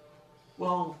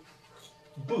 Well,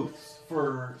 booths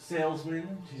for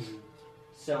salesmen to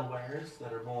sell wares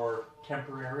that are more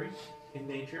temporary in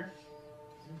nature.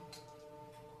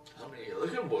 How many are you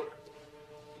looking for?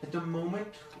 At the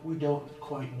moment, we don't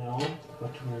quite know,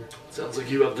 but we're... Sounds like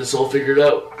you have this all figured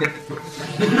out.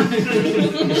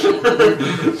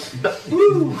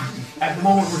 Woo! At the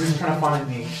moment, we're just trying to find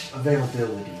the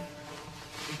availability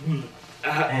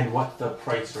and what the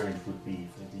price range would be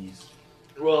for these.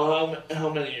 Well, how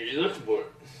many are you looking for?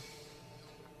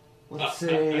 Let's I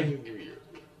say can give you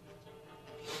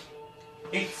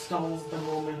 8 stalls at the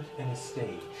moment and a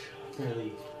stage. A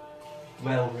fairly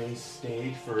well-raised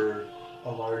stage for a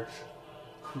large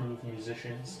crew of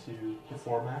musicians to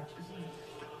perform at.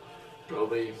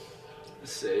 probably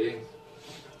say.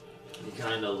 He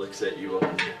kind of looks at you up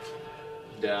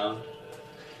and down.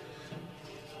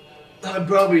 I'd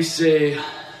probably say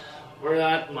we're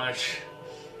that much.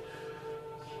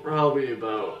 Probably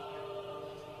about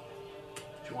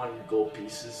 200 gold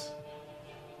pieces.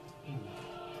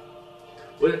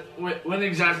 When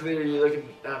exactly are you looking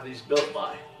to have these built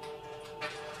by?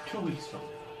 2 weeks from now.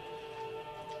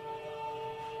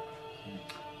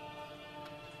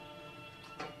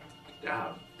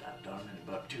 Yeah, that done in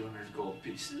about 200 gold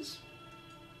pieces.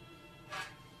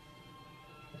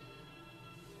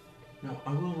 Now,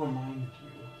 I will remind you,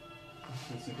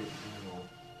 in case you didn't know,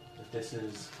 that this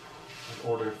is an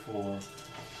order for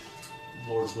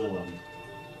Lord Willem.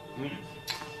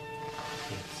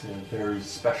 It's a very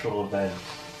special event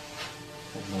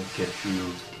that might get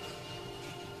you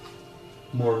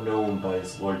more known by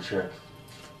his lordship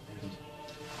and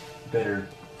better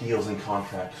deals and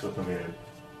contracts with him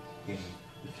in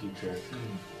the future.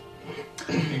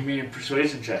 Give me a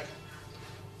persuasion check.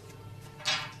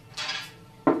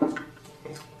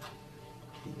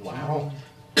 Wow.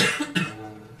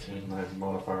 And my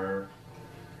modifier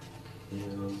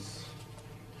is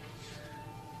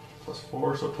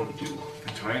 +4, so 22.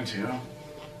 22.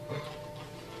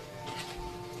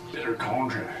 Better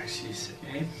contracts, you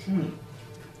say?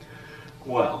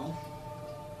 Well,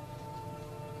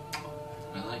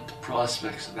 I like the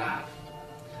prospects of that.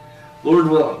 Lord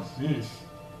Willem.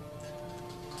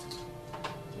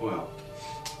 Well,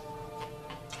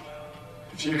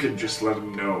 if you could just let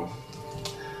him know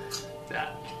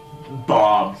that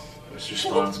Bob was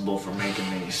responsible for making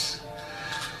these.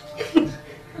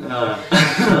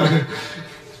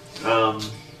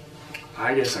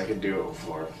 I guess I could do it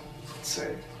for, let's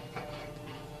say,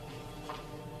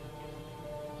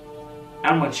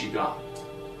 how much you got?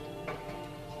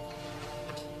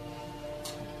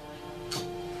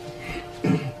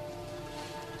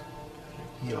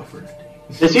 He offered.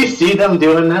 Does he see them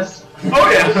doing this?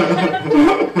 Oh yeah.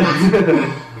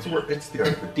 It's the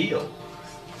art of a deal.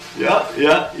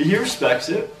 Yeah, he respects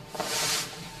it.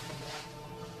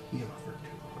 He offered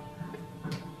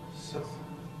 200. So,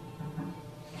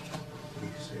 what do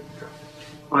you say we drop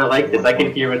it? What I like is I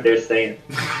can hear what they're saying.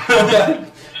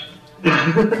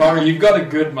 Connor, you've got a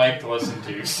good mic to listen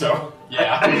to, so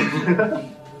yeah. They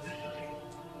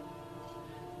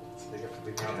have to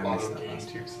be on a lot of games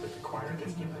too, so they require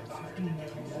this game.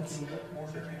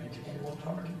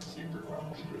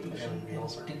 And we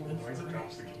also do the noise that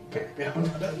drops the game back down.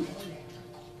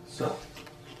 So,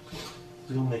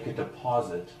 we'll make a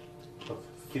deposit of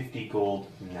 50 gold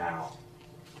now,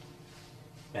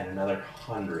 and another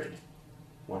 100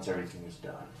 once everything is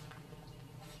done.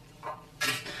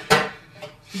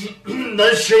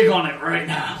 Let's shake on it right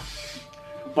now.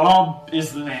 Bob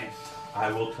is the name.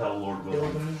 I will tell Lord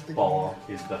William Bob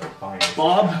is the finest.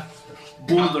 Bob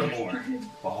Bouldermore.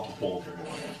 Bob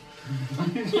Bouldermore.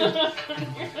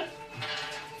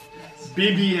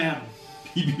 BBM.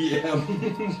 PBM.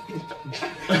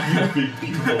 You big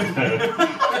beautiful man.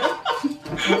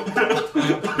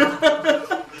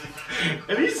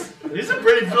 And he's a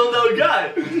pretty filled out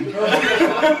guy.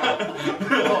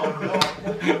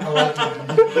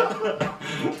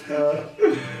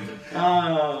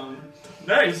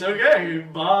 Nice, okay,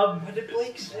 Bob. What did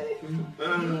Blake say?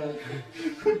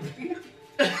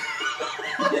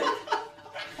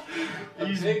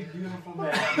 He's a big, beautiful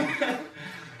man.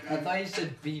 I thought you said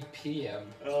BPM.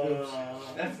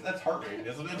 That's heart rate,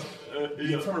 isn't it?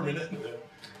 Beats per minute.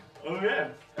 Okay,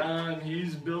 and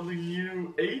he's building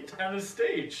you 8 and a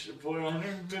stage for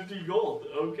 150 gold.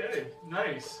 Okay,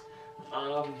 nice.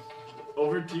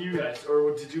 Over to you guys,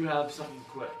 or did you have something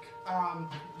quick?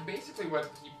 Basically what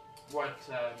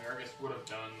Marigus would have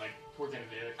done, like, towards the end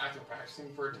of the day, like, after practicing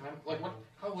for a time, like,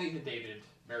 how late in the day did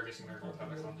Marigus and Marigold have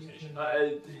that conversation?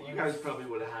 You guys probably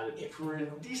would have had it for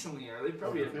decently early,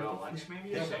 probably at about lunch maybe.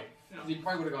 Yeah, Or so. okay. He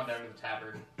probably would have gone down to the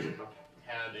tavern,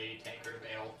 had a tankard of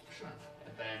ale,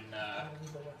 and then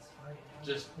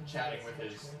just chatting with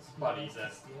his buddies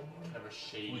at kind of a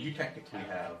shady. Well, you technically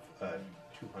have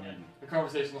 200. The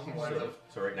conversation along the lines of,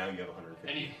 So right now you have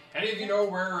 150. any of you know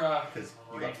where Because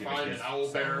we can find an owl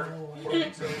bear?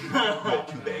 So you have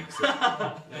 2 bags. So.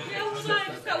 Yeah, hold on, I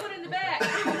just got one in the back.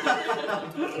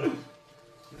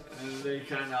 And they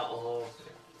kind of all.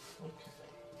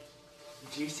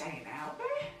 Did you say an owl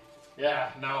bear?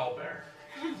 Yeah, an owl bear.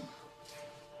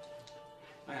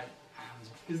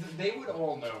 Because they would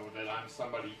all know that I'm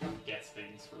somebody who gets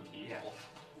things for people.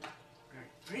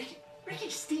 Ricky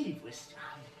Steve was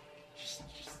just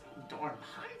Dorn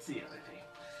Pines the other day.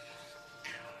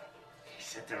 He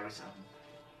said there was some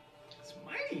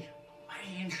mighty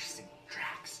interesting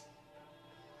tracks.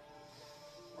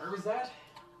 Where was that?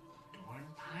 Dorn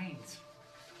Pines.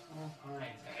 Oh,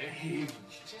 Pines, eh? Hey,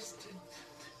 just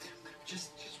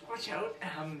watch out.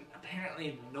 Apparently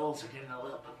the gnolls are getting a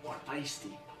little bit more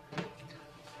feisty.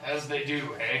 As they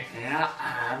do, eh? Yeah,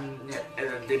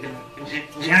 they've been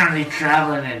generally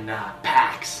traveling in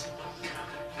packs.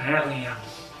 Apparently,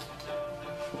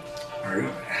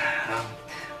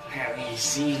 apparently he's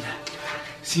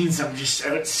seen some just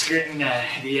out skirting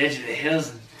the edge of the hills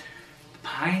and the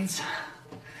pines.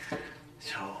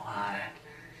 So,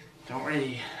 don't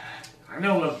really. I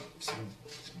know of some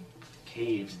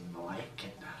caves and the like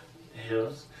in the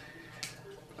hills.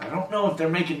 I don't know if they're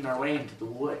making their way into the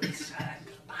woods.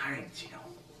 Pines, you know.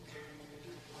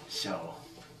 So,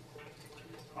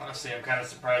 Honestly, I'm kind of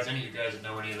surprised any of you guys would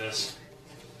know any of this.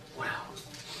 wow.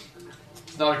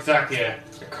 It's not exactly a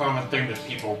common thing that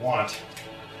people want.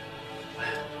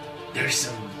 There's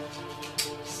some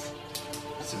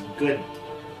good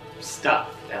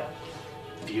stuff that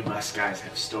a few of us guys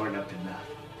have stored up in the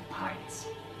pines.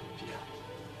 If you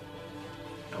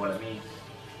know what I mean?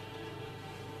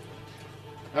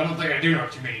 I don't think I do know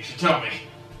what you mean. You should tell me.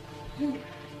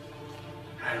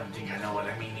 I don't think I know what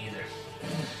I mean either.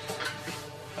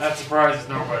 That surprises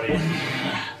nobody.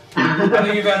 I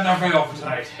think you've had enough ale for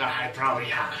tonight. I probably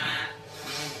have.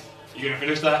 You gonna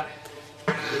finish that?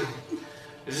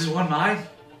 Is this one mine?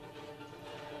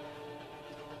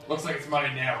 Looks like it's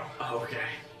mine now. Oh, okay.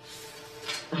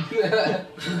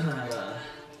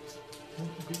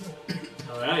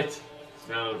 Alright.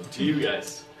 Now, to you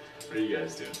guys. What are you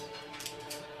guys doing?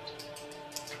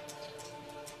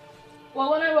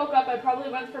 Well, when I woke up, I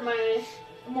probably went for my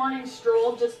morning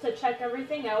stroll just to check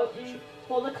everything out and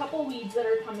pull a couple weeds that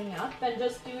are coming up and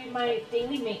just doing my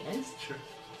daily maintenance. Sure.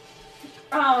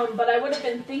 But I would have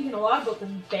been thinking a lot about this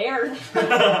bear.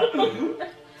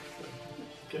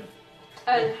 Okay.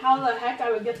 And how the heck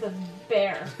I would get this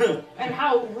bear. And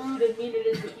how rude and mean it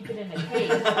is to keep it in a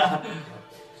cage.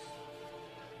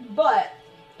 But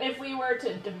if we were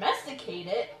to domesticate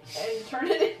it and turn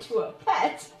it into a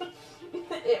pet,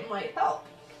 it might help.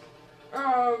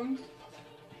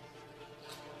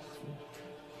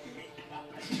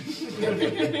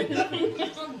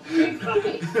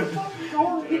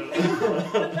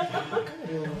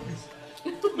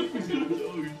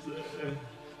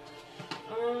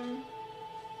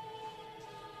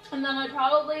 And then I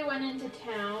probably went into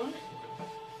town,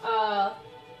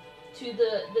 to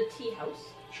the tea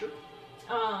house. Sure.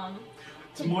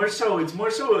 It's more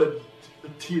so a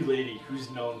tea lady who's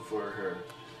known for her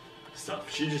stuff.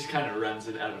 She just kind of runs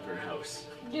it out of her house.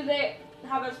 Do they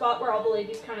have a spot where all the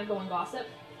ladies kind of go and gossip?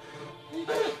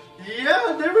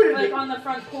 Yeah, they were Like on the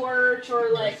front porch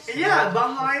or like... Yeah,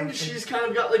 behind she's kind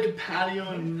of got like a patio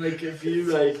and like a few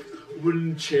like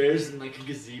wooden chairs and like a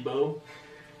gazebo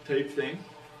type thing.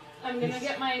 I'm gonna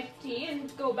get my tea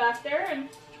and go back there and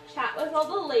chat with all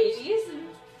the ladies and...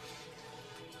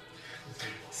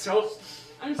 So...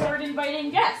 and start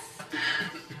inviting guests.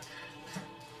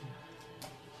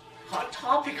 Hot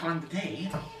topic on the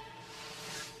day.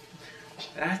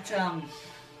 That,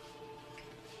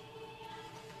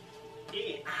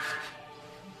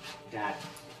 that,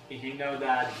 you know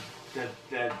that,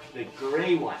 the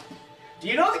gray one. Do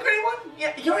you know the gray one?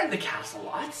 Yeah, you're in the castle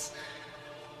lots.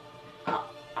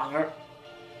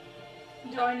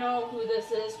 Do I know who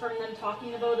this is from them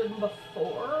talking about him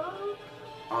before?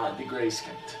 The gray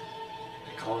skinned.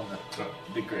 They call him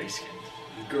the gray skinned.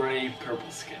 The gray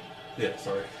purple skin. Yeah,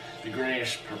 sorry. The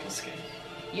grayish purple skin.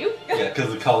 You? Yeah, because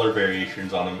the color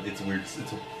variations on him, it's weird. It's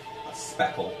a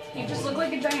speckle. You just look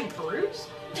like a giant bruise?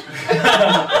 You Really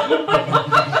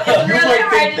might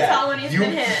hard think to that. tell when he's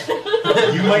been hit.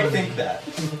 You might think that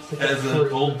as an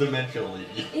old dementia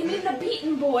lady. You mean the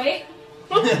beaten boy?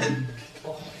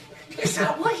 Is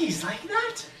that why he's like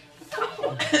that?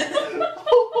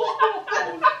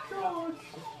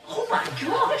 Oh my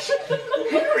gosh!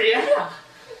 Henrietta!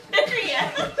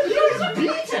 Henrietta! He was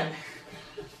beaten!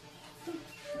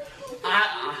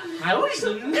 I always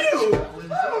knew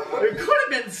there could have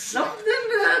been something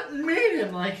that made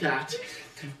him like that.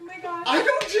 Oh my gosh. I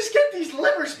don't just get these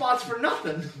liver spots for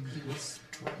nothing.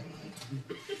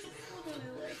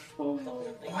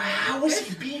 How was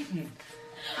he beaten?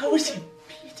 How was he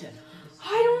beaten?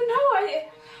 I don't know.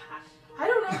 I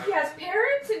don't know if he has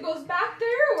parents and goes back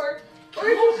there or if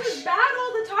he's just bad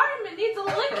all the time and needs a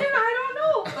licking. I don't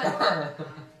know.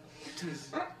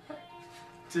 But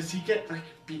Does he get like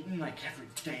beaten like every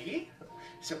day?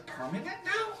 Is it permanent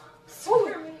now? so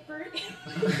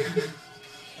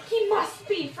he must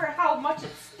be for how much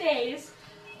it stays.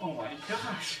 Oh my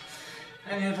gosh.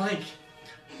 And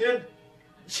it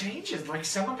changes, like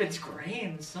some of it's gray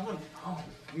and some of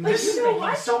this is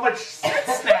making so much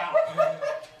sense now.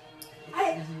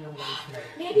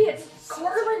 Maybe it's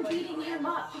Corlin beating him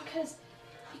up because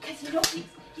you know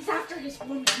he's after his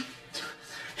woman.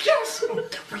 Yes,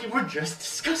 we were just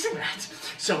discussing that.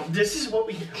 So this is what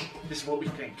we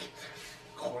think.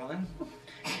 Corlin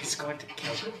is going to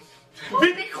kill him.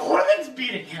 Maybe Corlin's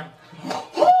beating him.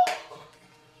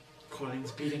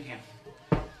 Corlin's beating him.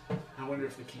 I wonder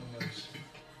if the king knows.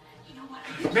 You know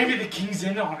what? Maybe the king's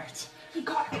in on it. He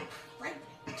got her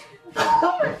pregnant.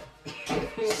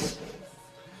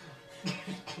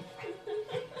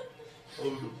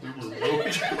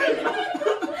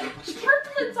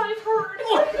 Triplets, I've heard.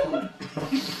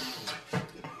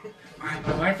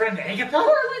 My friend Agatha?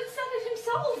 Corlin said it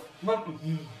himself.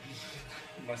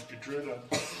 Must be true then.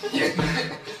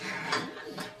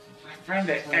 My friend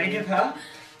Agatha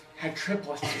had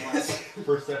triplets once.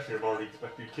 First session, I've already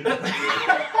expected kids.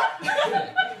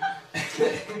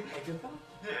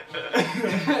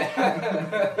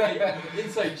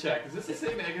 Insight check. Is this the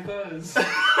same Agatha as?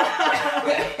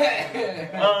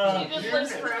 She just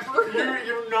lives forever.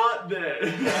 You're not there.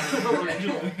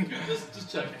 just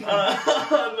checking.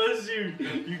 Unless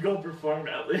you go perform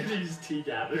at ladies' tea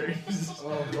gatherings.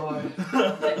 Oh god.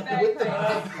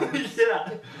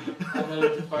 I'd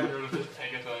like to find out if this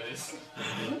Agatha is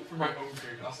for my own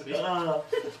curiosity.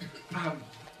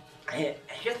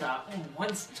 Agatha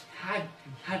once had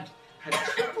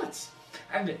triplets,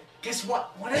 and guess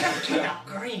what? One of them came out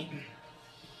green.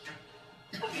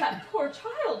 Oh, that poor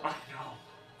child. I know.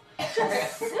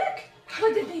 Just sick.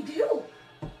 What did they do?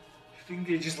 I think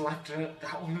they just left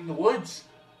that one in the woods.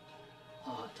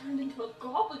 Oh, turned into a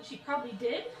goblin. She probably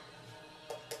did.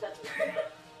 That's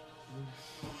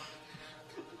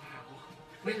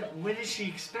When is she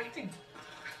expecting?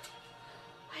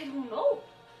 I don't know.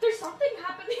 There's something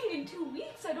happening in 2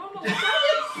 weeks. I don't know what that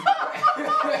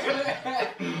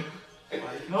is.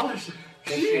 My gosh.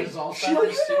 She is Well, Alzheimer's you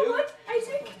know too? what? I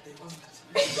think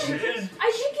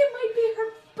it might be her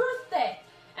birthday.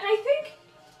 And I think,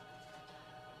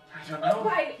 I don't know.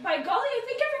 by golly, I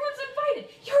think everyone's invited.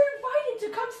 You're invited to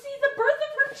come see the birth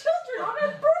of her children on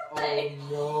her birthday.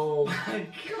 Oh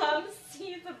Come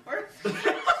see the birth of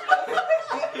her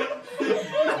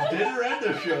Dinner and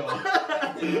the show.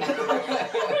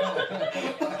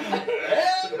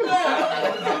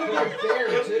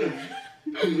 There too.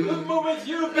 The moment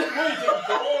you've been waiting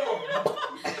for!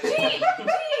 Gene,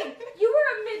 you were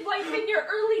a midwife in your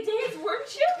early days,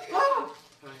 weren't you?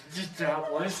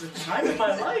 That was the time of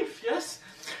my life, yes.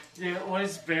 It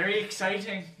was very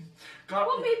exciting.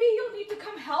 Well, maybe you'll need to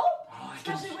come help, I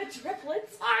especially with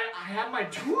triplets. have my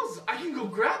tools. I can go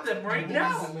grab them right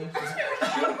now.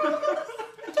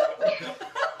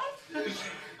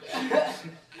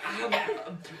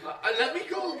 Let me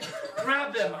go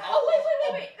grab them. Oh,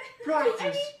 wait.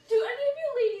 Practice. Do any of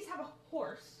you ladies have a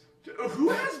horse? Who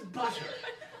has butter?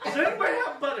 Does anybody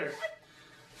have butter?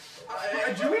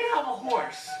 Do we have a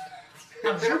horse?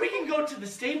 I'm sure we can go to the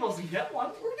stables and get one.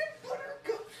 Where did butter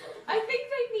come from? I think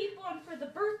they need one for the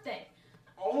birthday.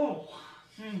 Oh.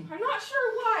 I'm not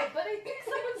sure why, but I think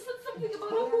someone said something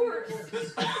about a horse.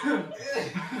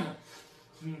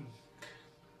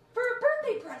 For a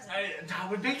birthday present. That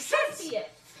would make sense. See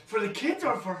it. For the kids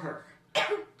or for her?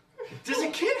 Does a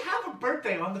kid have a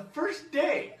birthday on the first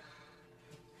day?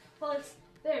 Well, it's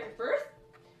their birth.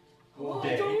 Oh, I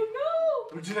Day. don't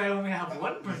know. Or do they only have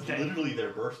one It's birthday? literally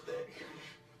their birthday.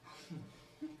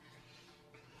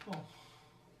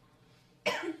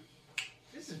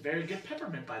 This is very good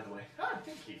peppermint, by the way. Ah,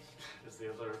 thank you. As the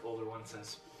other older one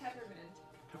says. Peppermint.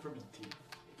 Peppermint tea.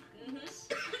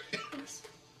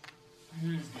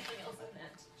 Something else I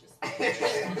meant. Just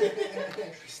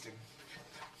Interesting.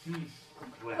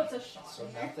 Well, What's a shot? So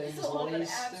in there? nothing's a little bit of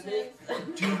laced in it?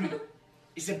 absinthe. dude,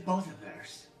 is it both of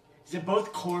theirs? Is it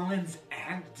both Corlin's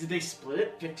and did they split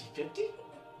it 50-50?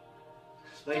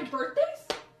 Their Like, birthdays?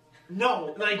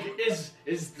 no, like,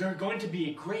 is there going to be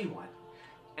a gray one?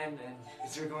 And then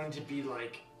is there going to be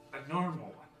like a normal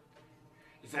one?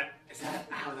 Is that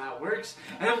how that works?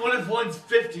 And then what if one's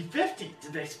 50-50?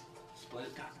 Did they split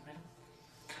it down the middle?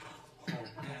 Oh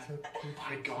man,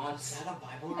 my God. Is that a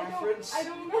Bible I reference?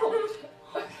 don't know.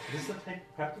 Is it like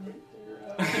peppermint?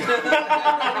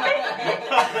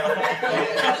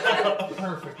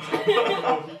 Perfect.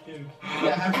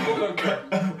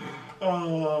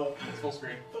 Oh, It's full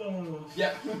screen.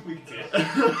 Yeah, we can see it.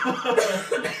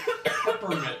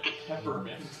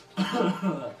 Peppermint.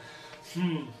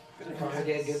 Wanna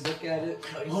get a good look at it?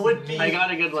 what would be? I got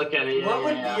a good look at it. What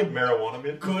would be a Marijuana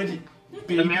mint? good the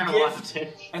baby marijuana gift tint.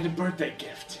 and a birthday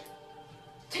gift?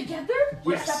 Together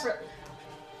or Yes. separately?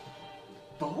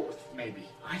 Both, maybe.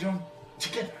 I don't.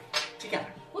 Together.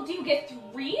 Well, do you get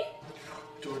 3?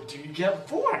 Or do you get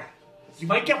 4? You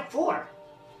might get 4.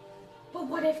 But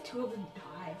what if 2 of them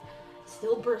die?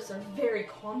 Stillbirths are very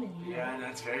common, you know. Yeah,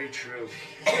 that's very true.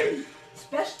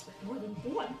 Especially with more than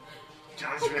one.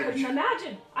 That's I very couldn't true.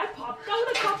 imagine. I popped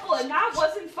out a couple and that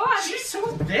wasn't fun. She's so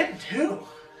thin too.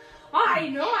 I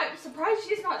know, I'm surprised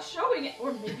she's not showing it.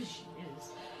 Or maybe she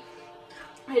is.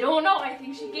 I don't know, I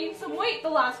think she gained some weight the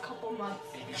last couple months.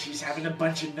 Maybe she's having a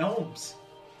bunch of gnomes.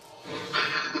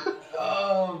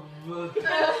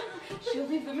 She'll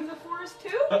leave them in the forest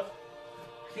too? I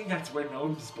think that's where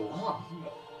gnomes belong.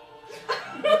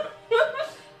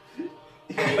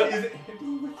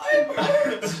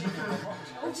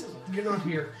 You're not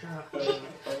here.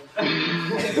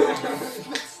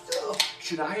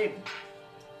 Should I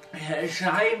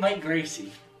invite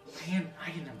Gracie? I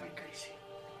can invite Gracie.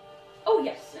 Oh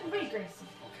yes, invite Gracie.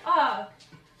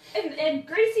 And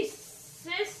Gracie's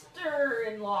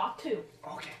sister-in-law too.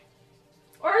 Okay.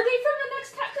 Or are they from the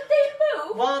next town? Did they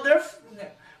move? Well, they're.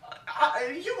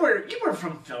 You were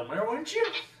from Filmer, weren't you?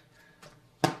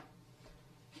 I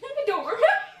don't remember.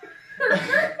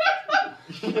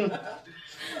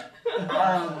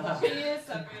 She is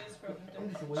separated from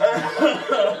them.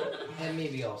 And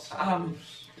maybe I'll sign.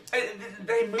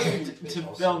 They moved to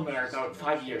Belmar about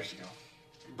 5 years ago,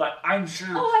 but I'm sure.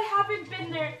 Oh, I haven't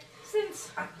been there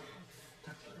since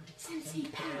he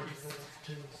passed.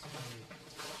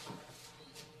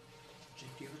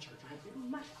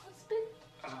 My husband?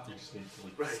 You just need to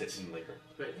like Right. sit in like a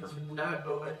Right.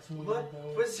 perfect. What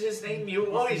was his name?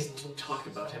 You always talk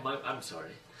about him. I'm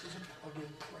sorry.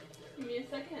 Give me a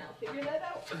second, I'll figure that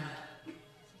out.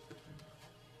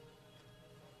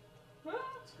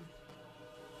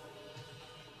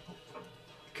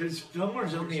 Because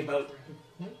Fillmore's only about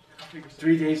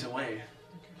 3 days away.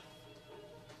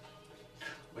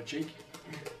 But Jake?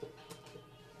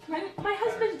 My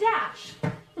husband Dash.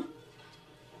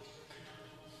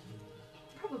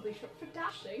 Probably short for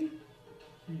dashing.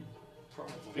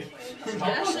 Probably.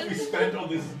 How much we spent on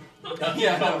this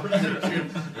conversation?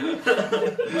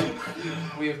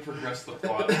 We have progressed the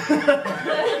plot.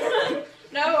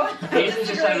 No, I He's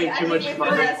just disagree. having I too think much we've fun.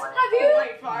 progressed Have you-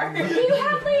 quite far. Do you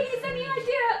have ladies any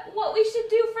idea what we should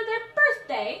do for their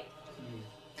birthday?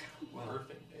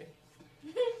 Perfect day.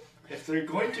 If there are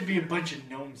going to be a bunch of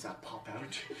gnomes that pop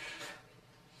out,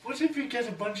 what if we get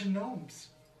a bunch of gnomes?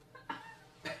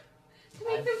 To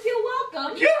make them feel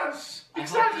welcome. Yes! I hope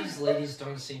Exactly! these ladies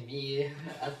don't see me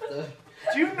at the.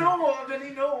 Do you know of any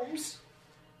gnomes?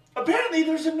 Apparently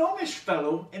there's a gnomish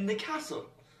fellow in the castle.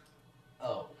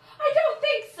 Oh. I don't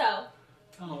think so.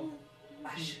 Oh.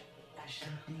 I should.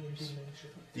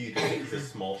 Do you think he's a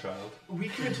small child? We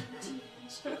could...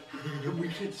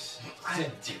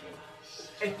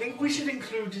 I think we should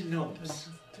include gnomes.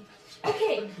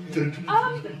 Okay. Should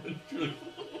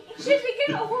we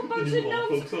get a whole bunch of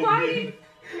gnomes riding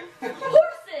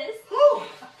horses? Oh!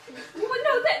 Well,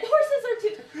 no, that horses are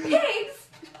too pigs.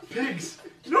 Pigs!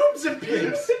 Gnomes and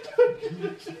pigs!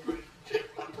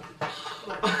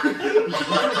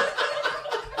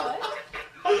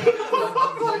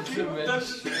 That's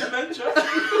dementia.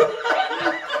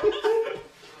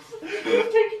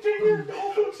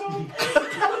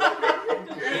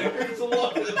 It's a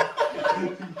lot.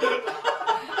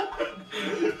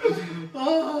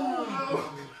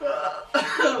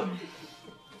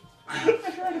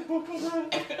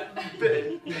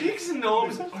 Pigs and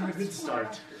gnomes are a good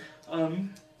start.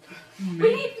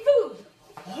 We need food.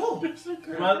 Oh!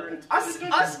 Well,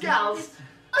 us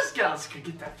gals could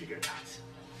get that figured out.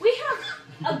 We have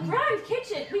a grand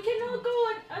kitchen. We can all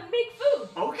go and make food.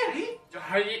 Okay.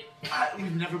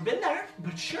 We've never been there,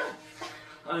 but sure.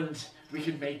 And we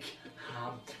could make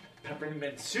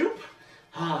peppermint soup,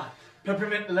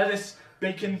 peppermint lettuce,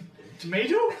 bacon,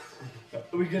 tomato.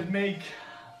 We could make...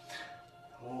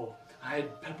 Oh, I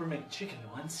had peppermint chicken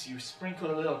once. You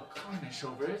sprinkle a little garnish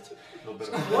over it. It's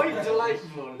quite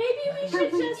delightful. Maybe we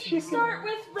should just start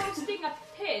with roasting a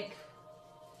pig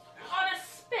on a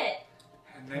spit.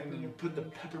 And then you put the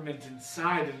peppermint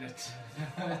inside and it...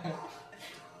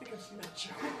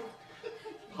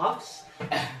 Puffs?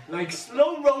 Like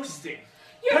slow roasting.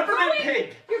 Peppermint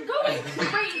pig. You're going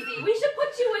crazy. We should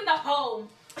put you in the home.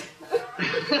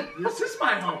 This is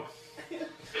my home.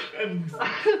 And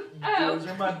those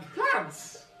are my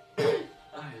plants.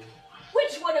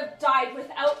 Which would have died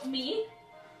without me?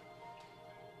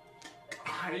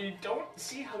 I don't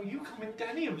see how you come into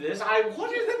any of this. I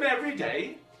water them every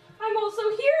day. I'm also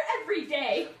here every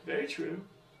day. Very true.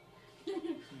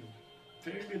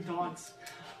 Very good thoughts.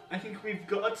 I think we've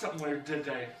got somewhere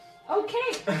today.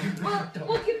 Okay,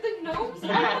 we'll get the gnomes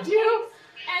and the pigs,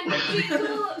 and we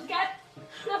will get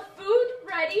the food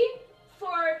ready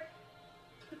for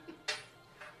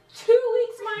 2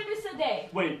 weeks minus a day.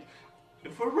 Wait,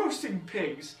 if we're roasting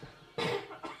pigs...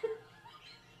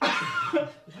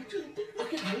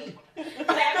 Look at me.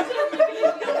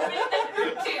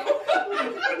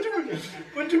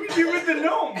 What do we do with the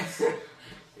gnomes?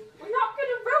 We're not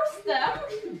gonna roast them.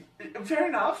 Fair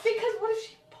enough. Because what if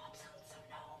she pops out some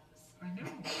gnomes? I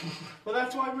know. Well,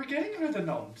 that's why we're getting her the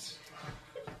gnomes.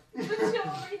 But she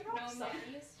already has some.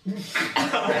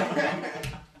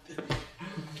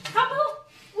 How about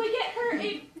we get her a...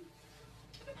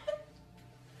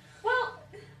 Well...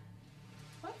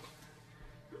 What?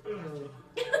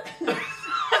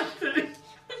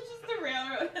 It's just the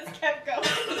railroad has kept going.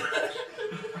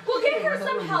 We'll get her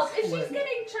some help. If she's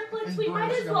getting triplets, we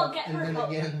might as well get her help.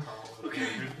 Okay.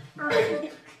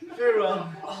 Alright. Very well.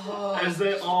 As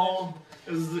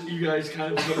you guys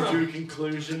kind of come to a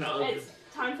conclusion of... It's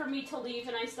time for me to leave,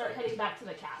 and I start heading back to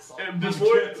the castle. And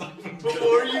before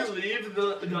you leave,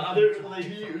 the other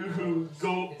lady who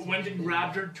went and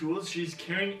grabbed her tools, she's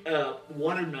carrying a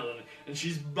watermelon, and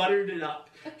she's buttered it up.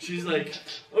 She's like,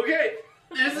 okay,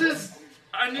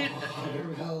 I need...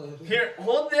 Here,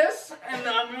 hold this, and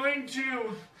I'm going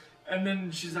to And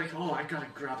then she's like, oh, I gotta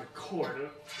grab a cord.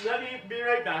 Let me be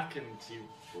right back, and you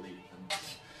leave.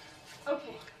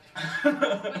 Okay. When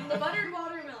the buttered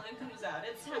watermelon comes out,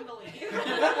 it's time to leave.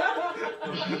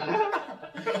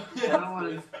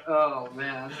 Oh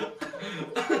man.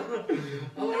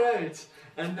 Alright,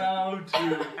 and now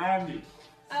to Andy.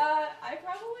 I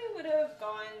probably would have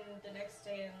gone the next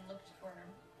day and looked for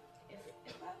if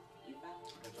you found.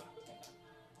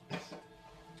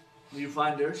 You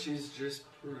find her, she's just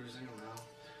perusing around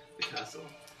the castle.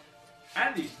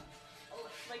 Andy.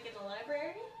 Like in the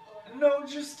library? Or? No,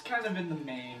 just kind of in the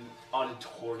main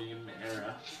auditorium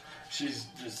area. She's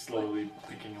just slowly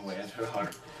picking away at her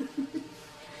harp.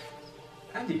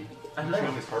 Andy, I like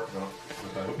his harp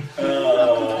without.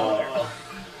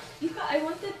 Eva, I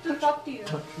wanted to talk to you.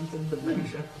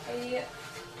 I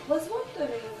was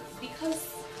wondering,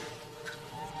 because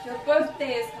your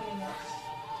birthday is coming up,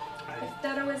 if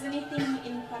there was anything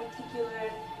in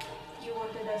particular you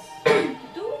wanted us to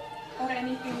do, or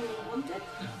anything you wanted?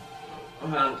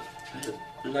 Well,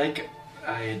 like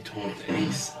I had told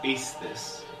Ace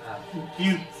this.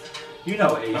 You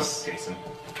know Ace. Jason.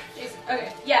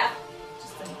 Okay, yeah.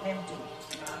 Just the name too.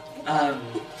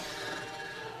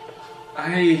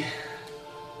 I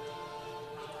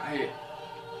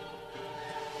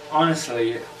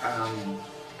honestly,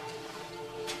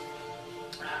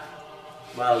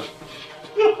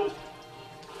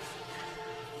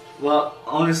 well,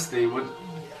 honestly,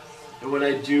 what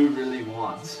I do really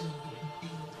want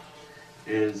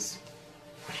is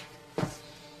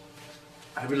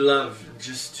I would love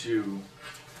just to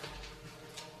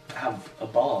have a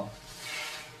ball.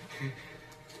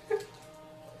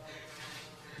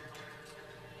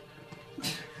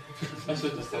 I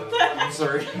should have said that. I'm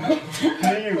sorry.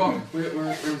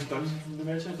 We're Dungeons and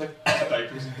Dementia? Like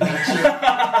diapers and dementia.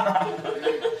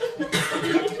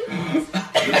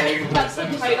 That's the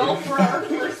title for our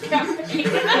first campaign.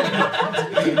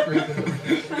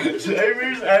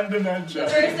 Diapers and dementia.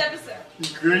 First episode.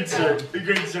 Great start,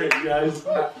 you guys.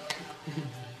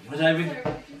 What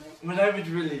I would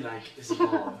really like is a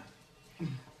ball.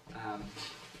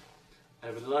 I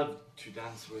would love to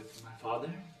dance with my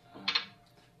father.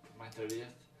 My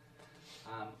 30th.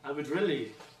 I would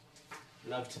really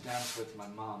love to dance with my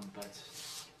mom, but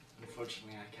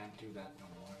unfortunately I can't do that no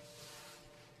more.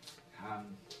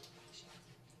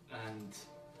 And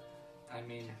I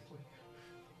mean,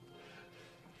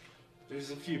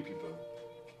 there's a few people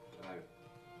that I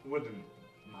wouldn't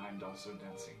mind also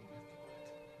dancing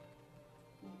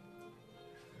with.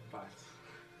 But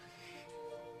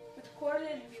Would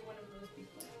Corlin be one of those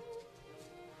people?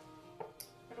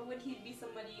 Or would he be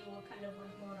somebody who will kind of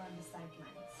work more on the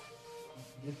sidelines?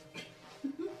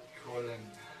 Corlin.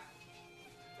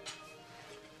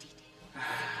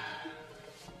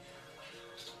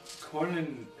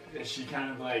 Corlin, she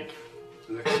kind of like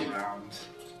looks around.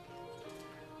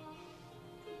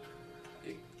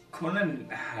 Corlin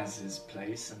has his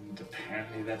place, and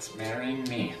apparently that's marrying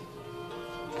me.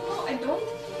 No, I don't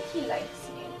think he likes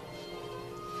me.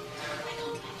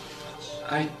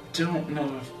 I don't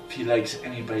know if he likes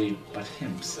anybody but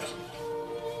himself.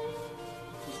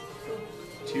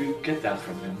 Do you get that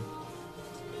from him?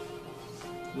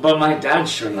 But my dad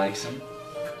sure likes him.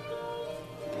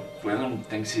 Willem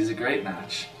thinks he's a great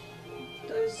match.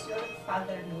 Does your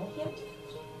father know him?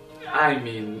 I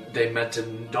mean, they met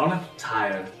in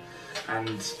Donatire,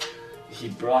 and he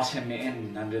brought him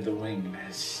in under the wing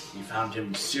as he found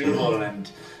him suitable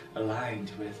and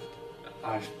aligned with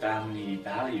our family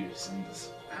values and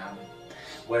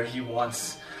where he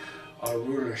wants our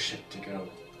rulership to go.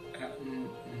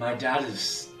 My dad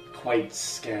is quite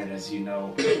scared, as you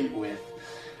know, with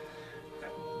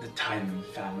the Timon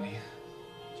family.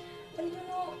 Well, you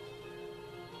know,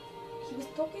 he was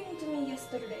talking to me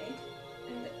yesterday,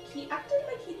 and he acted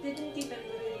like he didn't even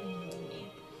really know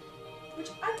me,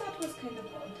 which I thought was kind of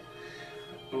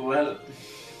odd. Well,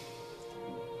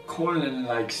 Corlin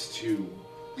likes to...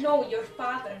 No, your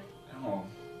father. Oh,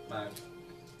 my...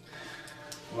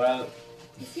 Well...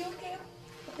 Is he okay?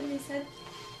 Up in his head?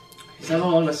 He's had a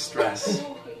lot of stress.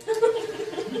 Oh, okay.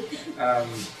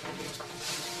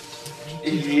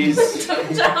 He's...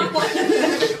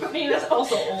 I mean, that's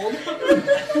also old.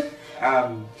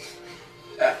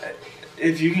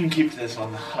 If you can keep this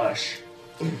on the hush,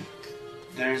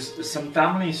 there's some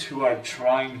families who are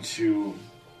trying to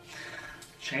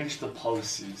change the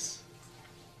policies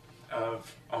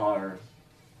of our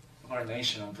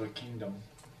nation, of our kingdom.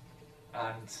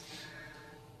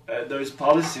 And those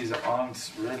policies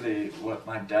aren't really what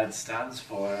my dad stands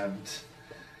for, and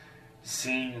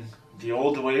seeing the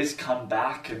old ways come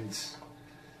back and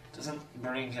doesn't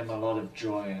bring him a lot of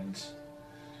joy, and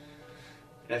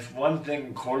if one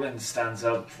thing Corlin stands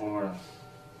up for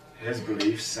his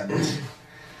beliefs, and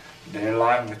they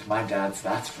align with my dad's,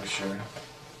 that's for sure.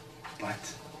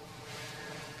 But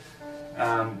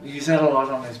he's had a lot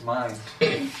on his mind,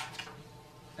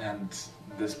 and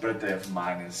this birthday of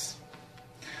mine is.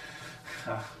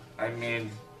 I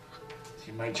mean,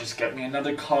 he might just get me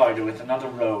another card with another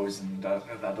rose, and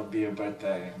that'll be a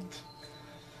birthday, and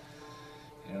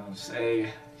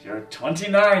say you're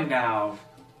 29 now.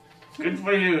 Good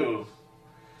for you.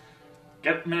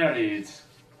 Get married.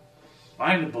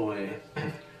 Find a boy.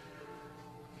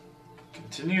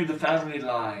 Continue the family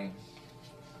line.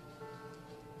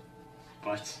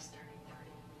 But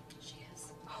She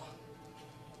is. Oh.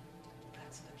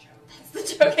 That's the joke. That's the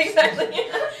joke, exactly.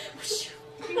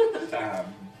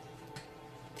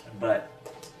 but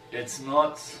it's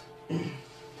not.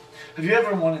 Have you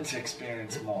ever wanted to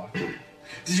experience more?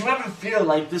 Did you ever feel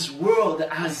like this world,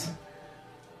 as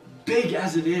big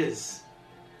as it is,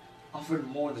 offered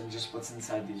more than just what's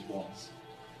inside these walls?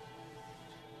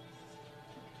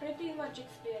 Pretty much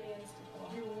experienced before.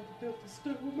 You want to build the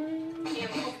snowman? I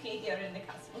am okay here in the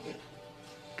castle.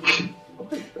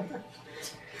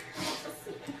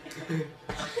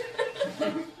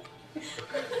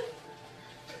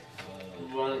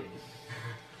 Well,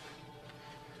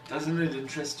 doesn't it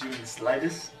interest you in the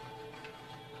slightest?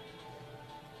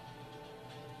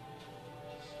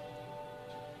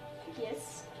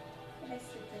 Yes. I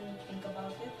sit and think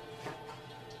about it.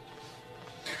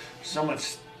 So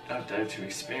much out there to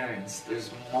experience. There's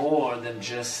more than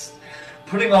just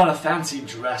putting on a fancy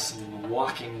dress and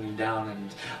walking down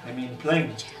and,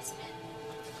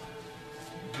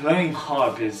 playing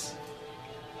harp is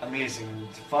amazing and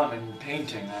fun, and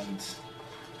painting and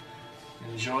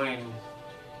enjoying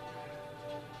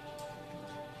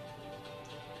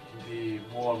the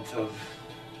warmth of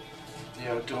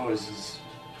the outdoors is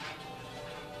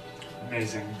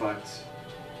amazing, but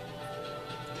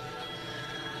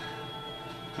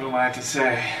who am I to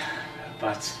say?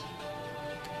 But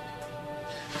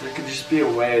there could just be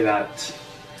a way that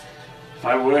if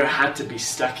I had to be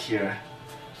stuck here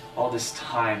all this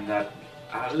time, that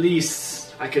at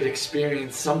least I could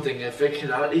experience something, if it could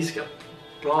at least get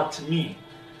brought to me.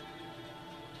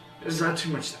 Is that too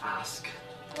much to ask?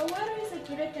 Well, where is it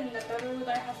written that the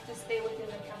ruler has to stay within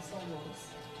the castle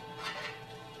walls?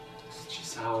 It's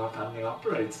just how our family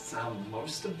operates. It's how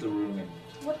most of the ruling.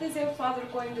 What is your father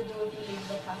going to do if you leave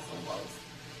the castle walls?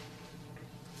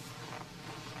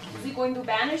 Is he going to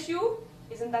banish you?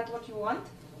 Isn't that what you want?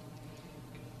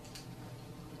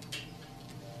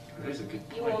 That is a good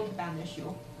He point. won't banish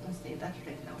you. I'll say that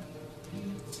right now.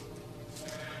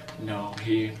 No,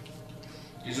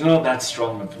 he's not that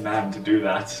strong of a man to do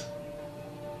that.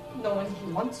 No one he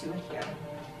wants you here.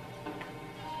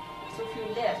 So if you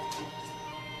left,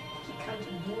 he can't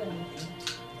do anything.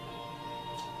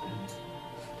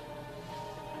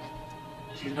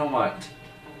 You know what?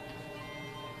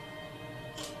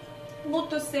 Not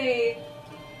to say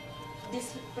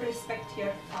disrespect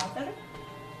your father,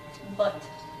 but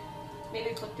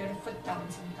maybe put your foot down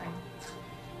sometime.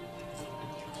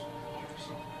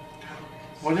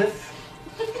 What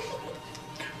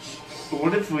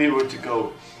if we were to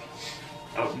go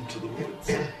out into the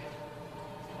woods?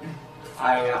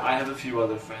 I have a few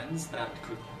other friends that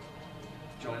could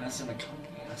join us and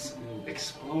accompany us and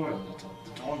explore a little.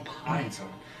 The Dorn Pines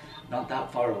are not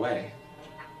that far away.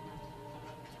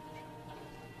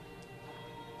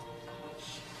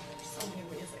 There's so many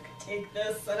ways I could take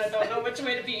this, and I don't know which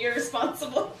way to be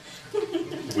irresponsible.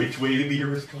 Which way to be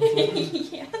irresponsible?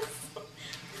 Yes.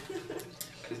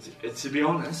 To be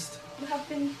honest, You have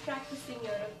been practicing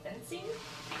your fencing.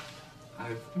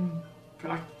 I've been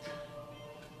practicing.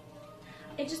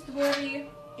 I just worry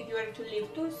if you were to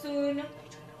leave too soon,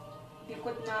 you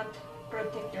could not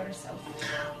protect yourself.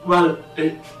 Well,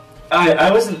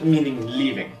 I wasn't meaning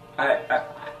leaving.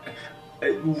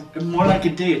 More like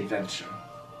a day adventure.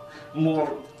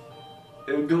 More,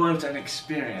 go out and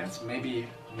experience. Maybe.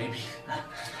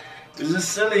 This is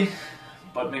silly,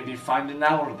 but maybe find an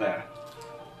owl there.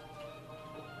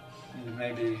 And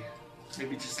maybe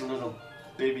just little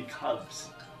baby cubs.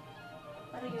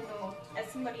 What do you know? As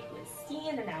somebody who has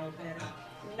seen an owlbear,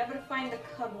 you never find a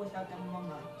cub without a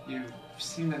mama. You've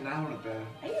seen an owl bear.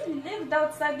 I lived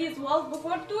outside these walls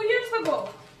before 2 years ago.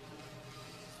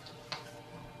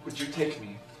 Would you take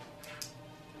me?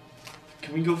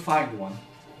 Can we go find one?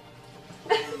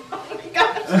 Oh my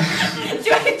gosh.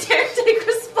 Do I dare take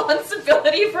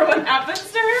responsibility for what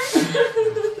happens to her?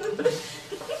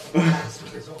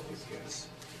 There's always yes.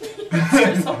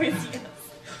 There's always yes.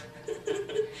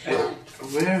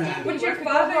 Where? Would your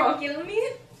father kill me?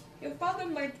 Your father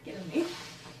might kill me.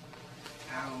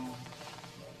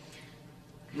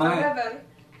 However,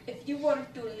 if you were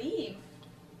to leave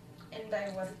and I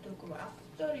were to go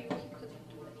after you, he couldn't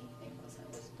do anything because I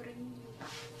was bringing you back.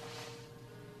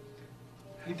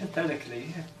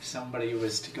 Hypothetically, if somebody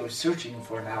was to go searching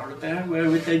for an owlbear, where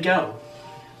would they go?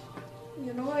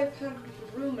 You know, I've heard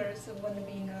rumors of one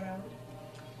being around.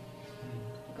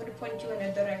 I could point you in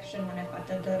a direction when I got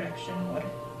the direction more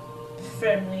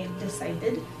firmly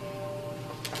decided.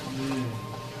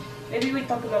 Maybe we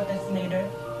talk about this later.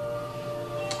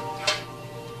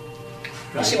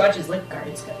 Right. She watches like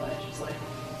guards go by. She's like,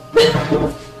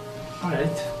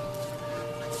 Alright.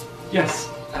 Yes,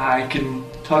 I can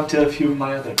talk to a few of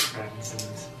my other friends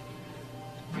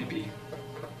and maybe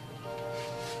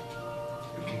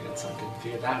we can get something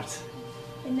figured out.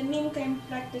 In the meantime,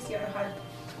 practice your harp.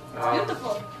 It's Ah.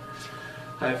 beautiful.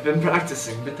 I've been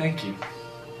practicing, but thank you.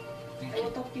 I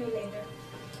will talk to you later.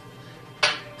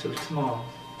 Till tomorrow.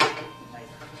 Bye.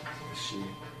 She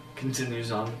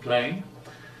continues on playing.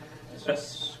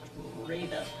 just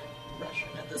straight up Russian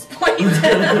at this point.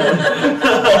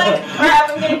 Like, crap,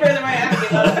 I'm getting further my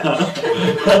acting.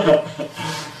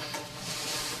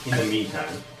 In the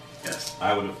meantime, Yes.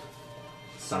 I would have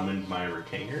summoned my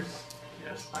retainers.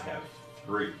 Yes. I have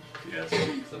 3. Yes.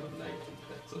 7, 19,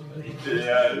 so many.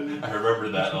 Yeah. I remember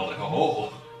that. I was like,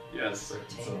 oh. Yes.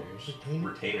 Retainers.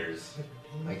 Retainers.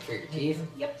 Like for your teeth?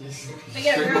 Yep. They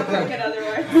get real crooked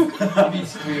otherwise.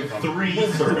 These 3 of them.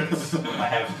 3 servants. I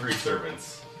have 3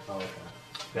 servants Oh, okay.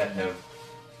 that have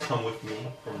come with me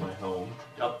from my home.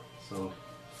 Yep. So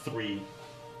 3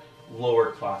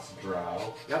 lower class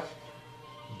drow. Yep.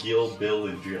 Gil, Bill,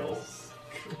 and Jill.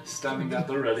 Standing at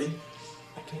the ready.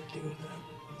 I can't do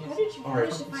that. How did you Alright.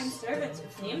 manage to find servants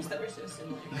with names that were so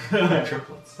similar?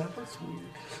 Triplets. That was weird.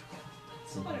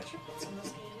 A lot of triplets in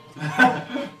this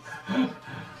game.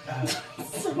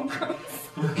 So gross.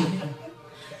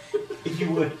 If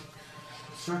you would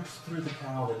search through the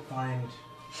crowd and find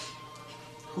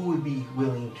who would be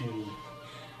willing to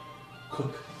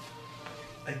cook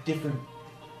like different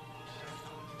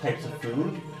types of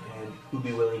food and who'd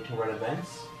be willing to run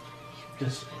events,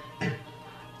 just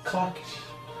collect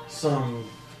some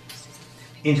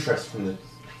interest from the,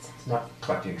 not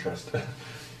collect interest,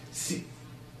 see,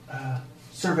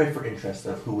 survey for interest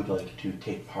of who would like to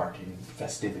take part in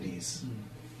festivities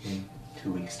in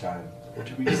 2 weeks' time.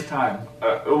 2 weeks' time.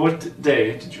 What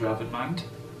day did you have in mind?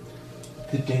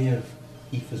 The day of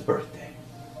Aoife's birthday.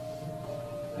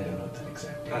 I don't know what that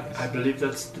exact day is. I believe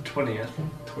that's the 20th.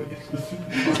 20th.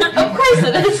 Of course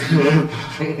it is.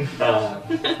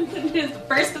 It is the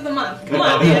first of the month. Come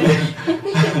on,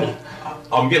 man.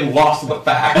 I'm getting lost in the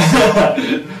facts.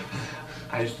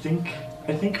 I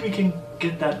think we can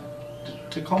get that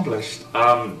accomplished.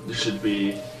 Should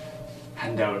we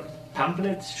hand out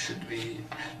pamphlets? Should we,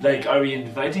 like, are we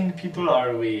inviting people?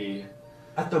 Are we?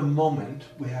 At the moment,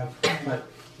 we have, but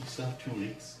we still have 2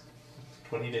 weeks,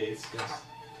 20 days. Yes.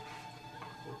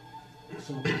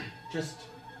 So, just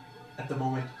at the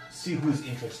moment, see who's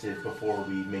interested before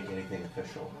we make anything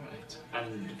official. Right.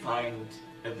 And find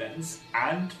events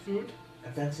and food.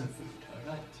 Events and food.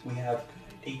 All right. We have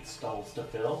 8 stalls to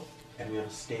fill, and we have a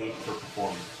stage for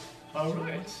performers. All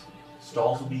right.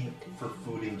 Stalls will be for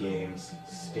food and games.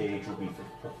 Stage will be for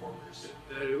performers.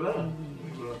 Very well.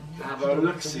 We'll have our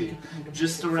look-see.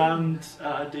 Just around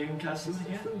Dagon Castle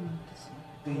here?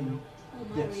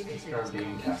 Yes, just around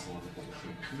Dagon Castle.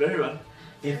 Very well.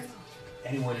 If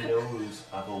anyone knows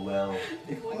of a well-known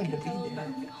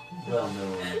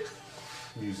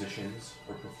musicians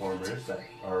or performers that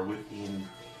are within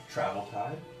Travel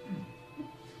Tide,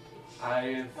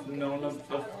 I've known of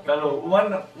a fellow,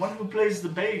 one who plays the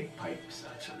bagpipes,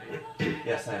 actually.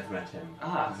 yes, I've met him.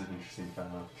 Ah. He's an interesting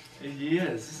fellow. He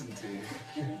is, isn't he?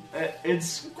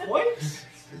 It's quite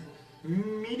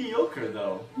mediocre,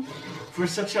 though, for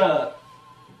such a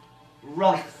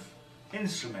rough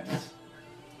instrument.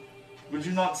 Would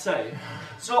you not say?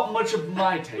 It's not much of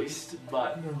my taste,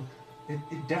 but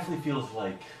It definitely feels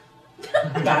like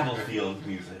battlefield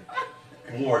music,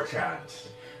 war chant.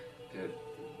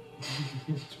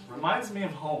 it reminds me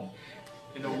of home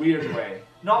in a weird way.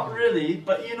 Not really,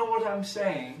 but you know what I'm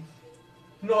saying.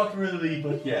 Not really,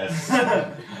 but yes.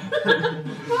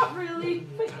 Not really.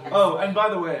 But yes. Oh, and by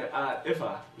the way,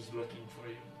 Ifa was looking for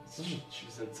you. She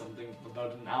said something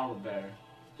about an owlbear.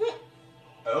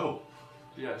 Oh.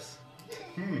 Yes.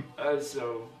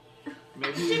 So She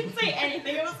maybe didn't say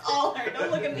anything. It was all her.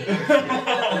 Don't look at me.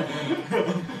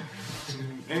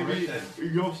 maybe we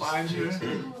go find her.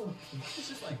 It's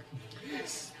just like.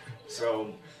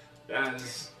 So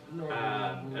as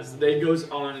the day goes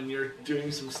on and you're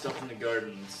doing some stuff in the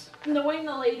gardens, knowing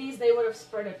the ladies, they would have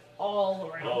spread it all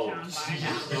around Oh, town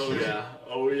by now.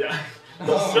 oh yeah.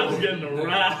 The sun's getting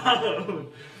around.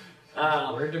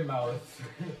 Word of mouth.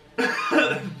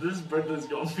 This birthday's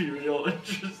gonna be real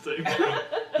interesting.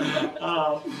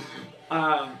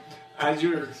 As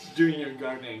you're doing your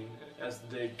gardening, as the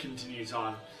day continues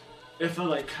on, Ifa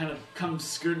like kind of comes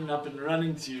skirting up and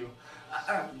running to you.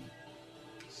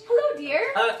 Hello,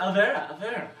 dear.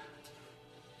 Avera.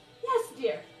 Yes,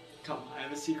 dear. Come, I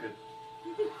have a secret.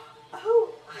 Oh,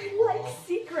 I like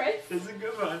secrets. It's a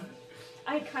good one.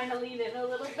 I kind of lean in a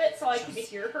little bit so I can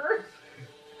hear her.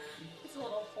 It's a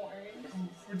little horn.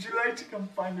 Would you like to come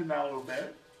find an owl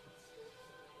bear?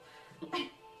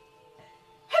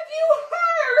 Have you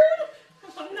heard?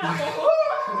 Oh no.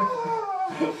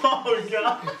 Oh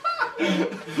god.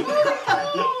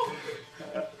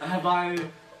 Have I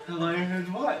heard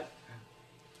what?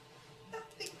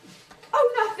 Oh,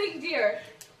 nothing, dear.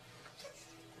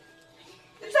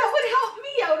 That would help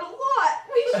me out a lot.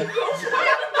 We should go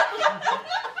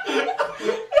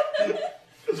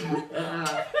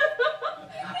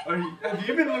Have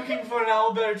you been looking for an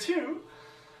owl bear too?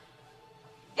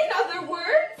 In other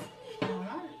words?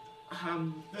 Alright.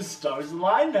 The stars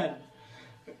align then.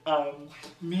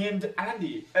 Me and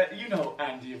Andy, you know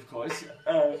Andy of course,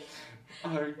 are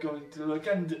going to look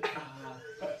and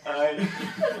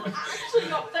Actually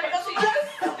not there.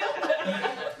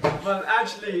 Well,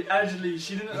 actually,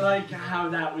 she didn't like how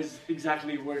that was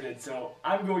exactly worded, so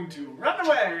I'm going to run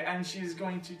away and she's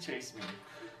going to chase me.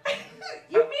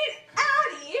 You mean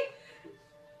Addie?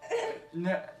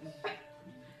 No,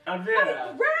 Avira.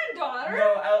 My granddaughter?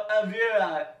 No,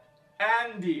 Avira.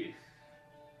 Andy.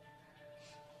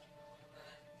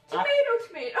 Tomato.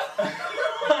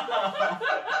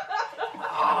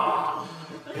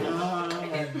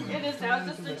 It is now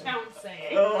just a town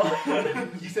saying.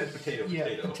 You said potato.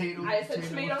 I said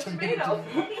tomato. Tomato.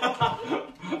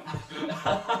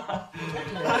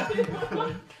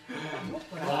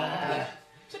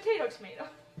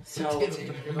 So,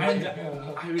 and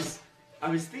I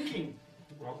was thinking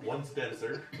one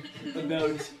Spencer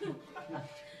about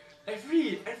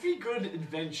every good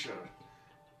adventure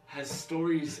has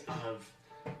stories of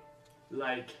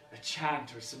like a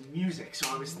chant or some music. So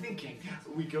I was thinking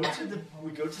we go to the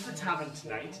tavern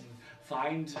tonight and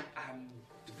find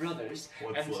the brothers.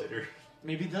 Once later,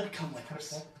 maybe they'll come with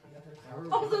us.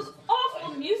 Oh, those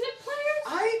awful music players!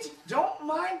 I don't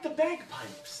mind the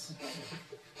bagpipes.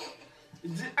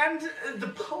 And the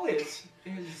poet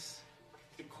is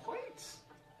quite...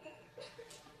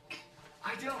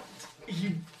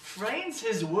 He frames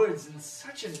his words in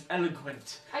such an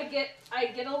eloquent... I get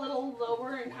a little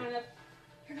lower and kind of...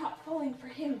 You're not falling for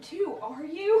him too, are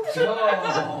you?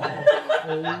 I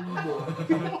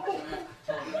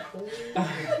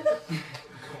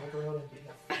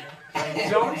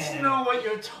don't know what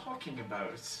you're talking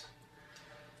about.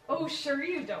 Oh, sure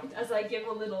you don't, as I give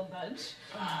a little nudge.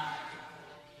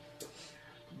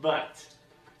 But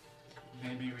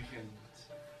maybe we can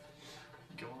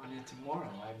go on it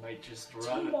tomorrow. I might just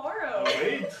run. Tomorrow? Oh,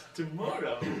 wait,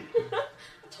 tomorrow. I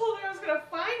told her I was gonna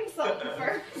find something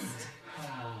first.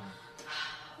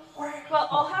 Well,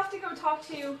 I'll have to go talk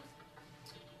to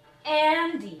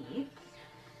Andy,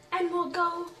 and we'll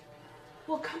come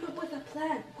up with a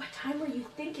plan. What time were you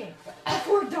thinking?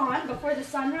 Before dawn? Before the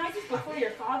sun rises? Before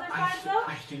your father finds out?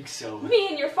 I think so. Me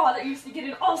and your father used to get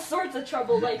in all sorts of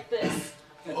trouble like this.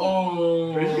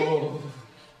 Oh. Really?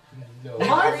 No.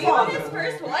 Are you his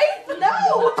first wife?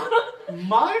 No!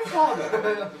 My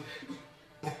father.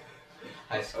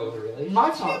 High school relationship. My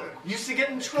father used to get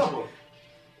in trouble.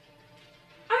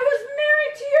 I was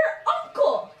married to your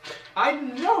uncle! I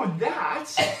know that,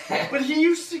 but he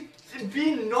used to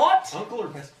be not... Uncle or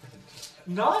best friend?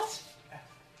 Not...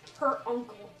 Her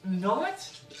uncle.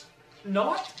 Not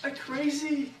a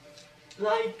crazy,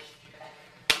 like,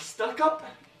 stuck-up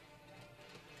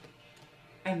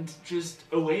and just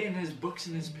away in his books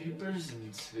and his papers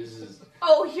and his...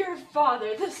 Oh, your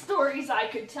father, the stories I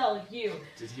could tell you.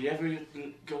 Did he ever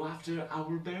go after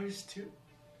our bears too?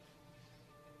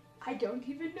 I don't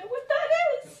even know what that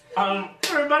is.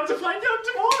 We're about to find out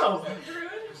tomorrow.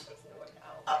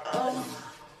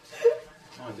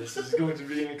 Oh, this is going to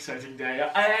be an exciting day.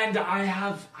 And I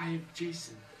have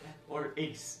Jason, or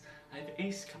Ace. I have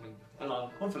Ace coming along,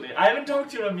 hopefully. I haven't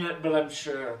talked to him yet, but I'm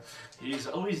sure he's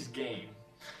always game.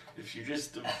 If you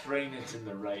just frame it in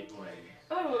the right way.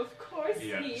 Oh, of course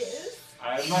Yes. he is.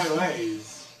 I have my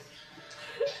ways.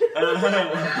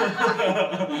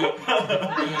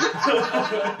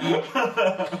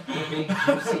 Big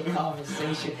juicy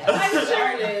conversation has I'm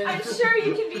started. sure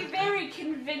you can be very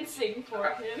convincing for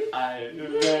him. I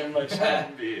very much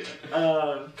can be.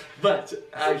 But So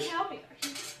I. tell me,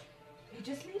 are you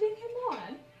just leading him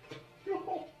on?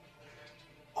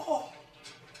 Oh.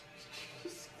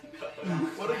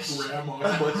 What a grandma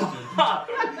question.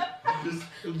 Just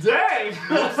Dang!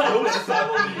 so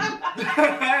subtly.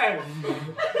 Dang!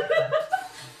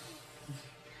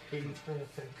 Aiden's trying to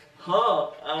think. Huh,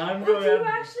 I'm Or going do you to.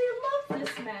 actually love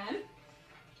this man?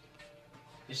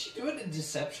 Is she doing a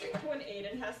deception? When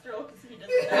Aiden has to roll because he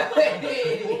doesn't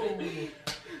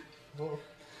know. Whoa.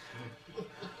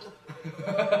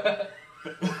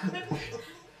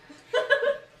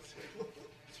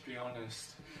 To be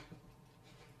honest,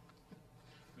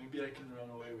 maybe I can run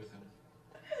away with him.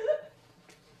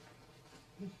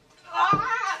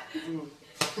 Ooh,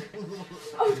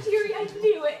 Oh, dearie, I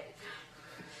knew it.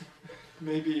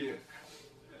 maybe.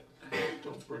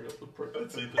 Don't bring up the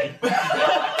pregnancy thing. She's getting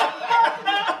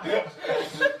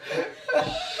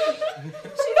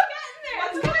there.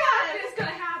 What's going on? It's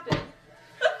gonna happen.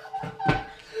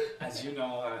 As you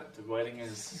know, the wedding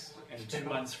is in 2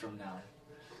 months from now.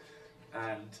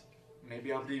 And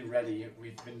maybe I'll be ready.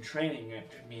 We've been training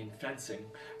me in fencing,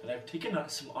 but I've taken up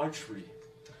some archery.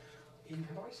 Aiden,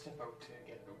 how do I step out to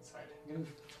get outside? I'm gonna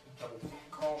double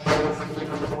call.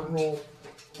 Roll.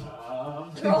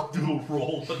 Roll. Do a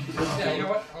roll. Yeah, you know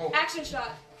what? Oh. Action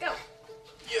shot. Go.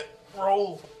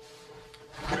 Roll.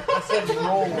 I said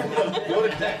roll.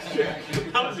 What a dex check.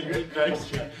 That was a great dex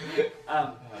check.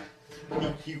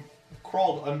 He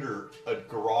crawled under a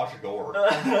garage door.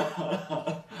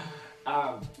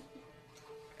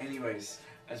 Anyways,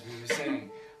 as we were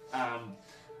saying, I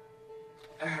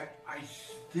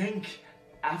think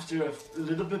after a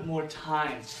little bit more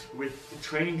time with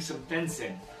training some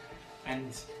fencing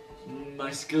and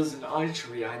my skills in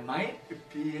archery, I might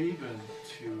be able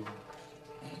to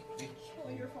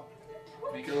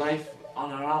make a life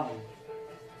on our own.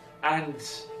 And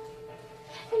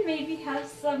And maybe have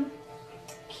some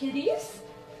kitties?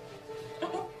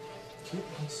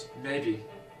 maybe.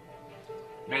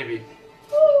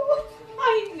 Oh,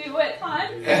 I knew it, hon.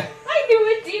 I knew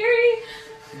it, dearie.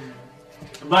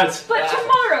 But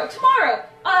Tomorrow,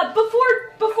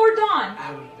 before dawn,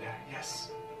 I will, yes.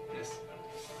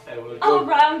 I will I'll go.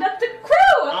 round up the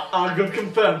crew. I'll go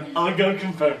confirm. Oh,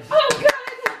 good.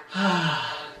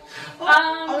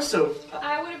 Also,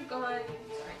 I would have gone.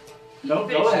 no,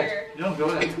 Finish go ahead. your- No, go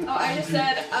ahead. Oh, I just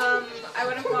said, I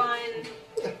would have gone.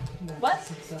 What?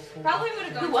 Successful. Probably would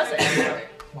have gone. Who was to it? another.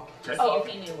 Okay. See if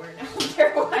he knew where now.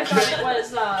 There was. I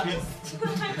thought it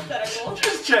was, Hypothetical.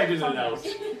 Just checking it out.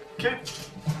 Okay.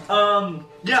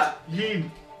 Yeah, he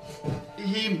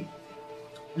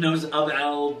knows of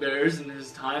owl bears in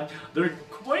his time. They're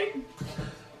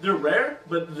rare,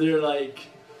 but they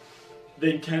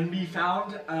can be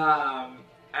found.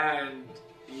 And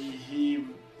he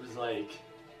was like,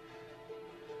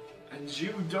 and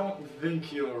you don't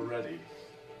think you're ready.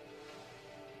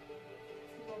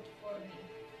 Not for me.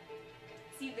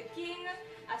 See, the king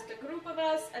asked a group of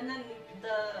us, and then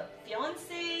the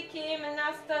fiance came and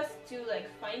asked us to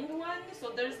find one.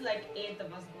 So there's 8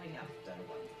 of us going after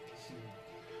one.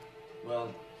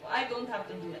 Well, So I don't have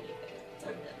to do anything. It's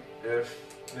up to them. if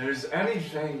there's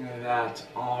anything that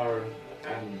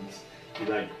and he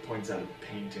points out a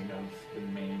painting of the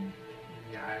main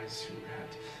guys who had.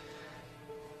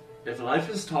 If life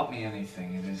has taught me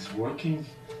anything, it is working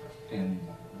in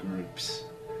groups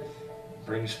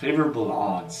brings favorable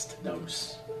odds to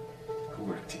those who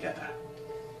work together.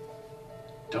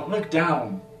 Don't look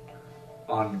down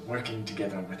on working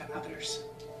together with others.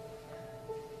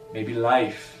 Maybe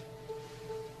life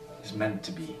is meant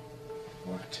to be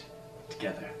worked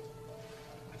together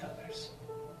with others.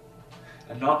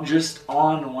 And not just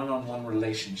on one-on-one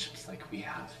relationships like we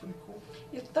have.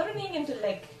 You're turning into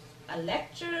a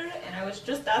lecture, and I was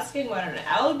just asking what an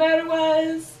owlbear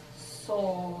was.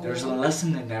 So There's a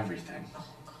lesson in everything. Oh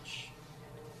gosh,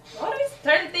 you always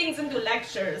turn things into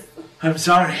lectures. I'm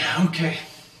sorry, okay.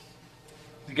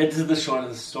 To get to the short of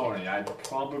the story, I'd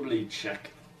probably check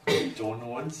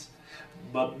Dornwoods,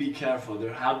 but be careful.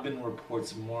 There have been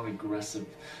reports of more aggressive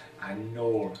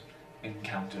Nor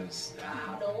encounters.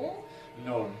 No.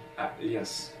 No,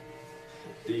 yes.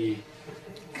 The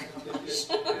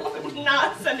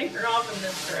Not sending her off in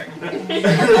this direction.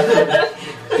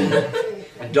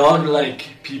 dog-like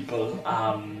people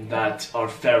that are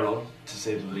feral, to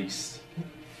say the least.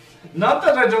 Not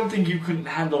that I don't think you couldn't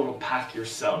handle a pack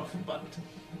yourself, but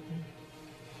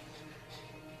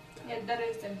Yeah, that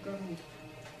is a group.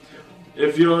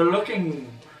 if you're looking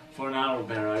for an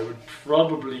owlbear, I would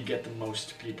probably get the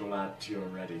most people at you're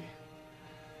ready.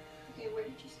 Okay, where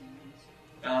did you say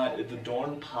The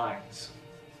Dorn Pines,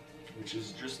 which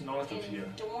is just north of here.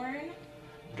 Dorn?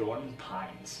 Dorn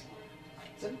Pines.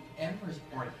 Is it an M or is it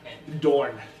or an N?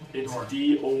 Dorn. It's Dorn.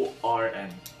 D-O-R-N.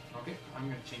 Okay, I'm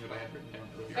going to change what I had written down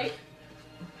earlier. Right.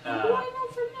 Uh, Who do I know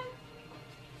from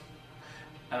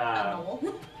no.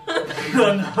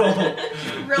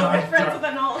 Real good friends with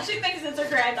a knoll. She thinks it's her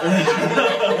granddaughter.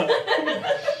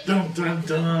 Dun dun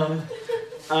dun.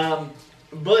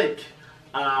 Blake.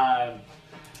 Ifa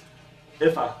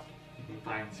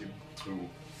finds you.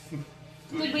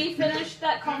 Did we finish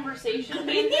that conversation,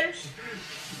 Xander?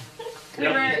 We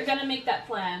were gonna make that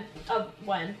plan of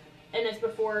when, and it's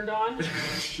before dawn.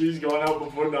 She's going out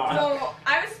before dawn. So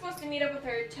I was supposed to meet up with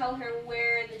her, tell her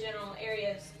where the general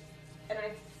area is, and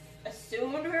I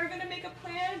assumed we were gonna make a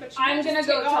plan. But she I'm might gonna just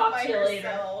go take off talk by to you later.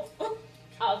 herself.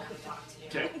 I'll come talk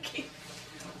to you. Okay.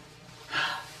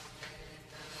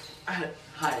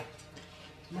 Hi.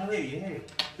 Molly, hey.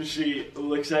 She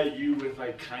looks at you with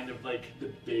like kind of like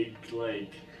the big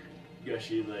like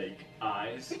gushy like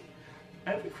eyes.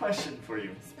 I have a question for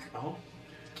you. Oh.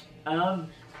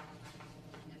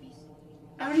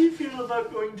 How do you feel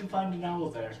about going to find an owl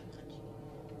there?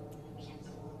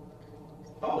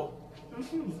 Oh.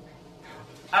 Mm-hmm.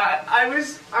 I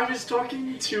was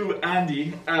talking to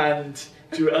Andy and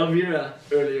to Elvira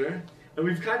earlier, and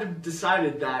we've kind of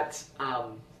decided that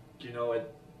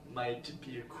it might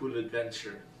be a cool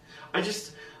adventure.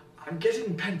 I'm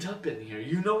getting pent up in here.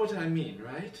 You know what I mean,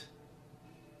 right?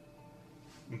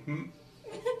 Mm-hmm.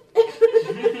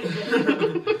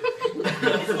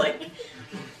 It's like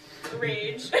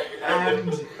rage.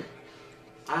 And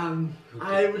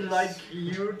I would like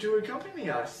you to accompany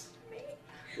us.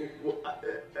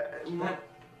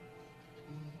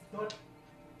 What?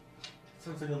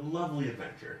 Sounds like a lovely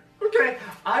adventure. Okay,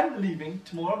 I'm leaving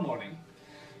tomorrow morning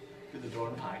for the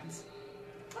Dorn Pines.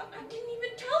 I didn't even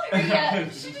tell her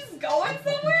yet. She's just going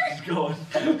somewhere. She's going.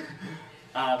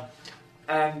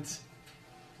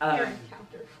 Your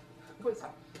encounter. What's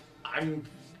up? I'm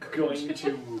going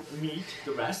to meet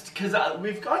the rest because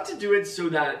we've got to do it so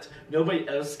that nobody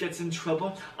else gets in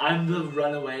trouble. I'm the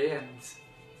runaway, and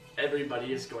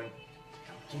everybody is going.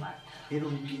 It'll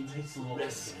be a nice little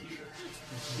Yes. adventure.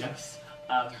 Yes.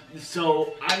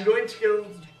 So I'm going to go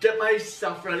get my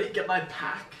stuff ready, get my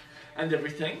pack and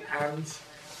everything, and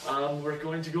we're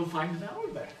going to go find an owl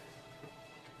there.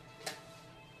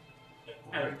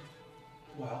 Alright.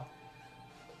 Well,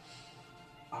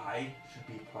 I should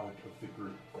be part of the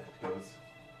group that goes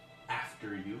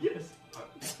after you. Yes.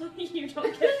 You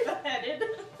don't get beheaded.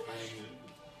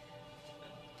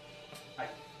 I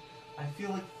feel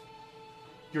like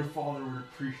your father would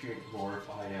appreciate more if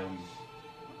I am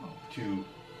to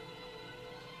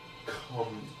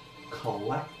come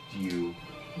collect you,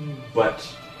 but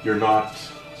you're not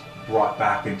brought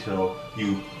back until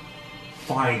you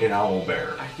find an owl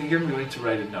bear. I think I'm going to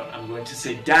write a note. I'm going to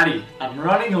say, Daddy, I'm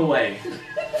running away.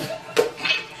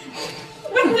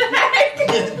 What the heck?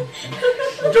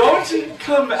 Don't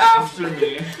come after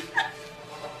me.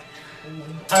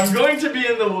 I'm going to be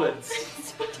in the woods.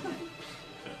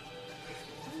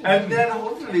 And then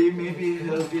hopefully maybe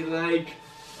he'll be like,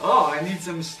 oh, I need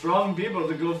some strong people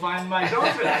to go find my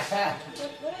daughter. But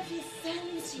what if he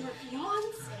sends your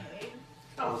fiance?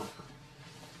 Oh.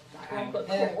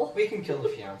 Cool. We can kill the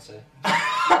fiance. Not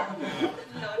gonna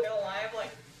lie, I'm like,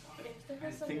 if there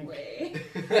was a way.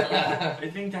 I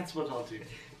think that's what I'll do.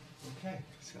 Okay.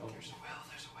 So there's a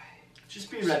way.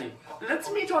 Just be ready. Let's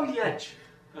meet on the edge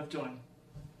of Dorn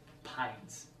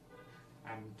Pines.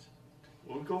 And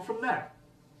we'll go from there.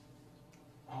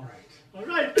 Alright.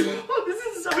 Oh, this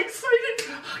is so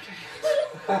exciting. Okay.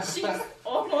 She's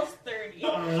almost 30. Keep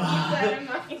that in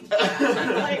mind.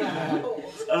 She's like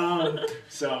old.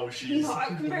 So she's...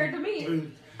 Not compared to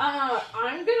me.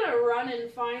 I'm gonna run and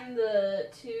find the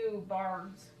two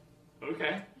bards.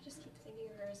 Okay. I just keep thinking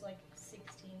of her as like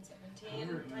 16,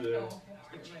 17. I Yeah. know.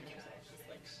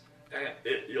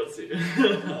 You'll see.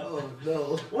 Oh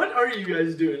no. What are you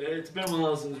guys doing? It's been a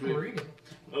while since we... Reading.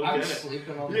 Okay. I'm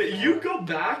sleeping on the Yeah, you floor. go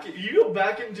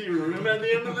back into your room at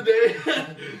the end of the day.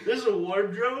 There's a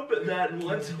wardrobe that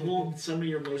once held some of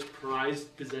your most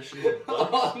prized possessions of books.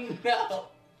 Oh no.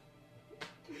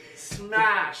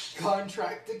 Smashed.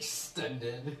 Contract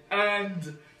extended.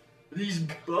 And these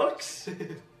books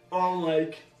are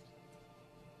like,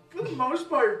 for the most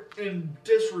part, in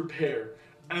disrepair.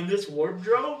 And this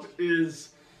wardrobe is,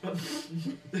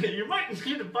 you might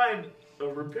need to find a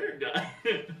repair guy.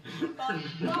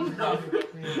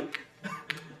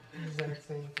 Exact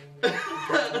same thing.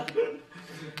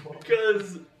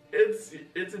 Because it's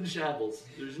in shambles.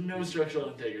 There's no structural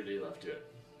integrity left to it.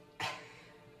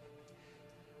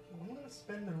 I'm gonna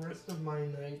spend the rest of my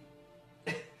night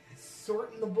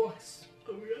sorting the books.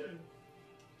 Okay.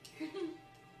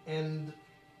 And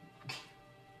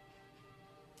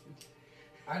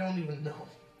I don't even know.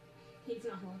 He's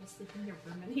not allowed to sleep in your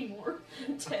room anymore.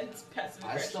 Tense passive I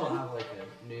aggression. still have like a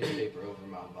newspaper over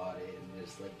my body and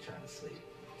just like trying to sleep.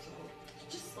 So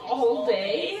Just all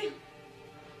day?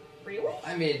 Really?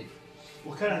 I mean,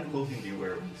 What kind of clothing do you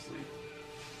wear when you sleep?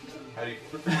 How do you...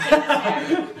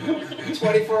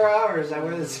 24 hours. I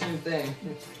wear the same thing.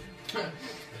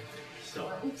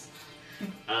 So,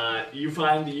 you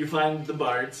find the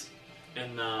bards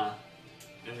in the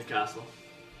castle.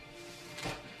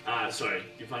 Sorry,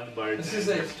 you find the bards This is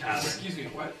in a the tavern. Excuse me,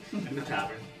 what? In the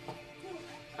tavern.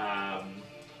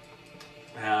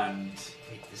 And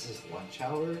Wait, this is lunch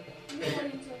hour?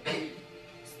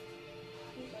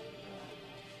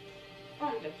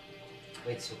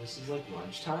 Wait, so this is like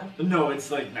lunchtime? no,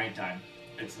 it's like nighttime.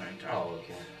 It's nighttime. Oh,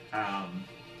 okay.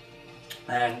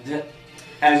 And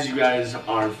as you guys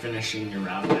are finishing your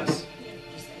round, yes. Yeah,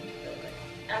 just saying.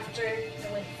 After I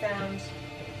went found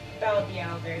about the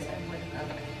owlbears, I would have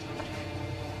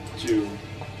To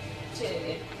to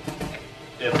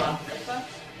Ifa. Ifa.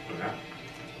 Okay.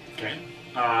 Okay.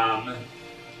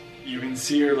 You can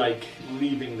see her like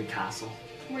leaving the castle.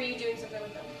 Were you doing something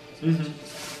with them? Mm-hmm.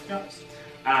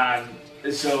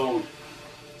 So,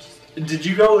 did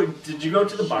you go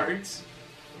to the bards?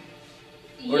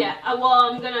 Yeah, well,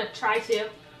 I'm gonna try to.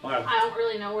 Okay. I don't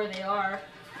really know where they are.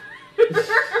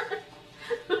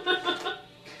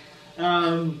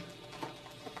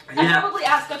 I probably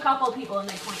ask a couple people and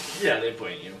they point me. Yeah, they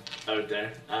point you out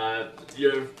there.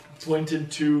 You're pointed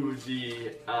to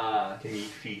the. Can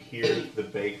she hear the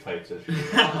bagpipes as she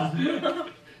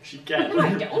She can. No,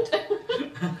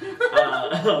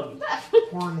 I don't.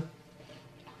 Horn.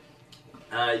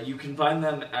 You can find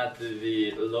them at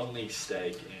the Lonely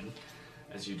Stag Inn,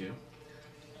 as you do.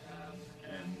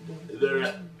 And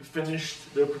they're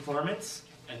finished their performance,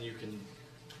 and you can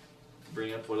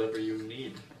bring up whatever you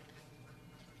need.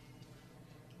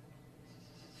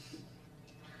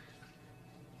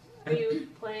 Are you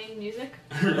playing music?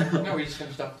 No, we just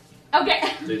finished up.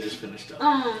 Okay. They just finished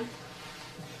up.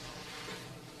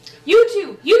 You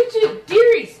two,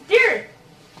 dearies, dear.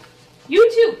 You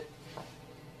two.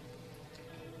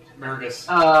 Mergus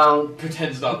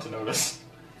pretends not to notice.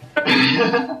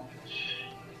 I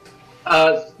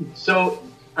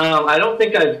don't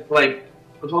think I've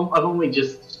only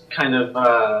just kind of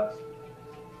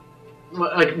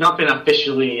not been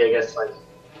officially, I guess, like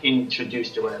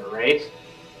introduced or whatever, right?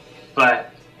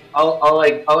 But I'll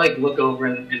look over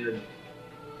and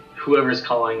whoever's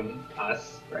calling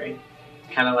us, right?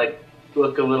 Kind of like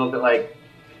look a little bit like,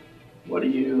 what are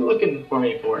you looking for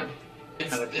me for?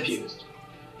 Kind of confused.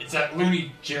 It's that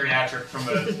loony geriatric from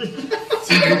the.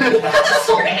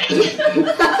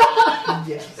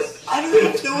 Yes. I don't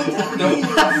even know what that means.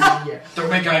 Yes. Don't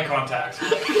make eye contact.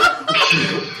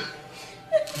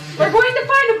 We're going to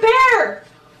find a bear.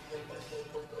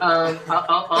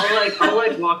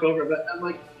 I'll walk over, but I'm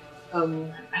like,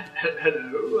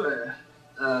 hello.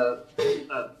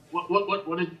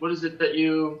 What is it that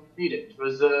you needed?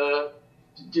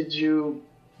 Did you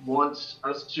want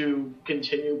us to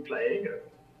continue playing? Or?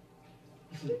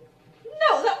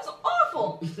 No, that was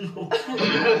awful.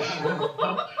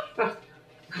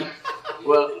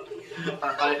 Well, I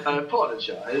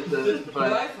apologize,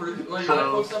 but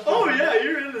Oh yeah,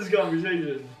 you're in this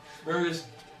conversation. Mergus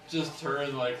just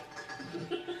turned like.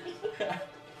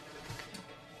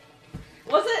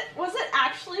 Was it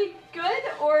actually good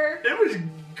or? It was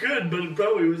good, but it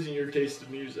probably wasn't your taste of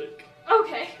music.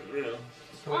 Okay. Yeah.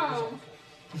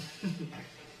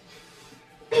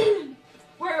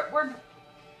 We're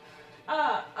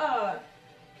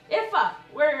Ifa,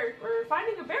 we're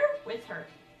finding a bear with her.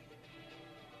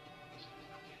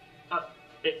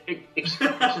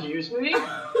 Excuse me.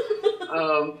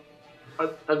 I'm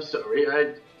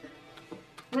sorry.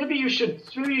 Maybe you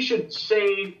should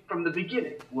say from the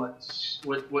beginning what's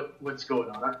going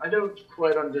on. I don't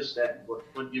quite understand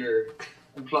what you're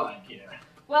implying here.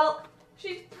 Well,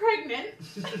 she's pregnant,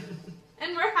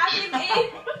 and we're having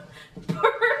a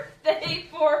birthday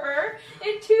for her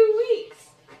in 2 weeks.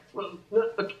 Well,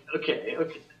 okay.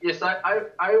 Yes, I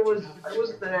was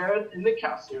there in the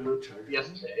castle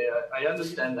yesterday. I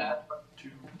understand that,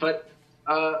 but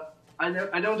I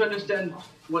don't understand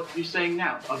what you're saying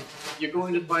now. You're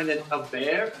going to find a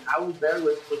bear, an owl bear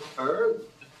with her,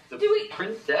 the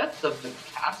princess of the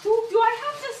castle? Do I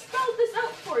have to spell this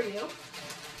out for you?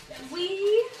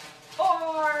 We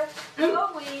are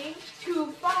going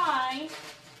to find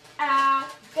a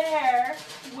bear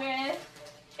with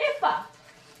Ifa.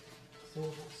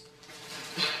 Syllables.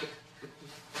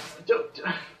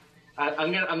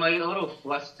 I'm like a little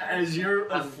flustered. As you're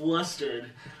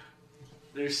flustered,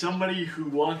 there's somebody who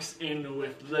walks in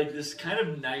with like this kind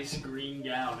of nice green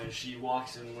gown, and she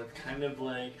walks in with kind of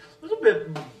like a little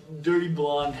bit dirty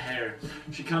blonde hair.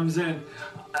 She comes in,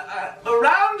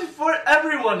 around for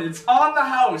everyone. It's on the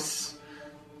house,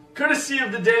 courtesy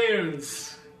of the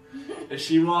Dayuns. As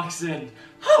she walks in,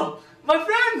 oh, my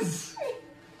friends!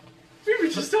 We were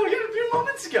just talking a few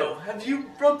moments ago. Have you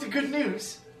brought the good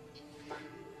news?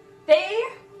 They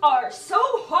are so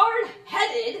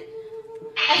hard-headed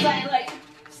as I, like,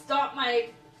 stomp my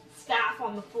staff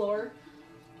on the floor.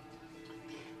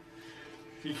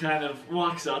 She kind of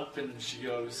walks up and she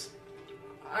goes,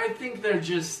 I think they're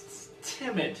just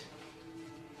timid.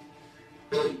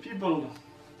 People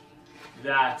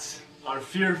that are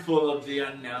fearful of the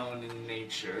unknown in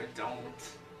nature don't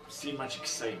see much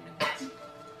excitement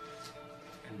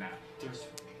in that.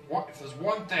 If there's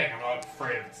one thing I'm not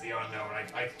afraid of, it's the unknown.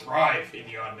 I thrive in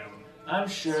the unknown. I'm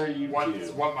sure you do.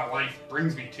 It's what my life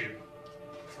brings me to.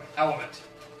 It's my element.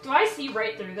 Do I see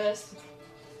right through this?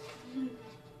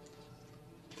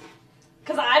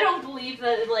 Because I don't believe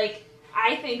that, like,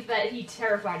 I think that he's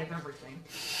terrified of everything.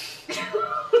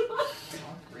 Not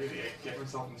really. I get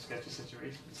myself in sketchy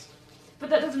situations. But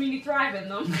that doesn't mean you thrive in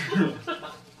them.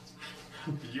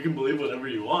 You can believe whatever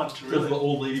you want, Does really. the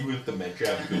old lady with the med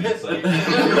trap good insight?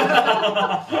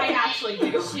 I actually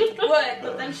do. She would,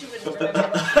 but then she wouldn't remember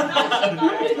what she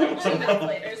thought like 2 minutes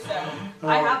later, so.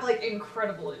 I have, like,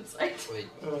 incredible insight. Wait,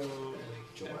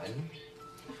 Joanne?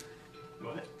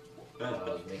 What? I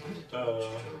was making a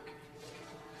joke.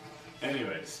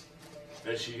 Anyways,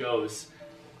 as she goes,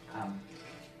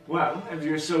 well, if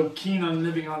you're so keen on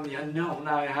living on the unknown,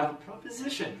 I have a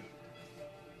proposition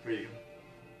for you.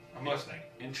 I'm listening.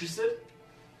 Interested?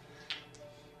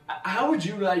 How would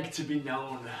you like to be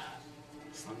known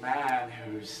as the man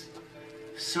who's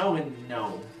so in the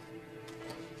know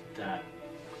that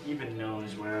even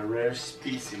knows where a rare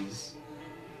species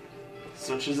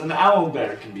such as an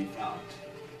owlbear can be found?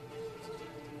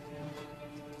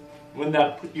 Wouldn't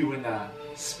that put you in a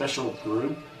special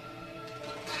group?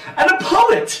 And a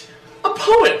poet! A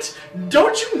poet!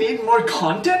 Don't you need more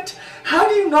content? How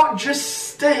do you not just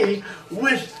stay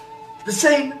with the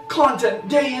same content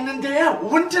day in and day out?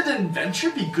 Wouldn't an adventure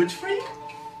be good for you?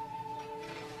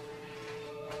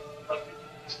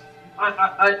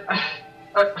 I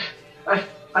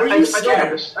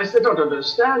still don't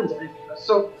understand.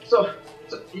 So,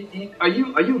 are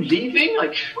you leaving?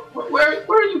 Like, where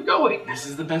are you going? This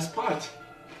is the best part.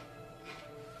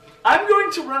 I'm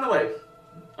going to run away.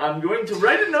 I'm going to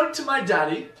write a note to my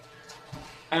daddy,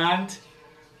 and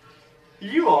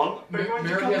you all are going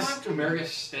to come after me.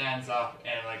 Marius stands up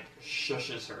and like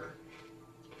shushes her.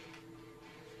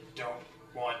 Don't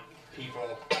want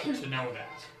people to know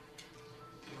that.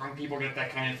 When people get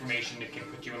that kind of information, it can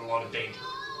put you in a lot of danger.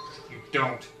 You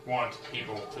don't want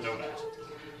people to know that.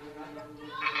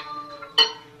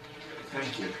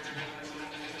 Thank you.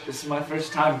 This is my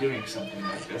first time doing something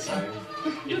like this.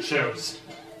 It shows.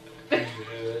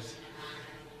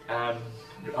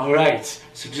 Alright,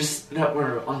 so just that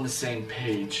we're on the same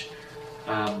page.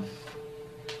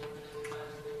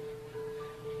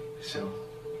 So,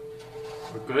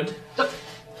 we're good?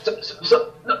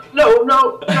 No, we're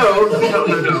not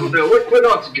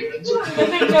good.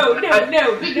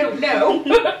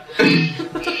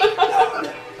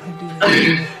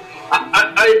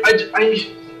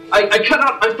 I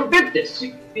cannot, I forbid this.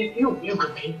 You could be in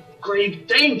grave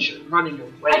danger running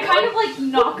away. I kind of like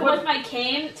knock him with my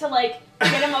cane to like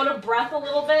get him out of breath a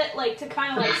little bit, like to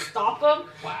kind of like stop him.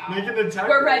 Wow. Make an attack.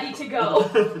 We're ready to go.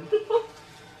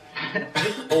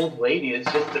 This old lady is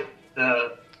just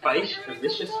the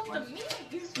vicious one.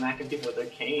 Smacking people with their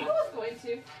cane. I was going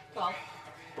to.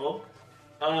 Well,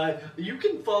 You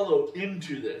can follow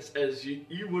into this, as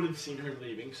you would have seen her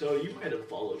leaving, so you might have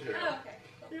followed her. oh, okay.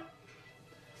 Yeah.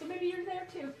 So maybe you're there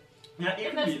too. Yeah, you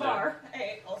In can this be bar.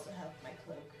 I also have my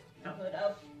cloak. No. Hood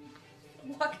up.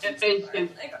 Walk to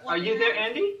Are you there,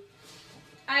 Andy?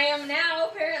 I am now,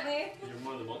 apparently. You're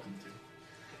more than welcome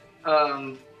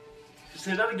to.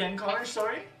 Say that again, Connor,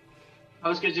 sorry? I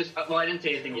was gonna just, well, I didn't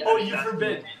say anything yet. Oh, you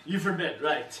forbid. You forbid,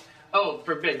 right. Oh,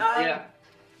 forbid, yeah.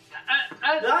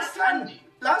 Last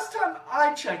time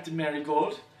I checked,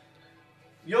 Marigold,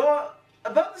 you're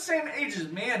about the same age as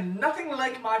me and nothing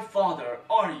like my father,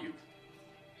 are you?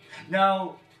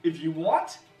 Now, if you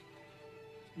want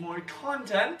more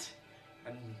content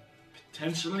and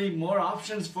potentially more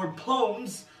options for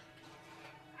poems,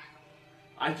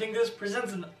 I think this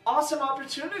presents an awesome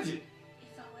opportunity.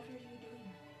 Eva, what are you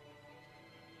doing?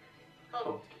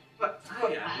 Oh, but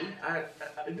hi, Andy. I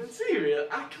didn't see you.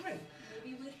 Come in.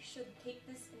 Maybe we should take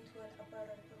this into an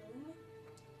upper room.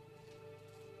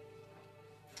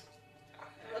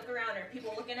 Look around. Are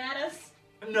people looking at us?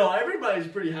 No, everybody's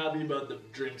pretty happy about the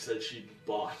drinks that she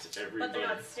bought. Everybody. But they're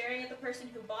not staring at the person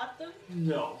who bought them?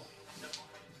 No.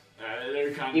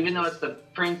 They're kind of Even though it's the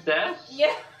princess?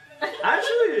 Yeah.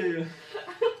 Actually,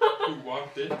 Who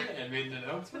walked in and made an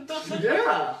announcement?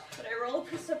 yeah. Could I roll a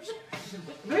perception?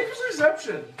 Make a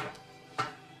perception.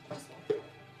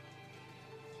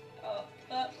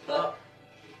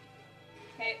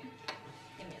 Okay.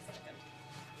 Give me a second.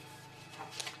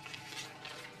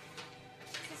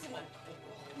 This is my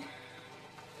goal.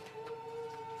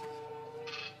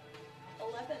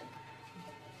 11.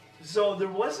 So there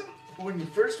wasn't when you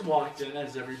first walked in,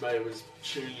 as everybody was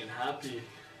cheering and happy.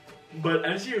 But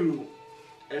as you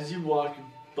walk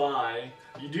by,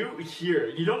 you do hear.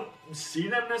 You don't see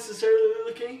them necessarily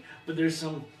looking, but there's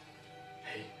some.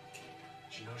 Hey,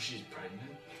 do you know she's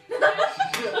pregnant?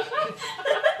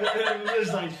 And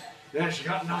there's like, yeah, she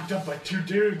got knocked up by 2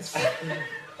 dudes.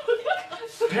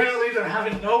 Apparently they're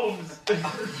having gnomes.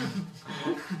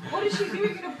 What is she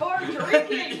doing in a bar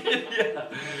drinking? Yeah.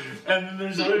 And then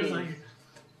there's others like,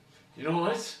 you know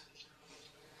what?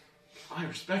 I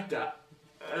respect that.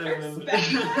 And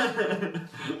then,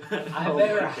 I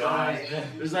better hide.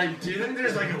 there's like, do you think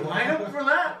there's like a lineup for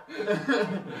that?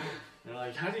 They're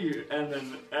like, how do you? And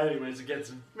then, anyways, it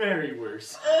gets very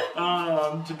worse.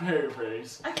 To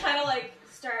paraphrase. I kind of like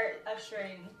start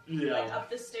ushering Yeah. like up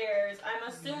the stairs. I'm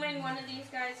assuming one of these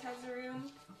guys has a room.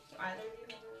 Do either of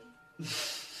you have a room?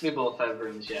 We both have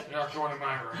rooms, yeah. You're not going to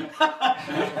my room.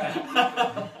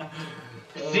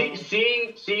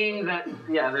 Seeing that,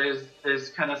 yeah, there's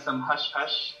kind of some hush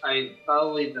hush.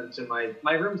 I'll leave them to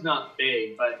my room's not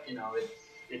big, but you know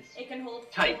it's It can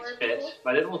hold tight 4 fit, people.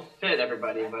 but it will fit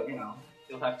everybody. But you know,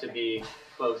 you'll have to be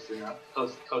close enough,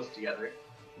 close together.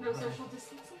 No social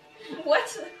distancing.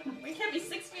 What? We can't be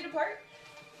 6 feet apart?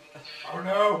 Oh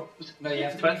no! No, you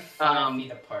have to But, be 5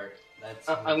 feet apart. That's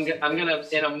I'm gonna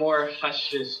in a more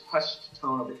hushed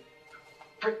tone of it.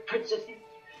 Princess,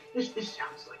 this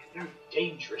sounds like a very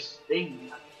dangerous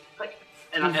thing. Like,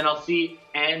 and I'll see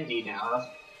Andy now.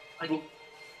 Like,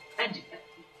 Andy,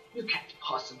 you can't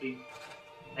possibly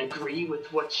agree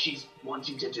with what she's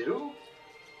wanting to do.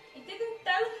 I didn't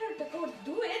tell her to go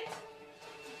do it.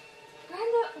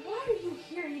 Brenda, why are you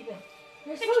here even?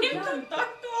 You're so I came young. to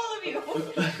talk to all of you.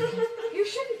 You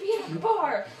shouldn't be in a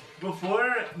bar.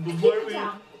 Before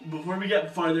down. we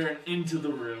get farther into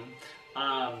the room,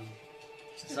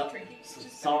 Salathiel.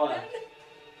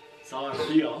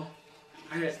 Salathiel?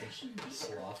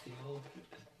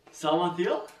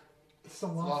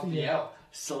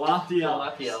 Salathiel?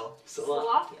 Salathiel.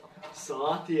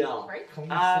 Salathiel. Right?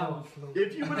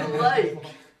 If you would like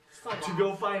to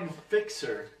go find a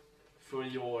fixer for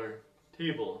your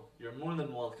table, you're more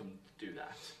than welcome to do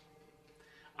that.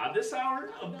 At this hour,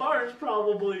 a bar is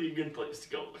probably a good place to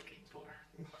go looking for.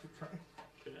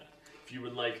 Yeah. If you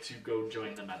would like to go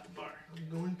join them at the bar. I'm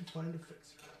going to find a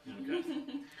fixer. Okay.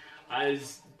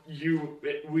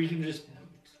 We can just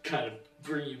kind of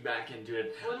bring you back into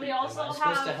it. Would we Am also I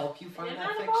supposed have to help you find him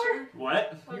that at the fixer?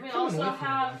 What? Would we You're coming also with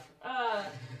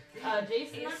me. have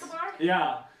Jason at the bar?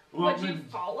 Yeah. What Would you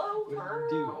follow What her?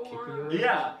 would you do? Keep Or... her awake?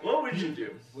 Yeah. What would you do?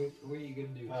 What are you gonna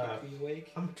do? Keep me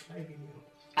awake? I'm dragging you.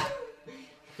 I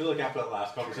feel like after that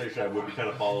last conversation, I would be kind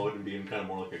of following and being kind of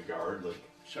more like a guard. Like,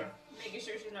 Sure. Making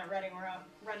sure she's not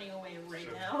running away right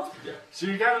now. Yeah. So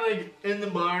you're kind of like in the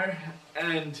bar,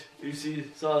 and you see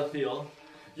Salathiel.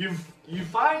 You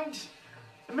find.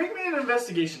 Make me an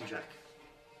investigation check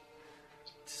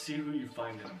to see who you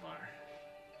find in a bar.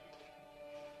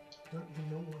 Not even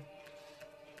know one.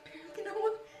 You know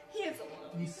what? He is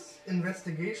alone. This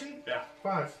investigation? Yeah.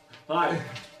 5. 5.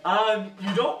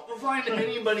 You don't find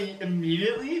anybody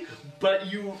immediately,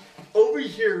 but you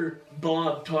overhear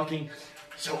Bob talking.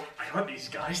 So I got these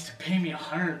guys to pay me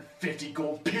 150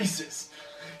 gold pieces.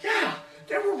 Yeah,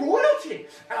 they were royalty.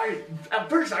 And at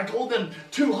first I told them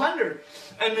 200,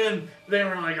 and then they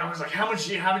were like, I was like, how much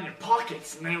do you have in your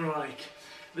pockets? And they were like,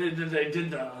 they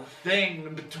did the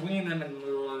thing between them and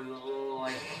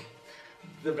like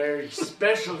the very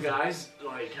special guys,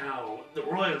 like how the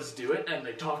royals do it, and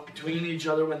they talk between each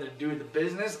other when they're doing the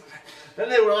business. Then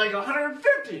they were like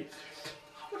 150.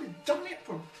 I would have done it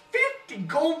for 50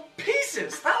 gold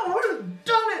pieces. That would have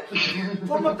done it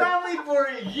for my family for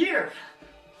a year.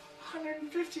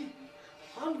 150.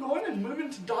 I'm going and moving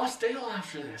to Dostale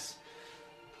after this.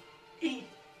 8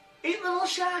 little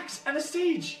shacks and a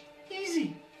stage.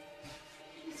 Easy.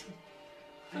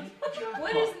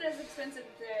 What isn't as expensive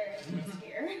there is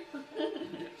here.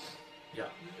 Yeah.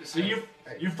 So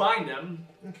you find them.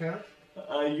 Okay.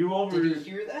 Did you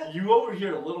hear that? You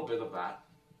overhear a little bit of that.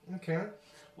 Okay.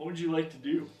 What would you like to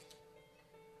do?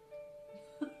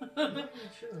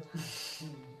 Sure.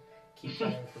 Keep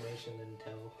that information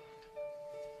until.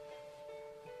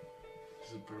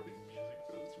 This is perfect music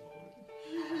for this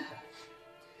moment.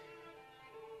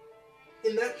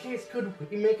 In that case, could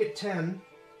we make it 10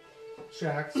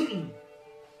 shacks?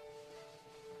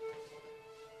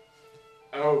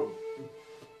 Oh.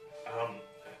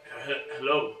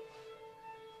 Hello.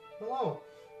 Hello.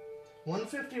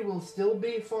 150 will still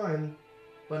be fine,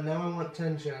 but now I want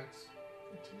 10 shacks.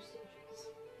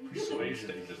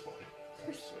 Persuasion.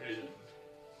 Persuasion.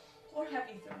 Or have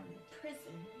you thrown in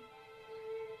prison?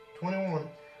 21.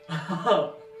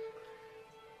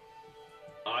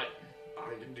 I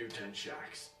can do 10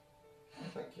 shacks.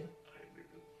 Thank you. I can do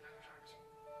 10 shacks.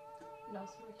 No,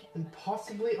 smoking. And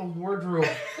possibly a wardrobe.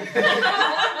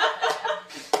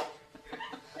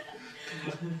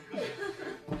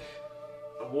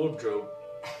 A wardrobe.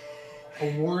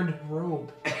 A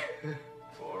wardrobe.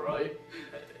 Alright.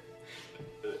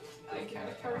 I kind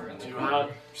of cover in Do the you corner. have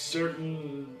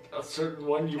a certain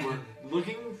one you were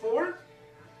looking for?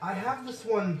 I have this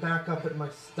one back up at my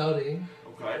study.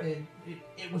 Okay.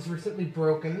 It was recently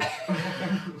broken.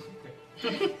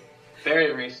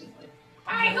 Very recently.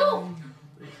 By who?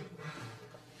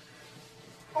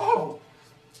 Oh!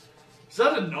 Is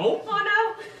that a gnome? Oh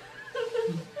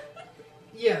no!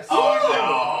 Yes. Oh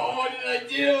no! What did I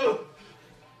do?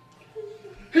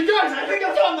 Hey guys, I think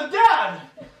I found the dad!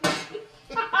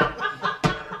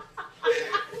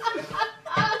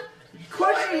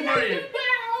 Question for you.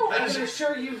 I can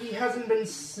assure you he hasn't been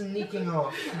sneaking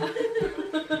off.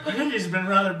 I think he's been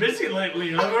rather busy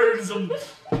lately. I've heard some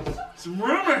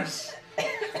rumors.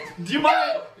 Do you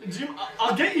mind?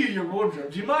 I'll get you your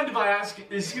wardrobe. Do you mind if I ask?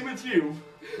 Is he with you?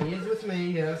 He is with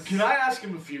me, yes. Can I ask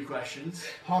him a few questions?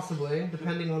 Possibly,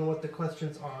 depending on what the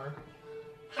questions are.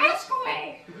 Ask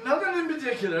away. Nothing in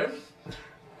particular.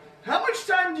 How much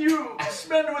time do you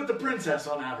spend with the princess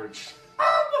on average?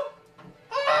 I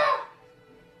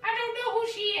don't know who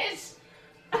she is.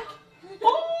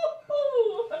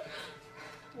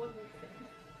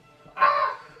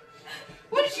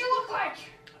 What does she look like?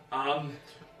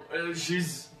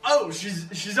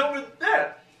 She's over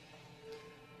there.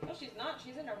 No, she's not.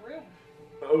 She's in a room.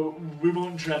 Oh, we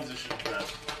won't transition to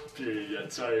that period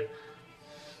yet. Sorry.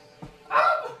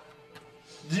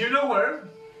 Do you know her?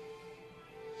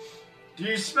 Do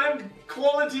you spend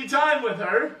quality time with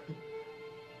her?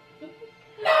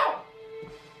 No.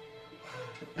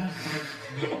 I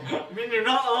mean, you're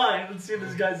not lying. Let's see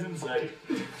this guy's insight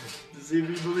to see if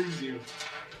he believes you.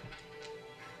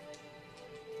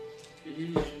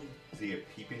 Is he a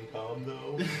peeping Tom,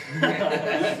 though?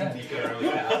 Sneaking around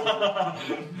the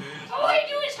castle. All I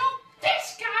do is help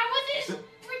this guy with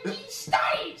his freaking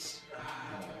studies.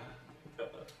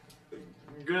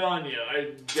 Good on you.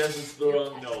 I guess it's the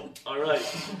wrong gnome. All right.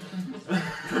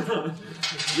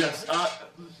 Yes.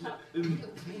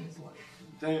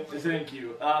 Thank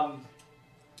you.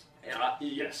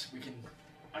 Yes,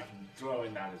 I can throw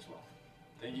in that as well.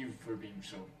 Thank you for being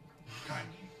so kind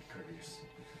and courteous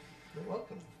You're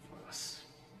welcome. for us.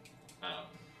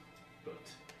 But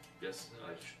yes,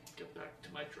 I should get back to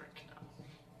my drink now.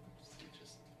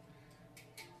 Just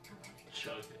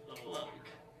chug it along.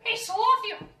 Hey,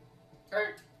 Salafia.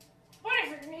 Or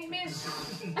whatever your name is.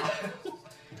 Did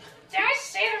I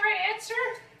say the right answer?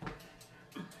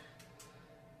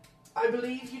 I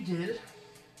believe you did.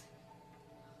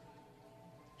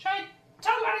 Should I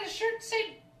talk about his shirt and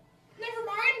say, never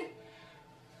mind?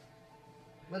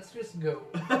 Let's just go.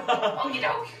 Okie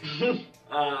doke.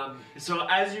 So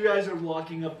as you guys are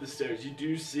walking up the stairs, you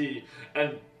do see,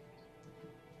 and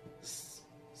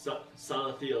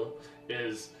Salathiel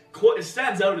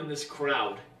stands out in this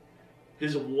crowd.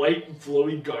 His white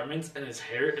flowy garments and his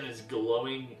hair and his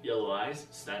glowing yellow eyes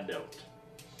stand out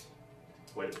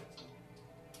quite a bit.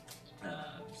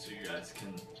 So you guys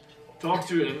can talk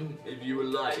to him if you would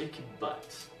like, but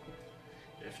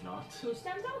if not, Who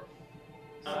stands out?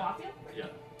 Salafia? yeah.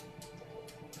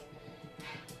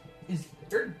 Is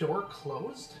their door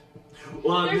closed?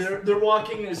 Well, There's- they're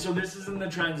walking. So this is in the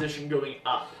transition going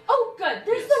up. Oh, good.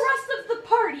 There's Yes. the rest of the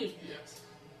party. Yes.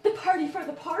 The party for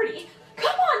the party.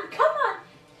 Come on, come on.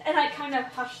 And I kind of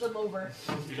hush them over.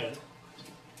 Okay.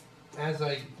 As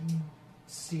I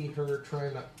see her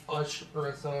trying to usher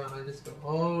us on, I just go,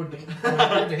 oh, to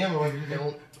him, I'm like,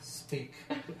 don't speak.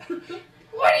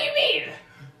 What do you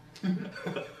mean?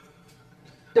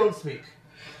 Don't speak.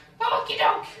 Okie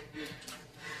doke.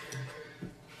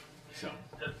 So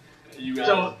you guys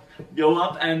go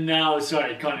up, and now,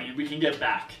 sorry, Connie, we can get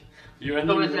back. You're in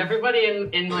the So is room. everybody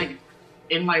in like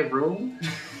in my room.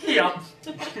 Yep.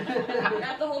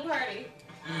 At the whole party.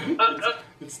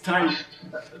 It's tight.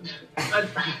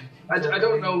 I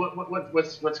don't know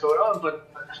what's going on, but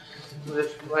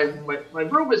my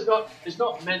room is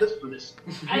not meant for this.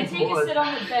 I take a sit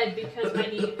on the bed because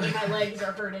my legs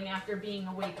are hurting after being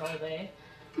awake all day.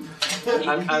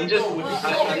 I'm just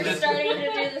starting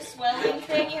to do the swelling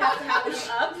thing. You have to have them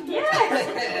up.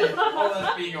 Yes. All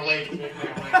that's being awake.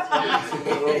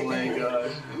 Oh my god.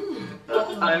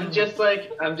 I'm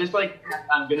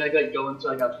gonna like go into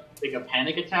like a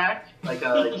panic attack,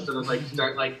 sort of like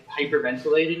start like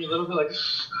hyperventilating a little bit,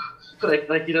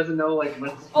 like he doesn't know like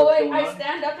what's going I on.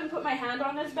 stand up and put my hand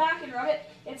on his back and rub it.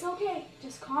 It's okay.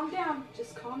 Just calm down.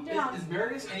 Just calm down. Is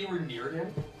Marius anywhere near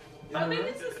him? Oh, maybe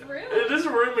it's this room. This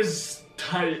room is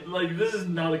tight. Like, this is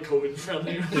not a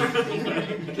COVID-friendly room.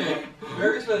 Okay.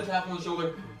 Marius with a tap on the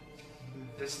shoulder.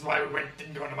 This is why we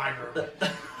didn't go into my room.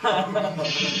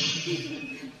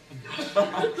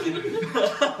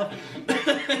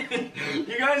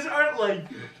 You guys aren't like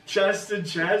chest to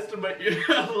chest, but you're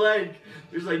like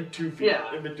there's like 2 feet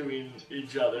in between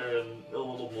each other and a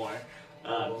little more.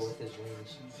 With his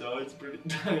wings. So it's pretty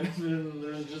tight. And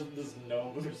there's just this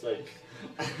gnome who's like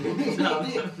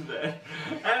down there.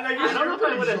 And I don't know if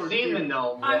I would have seen the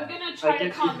gnome. I'm gonna try to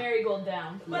calm Marigold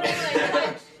down. But I'm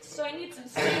like, so I need some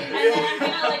sleep. and then I'm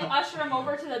gonna like usher him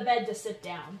over to the bed to sit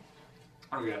down.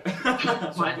 Okay.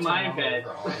 my bed.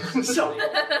 So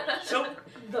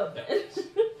The bed.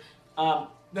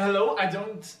 hello, I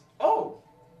don't. Oh,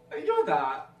 you're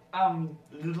that.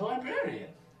 The librarian.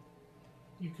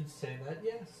 You could say that,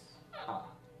 yes. Ah.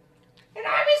 And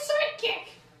I'm his sidekick.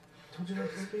 Told you not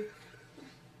to speak.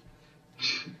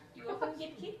 You often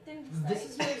get kicked in the This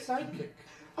is my sidekick.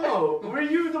 Oh, were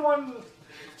you the one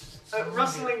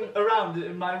rustling around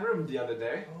in my room the other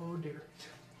day? Oh dear.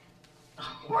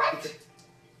 What?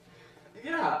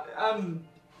 Yeah,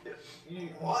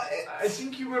 What? I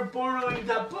think you were borrowing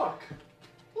that book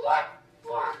What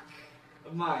book?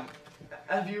 of mine.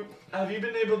 Have you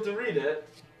been able to read it?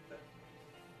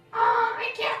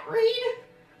 I can't read.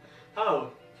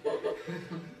 Oh.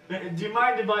 Do you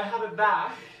mind if I have it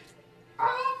back?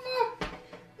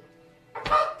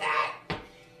 About that,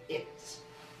 it's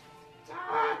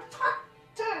talk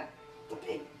to the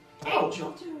big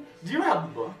angel. Do you have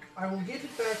the book? I will get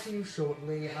it back to you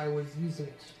shortly. I was using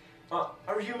it.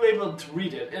 Are you able to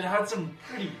read it? It had some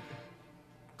pretty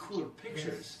cool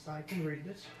pictures. Yes, I can read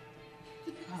it.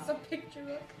 Some picture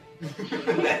book.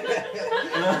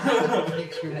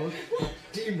 Picture book.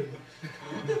 Demon.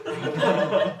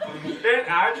 It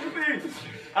actually,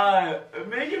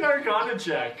 make an Arcana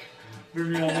check for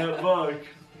me on that book.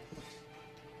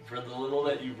 For the little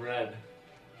that you've read.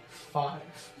 5.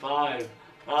 5.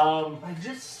 I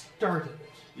just started it.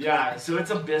 Yeah, so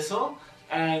it's Abyssal,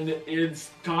 and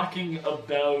it's talking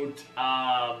about,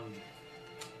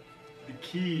 the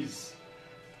keys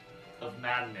of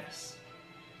madness.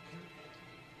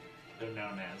 They're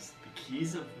known as the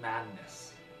keys of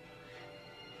madness.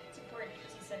 It's important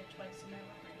because he said it twice and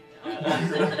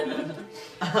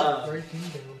I won't write it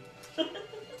down.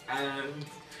 And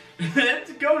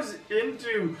it goes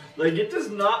into, like, it does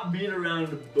not beat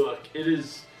around a book. It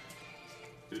is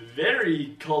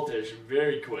very cultish,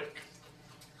 very quick.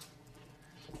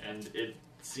 And it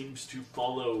seems to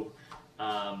follow,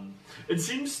 it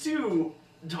seems to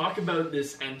talk about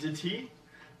this entity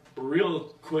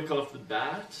real quick off the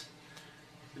bat,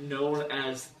 known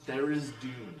as There is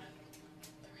Doom.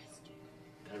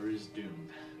 There is Doom.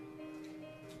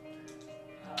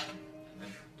 And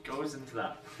it goes into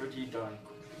that pretty darn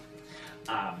quick.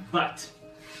 But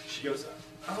she goes,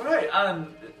 alright,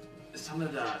 some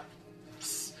of the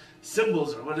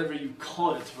symbols or whatever you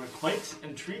call it were quite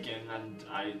intriguing, and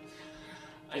I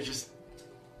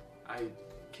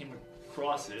came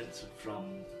across it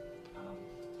from,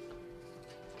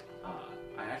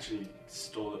 I actually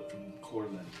stole it from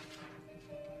Corlin.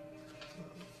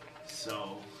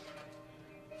 So,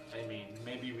 I mean,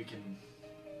 maybe we can,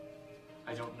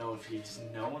 I don't know if he's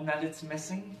known that it's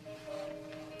missing,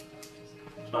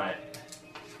 but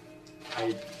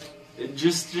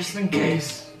just in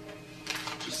case.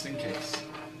 Just in case.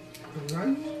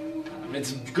 Alright.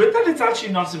 It's good that it's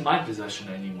actually not in my possession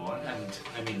anymore, and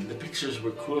I mean, the pictures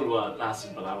were cool while it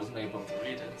lasted, but I wasn't able to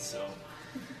read it, so.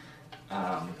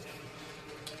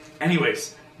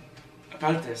 Anyways,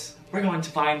 about this, we're going to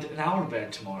find an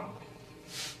owlbear tomorrow.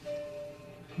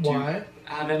 Why? Do you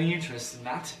have any interest in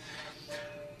that?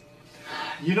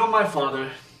 You know my father,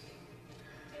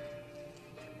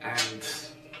 and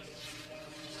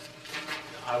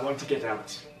I want to get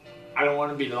out. I don't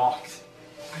want to be locked.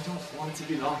 I don't want to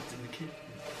be locked in the kitchen.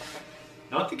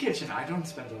 Not the kitchen. I don't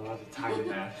spend a lot of time in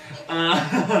there.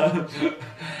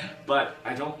 But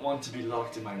I don't want to be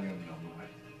locked in my room no more.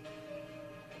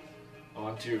 I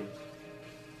want to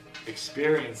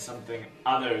experience something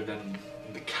other than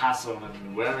the castle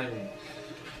and wearing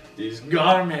these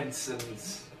garments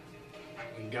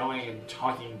and going and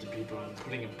talking to people and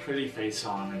putting a pretty face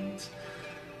on and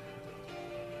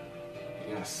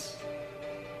yes.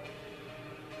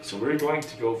 So we're going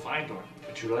to go find one.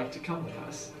 Would you like to come with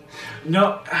us?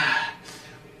 No.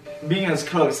 Being as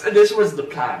close, this was the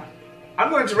plan. I'm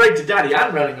going to write to Daddy.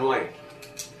 I'm running away.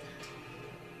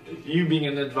 You being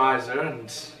an advisor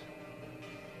and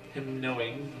him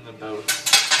knowing about...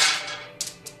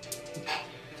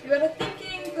 You are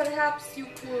thinking perhaps you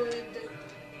could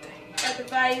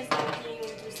advise the king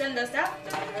to send us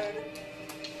after her?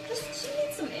 Just, she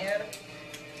needs some air.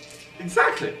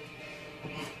 Exactly.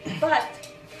 But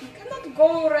you cannot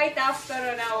go right after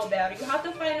an owlbear. We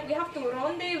have to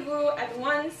rendezvous at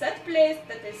one set place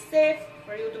that is safe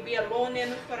for you to be alone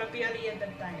in for a period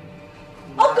of time.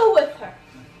 I'll go with her.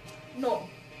 No.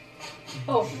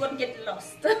 Oh, you would get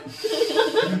lost.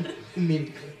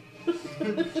 Immediately.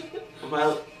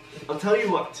 Well, I'll tell you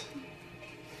what.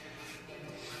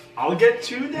 I'll get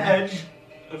to the edge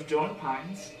of Dorn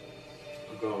Pines.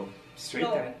 I'll go straight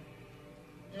No. there.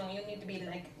 No, you need to be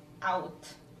like out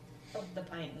of the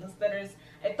pines.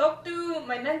 I talked to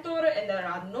my mentor, and there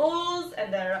are gnolls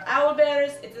and there are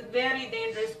owlbears. It's very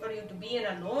dangerous for you to be in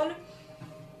alone.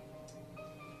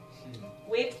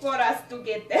 Wait for us to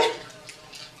get there.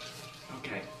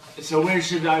 Okay. So where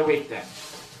should I wait then?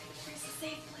 Where's a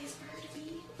safe place for her to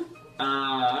be?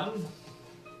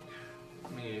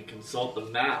 Let me consult the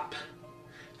map.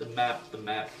 The map. Yay,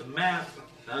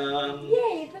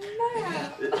 the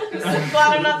map! I'm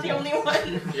glad I'm not the only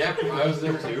one. Yep, I was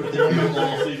there too.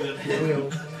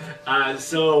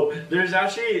 So there's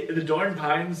actually the Dorn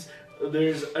Pines.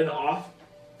 There's an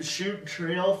offshoot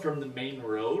trail from the main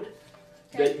road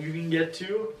that you can get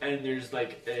to, and there's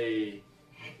like a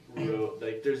road,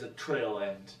 like there's a trail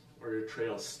end where the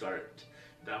trails start.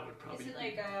 That would probably Is it be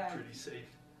like a pretty safe.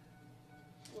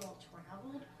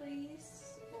 well-traveled place?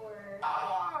 Or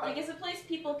like is a place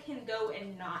people can go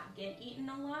and not get eaten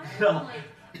alive? Like,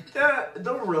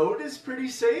 The road is pretty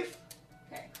safe.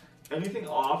 okay. Anything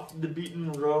off the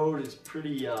beaten road is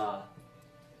pretty So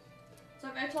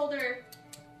if I told her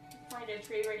find a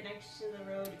tree right next to the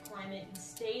road, climb it, and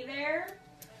stay there.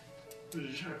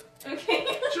 Sure. Okay.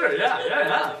 Sure,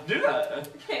 yeah. Do that.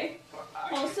 Okay.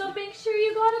 Also, make sure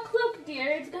you got a cloak,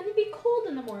 dear. It's gonna be cold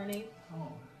in the morning.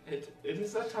 Oh, it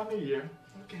is that time of year.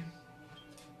 Okay.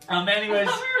 Anyways,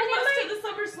 I thought we were close to the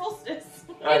summer solstice.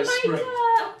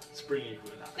 spring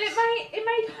equinox. It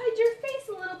might hide your face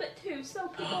a little bit too, so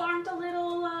people aren't a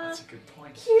little That's a good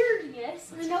point.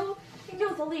 curious. I know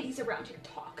the ladies around here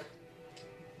talk.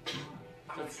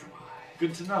 That's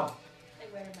good to know. I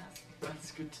wear a mask.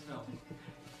 That's good to know.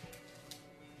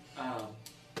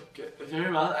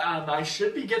 Very well. I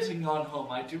should be getting on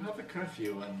home. I do have a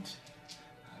curfew, and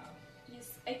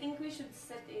Yes, I think we should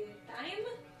set a time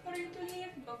for you to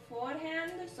leave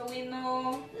beforehand, so we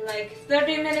know, like,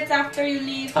 30 minutes after you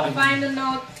leave, find a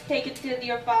note, take it to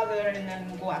your father, and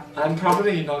then go after. I'm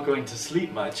probably not going to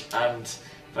sleep much. And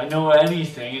if I know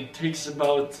anything, it takes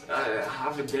about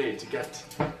half a day to get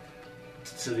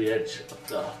to the edge of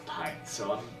the pine.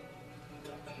 So I'm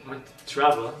going to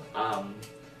travel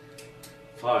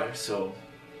far. So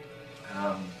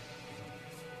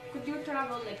Could you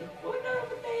travel like a quarter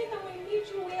of a day, then we meet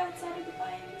you way outside of the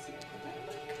pines?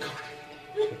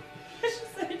 She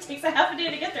said it takes a half a day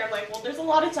to get there. I'm like, well, there's a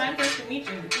lot of time for us to meet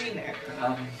you in between there.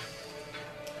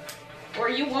 Or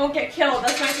you won't get killed.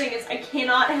 That's my thing, is I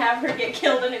cannot have her get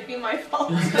killed and it be my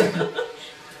fault.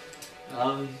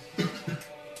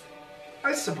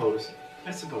 I suppose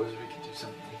we could do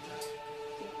something like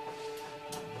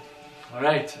that.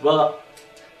 Alright, well,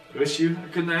 I wish you a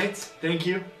good night. Thank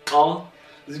you, all.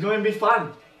 This is going to be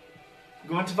fun. We're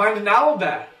going to find an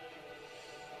owlbear.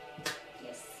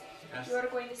 Yes. Yes. You are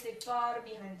going to stay far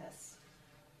behind us.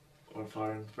 Or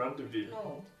far in front of you.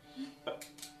 No.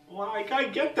 Well, I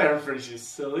can't get there first, you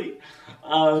silly.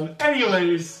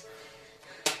 Anyways.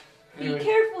 Be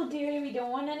careful, dearie. We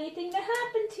don't want anything to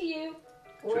happen to you.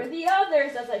 Or the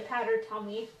others, as I pat her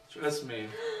tummy. Trust me.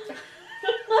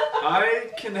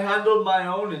 I can handle my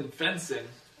own in fencing.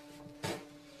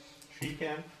 She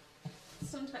can.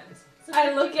 Sometimes.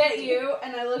 I look at you,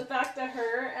 and I look back to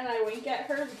her, and I wink at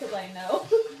her because I know.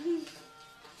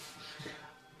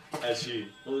 As she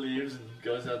leaves and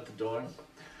goes out the door.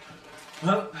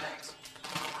 Well,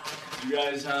 you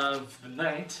guys have the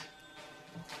night.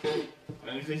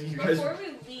 Anything you guys... Before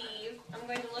we leave, I'm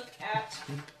going to look at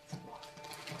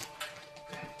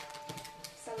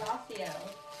Salathiel.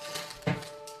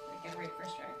 Get right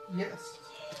first try. Yes.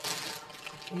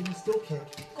 Aiden still can't.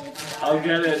 Gold star. I'll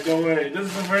get it. Don't worry. This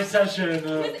is the first session.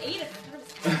 With Aiden.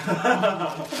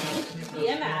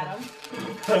 DM Adam.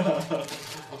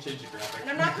 I'll change the graphic. And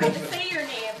I'm not going to say your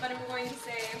name, but I'm going to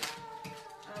say,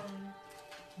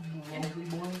 Lovely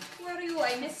boy. who are you?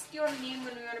 I missed your name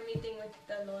when we were meeting with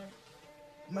the Lord.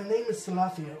 My name is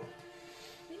Salathiel.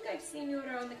 I think I've seen you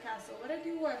around the castle. Where do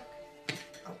you work?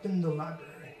 Up in the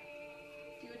library.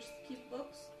 Do you just keep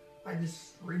books? I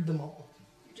just read them all.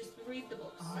 You just read the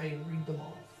books. I read them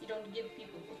all. You don't give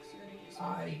people books. You just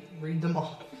I read them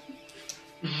all.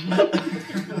 Every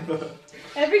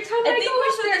time I I think go we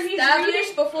up there, should he's establish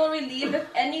reading. before we leave if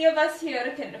any of us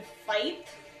here can fight.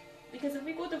 Because if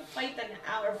we go to fight an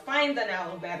owl, find an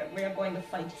owl bear, we are going to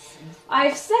fight.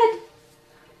 I've said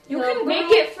You we'll can make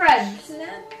go- it friends.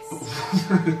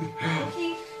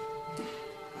 Okay.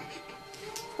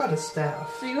 I've got a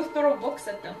staff. So you throw books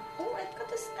at them. Oh, I've got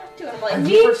the staff too. I'm like, I've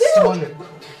me never too. swung it.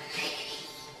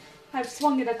 I've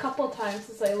swung it a couple times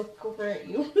since I look over at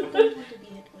you. I don't want to be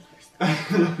hit with her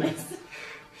staff.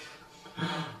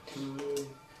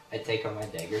 I take out my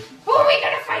dagger. Who are we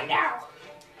gonna fight now?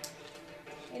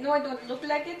 I know I don't look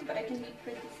like it, but I can be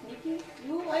pretty sneaky.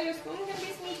 You, I assume, can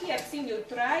be sneaky. I've seen you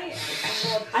try.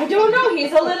 I don't know,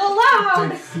 he's a little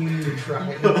loud. I've seen you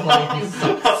try to play these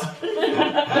sucks.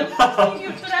 I've seen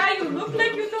you try. You look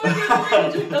like you know what you're doing.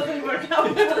 It just doesn't work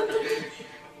out.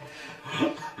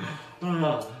 I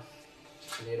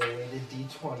need a weighted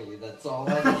D20. That's all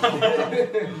I need.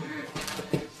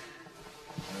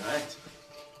 Alright.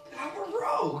 I'm a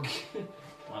rogue.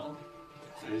 Well,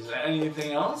 is there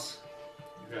anything else?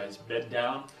 You guys bed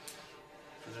down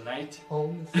for the night?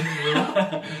 Oh, this is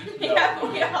real.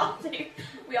 Yeah,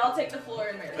 we all take the floor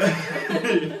in my room.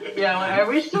 Yeah, are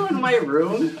we still in my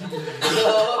room?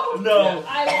 No.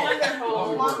 I wander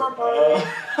home.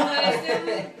 I assume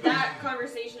that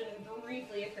conversation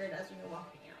briefly occurred as we were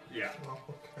walking out. Yeah. Oh,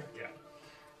 okay.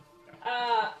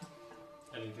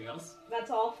 Anything else? That's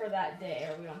all for that day.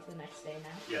 Are we on to the next day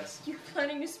now? Yes. You're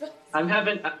planning to spell. I'm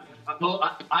having.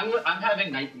 I'm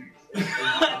having nightmares.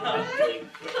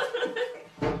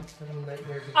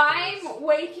 I'm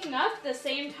waking up the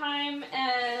same time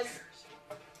as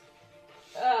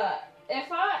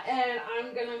Iffa, and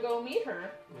I'm gonna go meet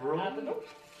her at the door.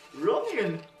 Roll me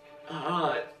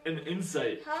an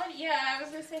insight. Yeah, I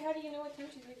was gonna say, how do you know what time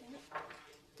she's waking up?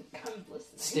 Come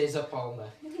listen. Stays up all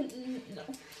night. No.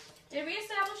 Did we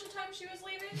establish the time she was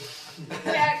leaving?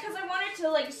 Yeah, because I wanted to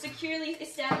like securely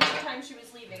establish the time she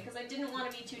was leaving, because I didn't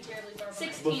want to be too terribly far behind.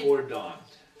 16. Before dawn.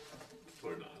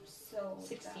 Before dawn. So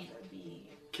 16 that would be.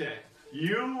 Okay.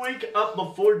 You wake up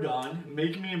before dawn.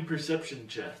 Make me a perception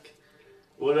check.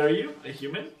 What are you? A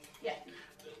human? Yeah.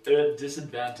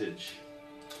 Disadvantage.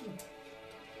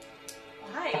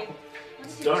 Why? What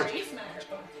does Dark. your race matter?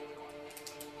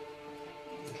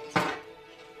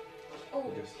 Oh,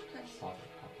 Just honey. stop it.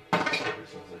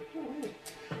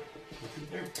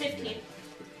 15.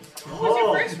 What was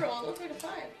your first roll? It looked like a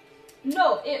 5.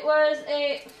 No, it was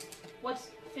a. What's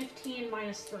 15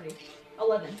 minus 3?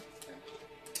 11.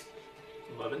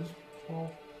 11?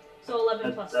 12. So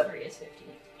 11 plus 3 is 15.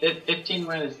 15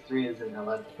 minus 3 is an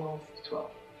 11. 12.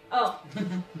 12. Oh,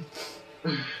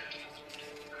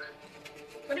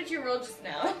 What did you roll just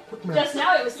now? just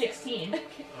now it was 16.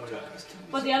 Okay.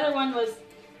 But the other one was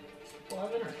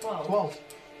 11 or 12. 12.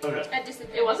 Okay. At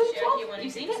disadvantage. It wasn't yeah, 12? you wanted You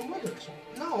to seen use it?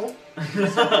 No.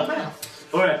 It's not math.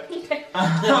 Okay. Okay.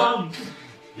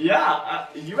 Yeah,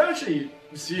 you actually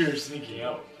see her sneaking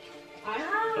out. I'm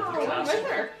Wow. going with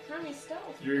her. Hermes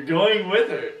stealth. You're going with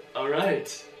her.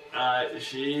 Alright.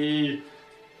 She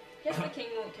Guess the king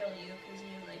won't kill you because you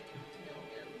like know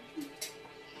him.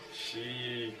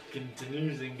 She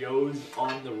continues and goes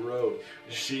on the road.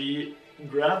 She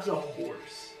grabs a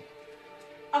horse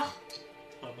Oh,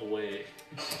 on the way.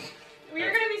 we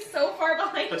are gonna be so far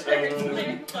behind her. It's not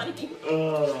even funny.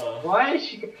 Why is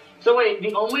she? So wait,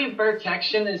 the only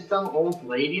protection is some old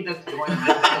lady that's going.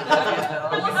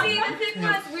 Well, see, the thing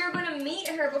was, we were gonna meet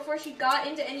her before she got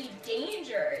into any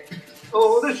danger.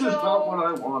 Oh, this is not what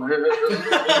I wanted. Well,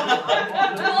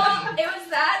 it was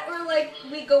that, or like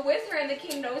we go with her, and the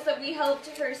king knows that we helped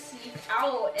her sneak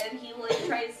out, and he like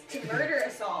tries to murder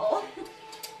us all.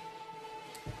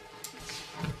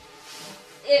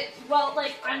 Well,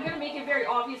 like, I'm gonna make it very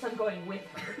obvious I'm going with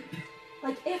her.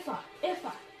 Like, Iffa,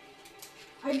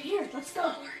 I'm here, let's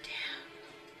go.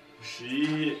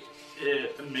 She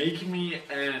make me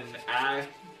an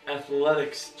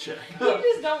athletics check. You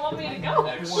just don't want me to go.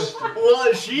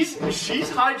 Well, she's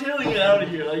hightailing it out of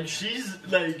here.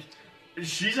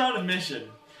 She's on a mission.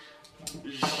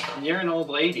 You're an old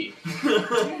lady.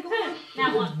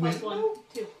 Now 1 plus 1,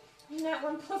 2. Not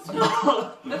 1 plus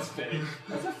 1. That's fitting.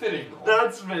 That's a fitting goal.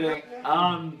 That's fitting.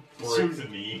 Breaks a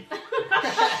knee.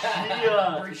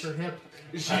 Breaks her hip.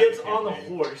 She gets on the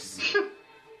horse,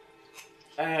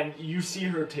 and you see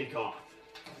her take off.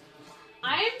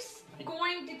 I'm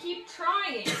going to keep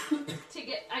trying to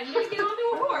get. I'm going to get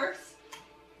onto a horse,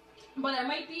 but I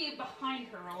might be behind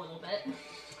her a little bit.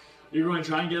 You're going to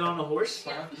try and get on a horse?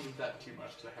 I don't have to move that too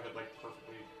much because I have it like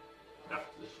perfectly that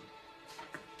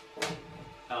position.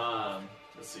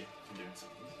 Let's see. I'm doing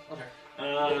something. Okay.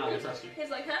 Uh, I trust you. He's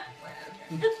like,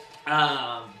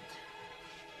 huh?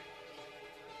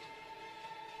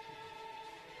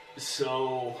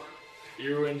 So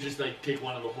you're going to just like take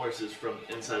one of the horses from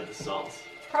inside the stalls.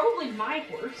 Probably my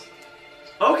horse,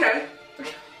 Okay.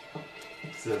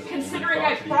 considering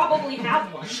I probably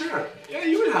have one. Sure. Yeah,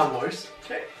 you would have a horse.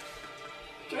 Okay.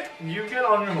 Okay. You get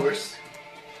on your horse.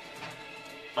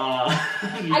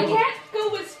 I can't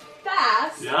go as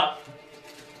fast. Yep.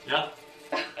 Yep.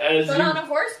 As But you... on a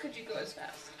horse, could you go as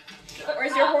fast? Or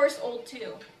is your horse old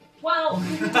too? Well,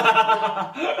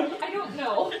 I don't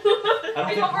know.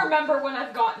 I don't remember when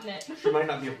I've gotten it. She might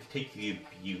not be able to take the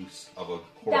abuse of a horse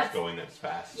That's- going as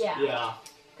fast. Yeah. Yeah.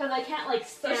 Because I can't like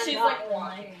So stand she's up like and,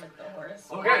 walking with the horse.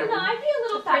 Okay. No, I'd be a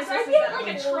little The faster. I'd princess be is at that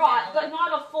like a little trot, gallop. but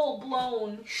not a full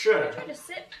blown. Sure. Try to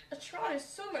sit. A trot is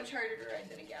so much harder to ride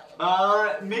than a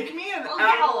gallop. Make me an Well,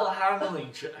 animal gallop.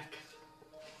 handling check.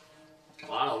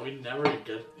 Wow, we never get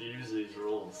to use these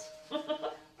rolls.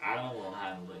 Animal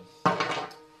handling.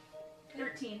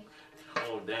 13.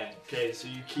 Oh, dang. Okay, so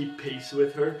you keep pace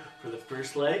with her for the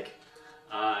first leg.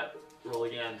 Roll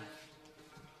again.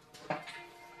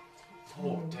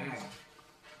 Oh, dang.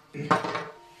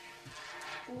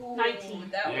 19.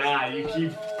 That was Yeah, you good.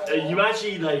 keep... you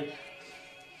actually, like,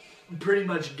 pretty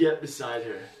much get beside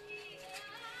her.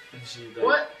 And she, like...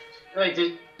 What? Wait,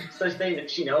 so you're saying that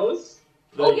she knows?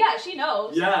 Oh like- yeah, she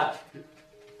knows. Yeah.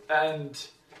 And...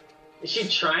 Is she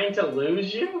trying to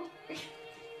lose you?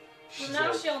 she's Well,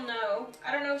 now like, she'll know.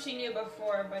 I don't know if she knew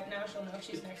before, but now she'll know if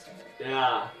she's next to her.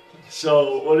 yeah.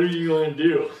 So, what are you going to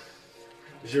do?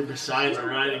 Because you're beside her,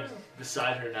 riding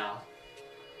beside her now.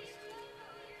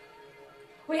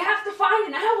 We have to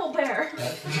find an owl bear.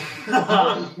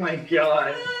 Oh my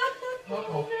god.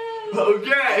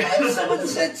 Okay. Someone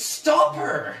said stop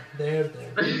her! There.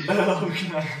 Okay.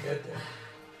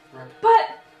 There.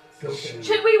 But It's okay.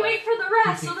 should we wait for the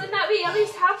rest so then that we at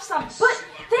least have some? But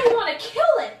they want to kill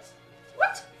it.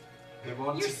 What? They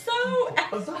want You're to... so.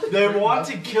 They want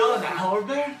to kill an owl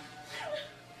bear?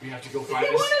 We have to go They find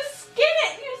want this. to skin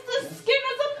it. Use the skin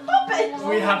as a puppet.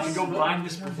 We have to go find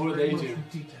this before they do.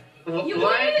 You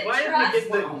Why wouldn't did we trust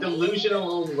get the me. delusional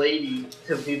old lady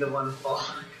to be the one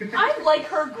falling? I'm like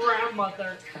her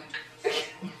grandmother.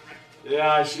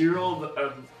 Yeah, she rolled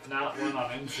not one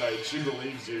on insight. She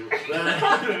believes you.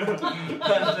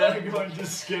 That they're going to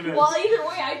skin it. Well, either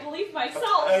way, I believe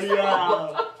myself.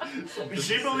 Yeah.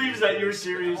 She believes that you're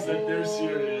serious, that they're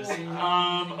serious.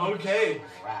 Okay.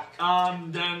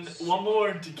 Then one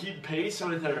more to keep pace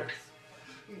with her.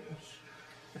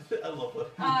 I love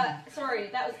it. Sorry,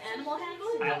 that was animal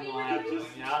handling? Is that what you were doing?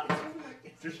 Yeah.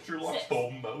 Just Sherlock's 6.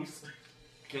 home most.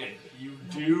 Okay, you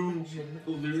do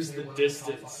lose the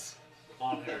distance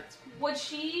on her. Would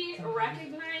she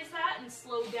recognize that and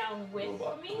slow down with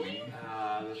Robot me? queen.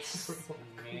 Let's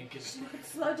make it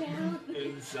Slow down.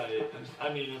 insight.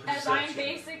 I mean, As I'm perception.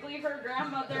 basically her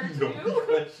grandmother No too?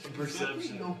 question.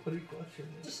 Perception. Nobody questioned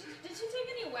it. Did she take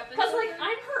any weapons? Because, like, with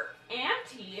her? I'm her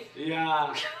auntie.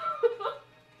 Yeah.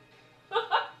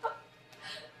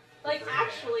 Like,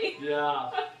 actually.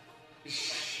 Yeah.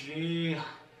 She...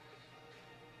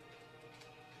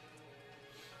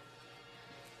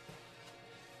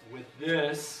 With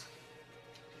this,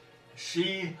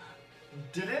 she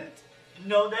didn't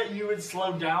know that you would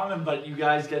slow down, but you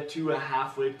guys get to a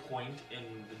halfway point in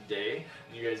the day,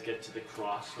 and you guys get to the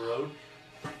crossroad,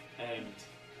 and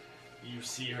you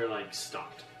see her, like,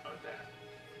 stopped out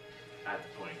there at the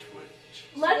point which...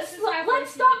 Let's This is halfway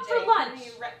let's through stop the for day. lunch. Can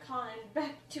you retcon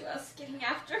back to us getting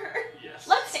after her? Yes.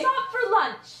 Let's stop for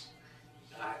lunch.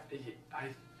 I think,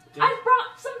 I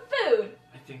brought some food.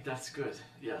 I think that's good.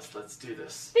 Yes, let's do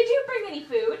this. Did you bring any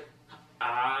food?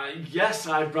 Yes,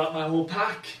 I brought my whole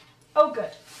pack. Oh,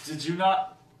 good. Did you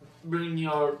not bring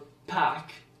your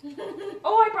pack?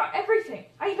 Oh, I brought everything.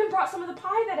 I even brought some of the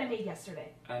pie that I made yesterday.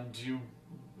 And you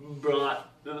brought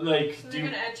like So do they're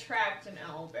you, gonna attract an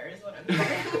owlbear is what I'm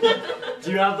hearing.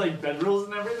 do you have like bedrolls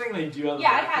and everything? Like do you have a Yeah,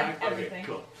 I backpack? had Okay, everything.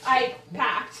 cool. I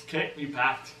packed. Okay, you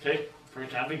packed. Okay, for a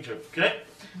camping trip. Okay.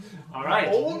 All right.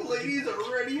 Old ladies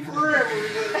are ready for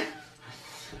everything.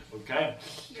 Okay.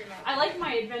 You're not. I like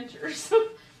my adventures.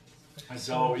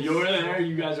 So you're there.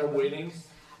 You guys are waiting.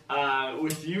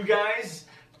 With you guys,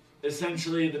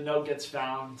 essentially the note gets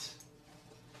found.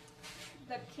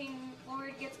 The King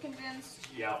Lord gets convinced.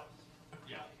 Yeah.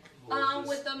 Yeah. We'll Would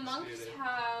just the monks say that.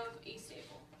 have a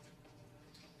stable?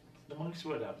 The monks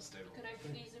would have a stable. Could I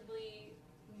feasibly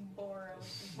borrow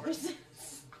some horses?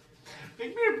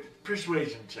 Make me a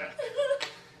persuasion check.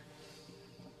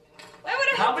 Why would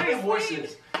I How have to many persuade?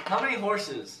 horses? How many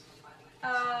horses?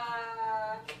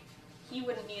 He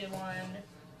wouldn't need one.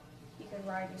 He could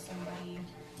ride with somebody.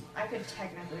 I could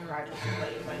technically ride with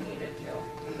somebody if I needed to.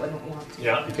 I wouldn't want to.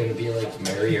 Yeah. You're gonna be like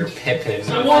Mary or Pippin.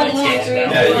 So with, one, like, two, hand three,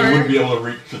 out. Yeah, you wouldn't be able to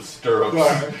reach the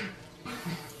stirrups.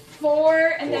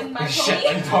 4, and then my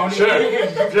Shetland pony.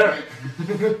 pony. Sure.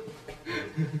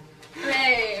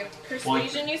 Hey,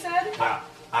 persuasion, you said? Yeah,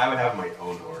 I would have my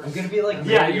own horse. I'm gonna be like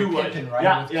Yeah, Mary you or would. Pippin riding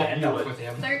Yeah, with yeah, you Gandalf would. with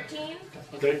him. 13.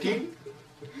 13?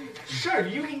 Sure,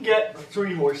 you can get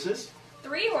 3 horses.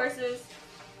 3 horses.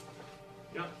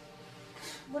 Yeah.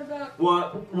 What about?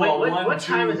 What? Wait, what- one, what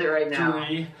time two, is it right now?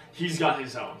 3. He's got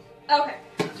his own. Okay.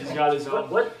 He's got his own.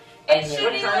 What It should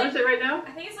what be time like. is it right now?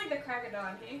 I think it's like the crack of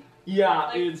dawn, hey? Yeah,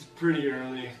 Like- it's pretty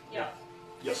early. Yeah.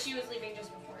 Yep. She was leaving just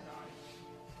before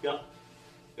dawn.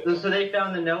 So they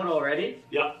found the note already?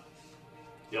 Yeah.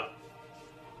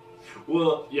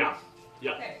 Well, yeah.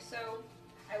 Okay, so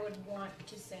I would want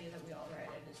to say that we all ride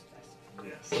it as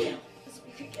best Yes. as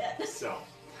we could get. So,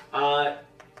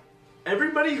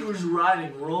 everybody who's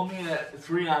riding, roll me at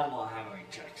 3 animal handling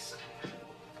checks.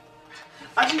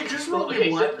 Actually, just roll me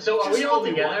Okay, one. so are Just we roll all me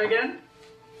together one. again?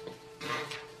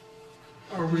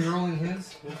 Are we rolling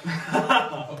his?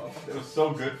 It was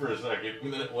so good for a second,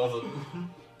 and then it wasn't.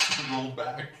 Rolled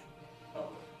back.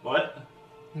 What?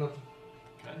 Nothing.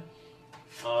 Okay.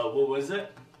 What was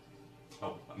it?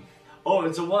 Oh, Oh,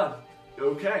 it's a 1.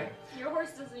 Okay. Your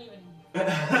horse doesn't even.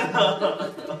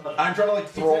 I'm trying to like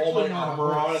throw all my actually not a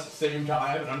armor on horse. at the same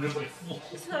time, and I'm just like.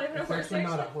 It's not even a It's horse. actually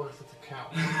not a Actually. horse, it's a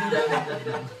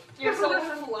cow. You're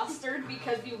so flustered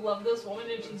because you love this woman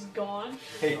and she's gone.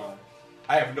 Hey,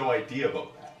 I have no idea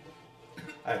about that.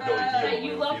 I have no idea.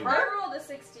 you what love I'm I feeling. rolled a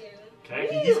 16.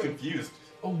 Okay. He's confused.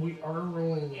 Oh, we are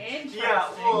rolling. Interesting. Yeah,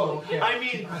 well, Okay. I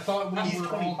mean, I thought we He's were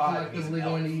all 25, collectively he's an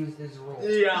going to use his roll.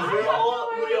 yeah,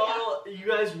 you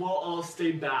guys will all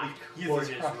stay back He for is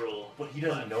his crush, roll. but he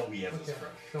doesn't know he has Okay, his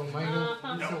crush. so am I,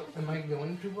 Uh-huh. No. so am I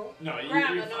going to roll? No,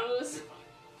 Grab you're the fine. nose.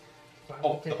 So I Oh,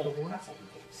 will take the the whole one. castle.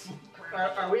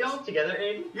 Are we all together,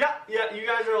 Aiden? Yeah, you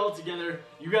guys are all together.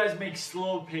 You guys make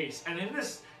slow pace. And in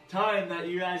this time that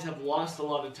you guys have lost a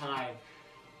lot of time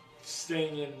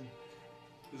staying in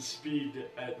the speed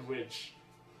at which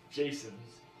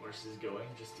Jason's horse is going,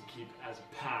 just to keep as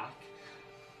a pack.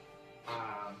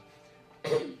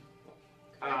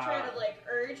 I try to like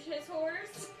urge his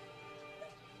horse.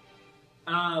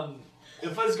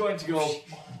 If I was going to go,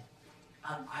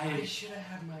 I should have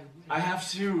had my. I have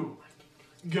to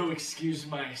go excuse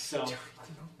myself.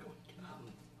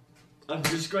 I'm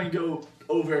just going to go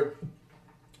over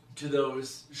to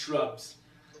those shrubs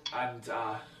and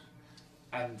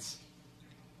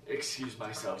excuse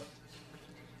myself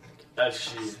as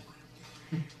she.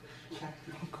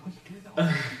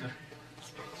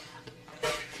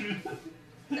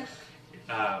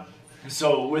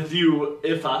 So with you,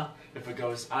 Ifa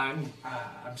goes, I'm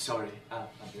sorry.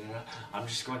 I'm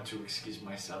just going to excuse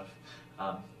myself.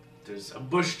 There's a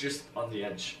bush just on the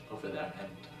edge over there, and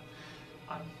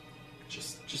I'm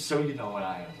just so you know what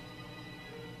I am.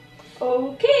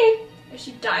 Okay. If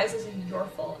she dies, it's your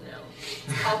fault now.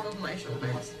 It's off of my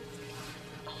shoulders.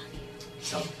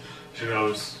 So she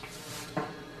goes,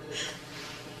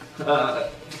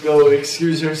 go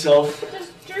excuse herself.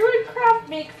 Does Druidcraft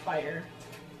make fire?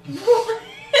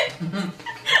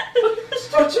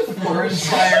 Start a forest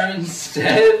fire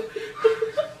instead.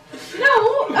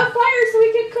 No, a fire so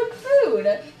we can cook food.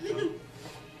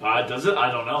 Does it?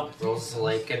 I don't know. Rolls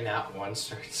like a nat 1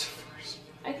 starts first.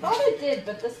 I thought it did,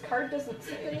 but this card doesn't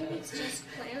say I think it. it's just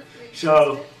plant.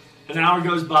 So an hour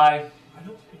goes by.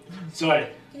 Sorry,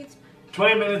 It's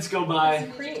 20 minutes go by.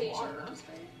 vegetation.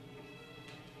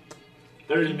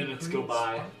 30 minutes go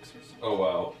by. Oh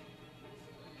wow.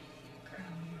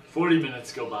 40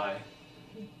 minutes go by.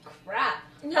 Crap.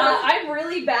 I'm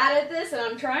really bad at this, and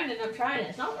I'm trying,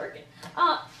 It's not working.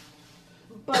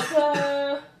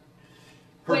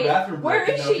 Her Wait, bathroom where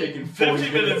break is now she? taking 40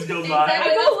 50 minutes go by.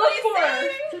 I go look for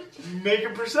her. Make a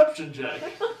perception check.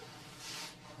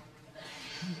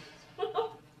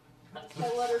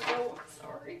 I let her go.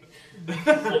 Sorry.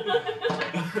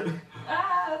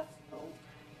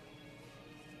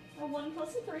 A 1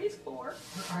 plus a 3 is 4. Her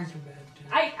eyes are bad too.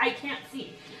 I can't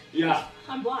see. Yeah.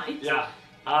 I'm blind. Yeah.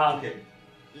 Okay.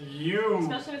 You.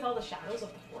 Especially with all the shadows of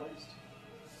the forest.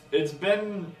 It's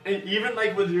been even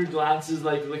like with your glances,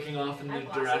 like looking off in I the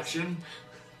have glasses. direction.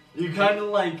 You kind of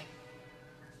like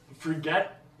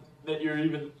forget that you're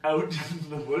even out in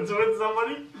the woods with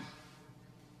somebody.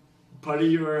 Part of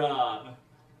your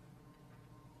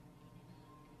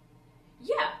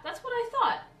Yeah, that's what I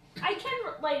thought. I can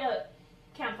light a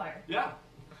campfire. yeah.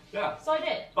 So I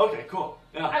did. Okay, cool.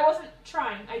 Yeah. I wasn't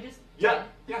trying. I just Yeah.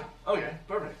 Okay,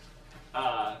 perfect.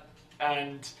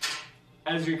 And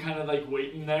as you're kind of like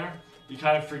waiting there, you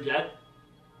kind of forget.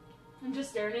 I'm just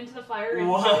staring into the fire and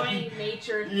What? enjoying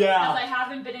nature. Yeah. Because I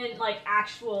haven't been in like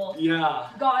actual Yeah.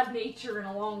 God nature in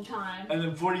a long time. And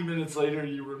then 40 minutes later,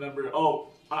 you remember, oh,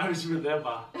 I was with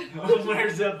Emma.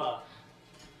 Where's Emma?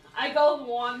 I go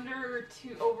wander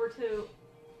over to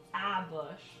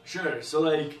Bush. Sure. So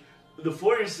like, the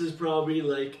forest is probably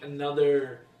like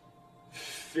another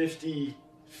 50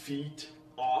 feet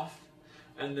off,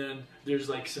 and then there's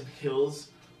like some hills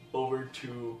over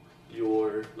to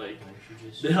your like.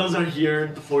 The hills are here.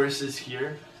 The forest is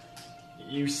here.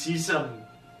 You see some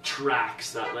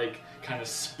tracks that like kind of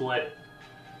split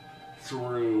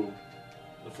through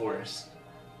the forest.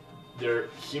 They're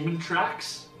human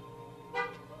tracks,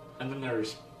 and then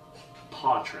there's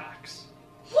paw tracks.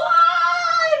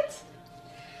 What?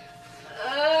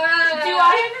 Do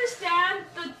I understand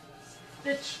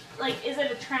like, is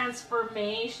it a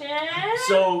transformation?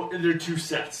 So they're two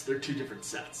sets. They're two different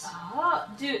sets. Oh,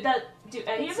 do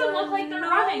any of them look like they're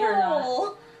running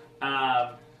or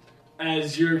not?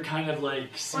 As you're kind of like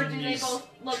Or seeing do they these both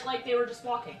look like they were just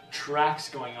walking? tracks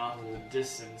going on in the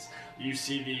distance, you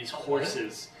see these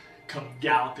horses come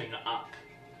galloping up,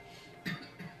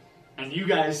 and you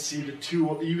guys see the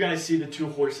two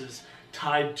horses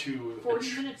tied to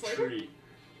 40 minutes later? tree.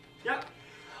 Yep.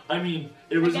 I mean,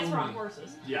 it was I guess we're on only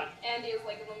horses. yeah. Andy is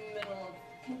like in the middle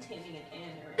of containing an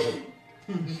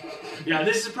aneurysm. Yeah,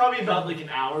 this is probably about like an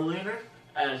hour later,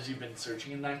 as you've been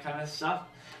searching and that kind of stuff.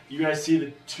 You guys see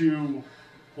the two,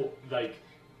 like,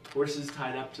 horses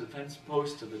tied up to the fence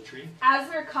post to the tree. As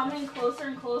they're coming closer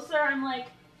and closer, I'm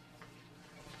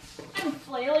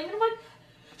flailing, and I'm like,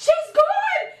 she's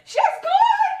gone! She's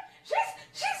gone!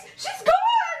 She's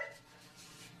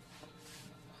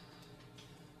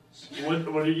gone!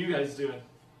 What are you guys doing?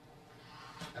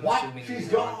 I'm What? assuming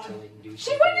She's you want gone. to like, do She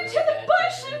something went into really the bad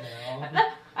bush, to her and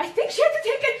now. I think she had to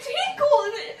take a tinkle,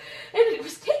 and it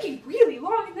was taking really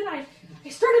long, and then I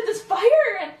started this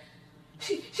fire, and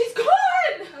she's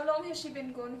gone! How long has she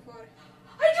been gone for?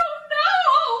 I don't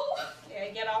know! Okay,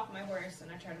 I get off my horse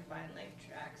and I try to find like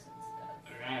tracks and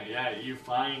stuff. Alright, yeah, you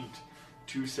find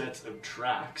two sets of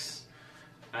tracks,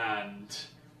 and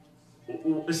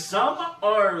some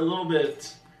are a little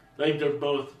bit, like they're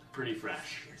both pretty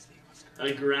fresh.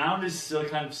 The ground is still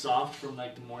kind of soft from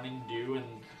like the morning dew and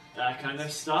that kind of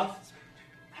stuff.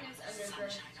 It's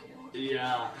underground too.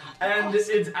 Yeah, and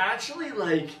it's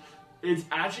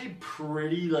actually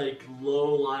pretty like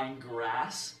low-lying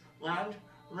grass land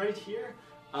right here.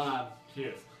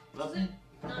 Here. Is it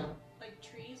not like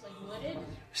trees, like wooded?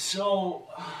 So,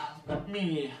 give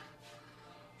me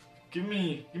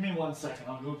 1 second.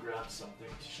 I'll go grab something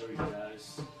to show you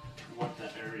guys what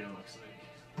that area looks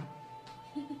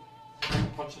like.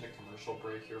 Punching a commercial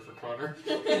break here for Connor.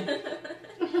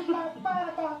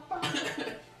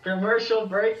 Commercial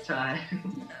break time.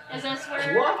 Is this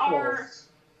where our... Waffles.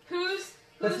 Who's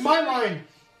That's my line.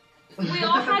 We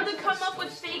all had to come up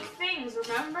with fake things,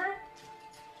 remember?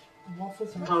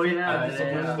 Waffles are Oh yeah. I put some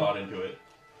yeah. thought into it.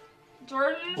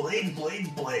 Jordan? Blades, blades,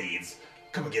 blades.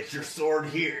 Come and get your sword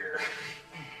here.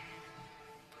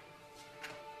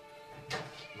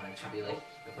 Mine should be like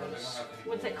gross.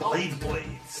 What's it called? Blades,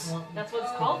 blades. That's what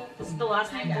it's called? This is the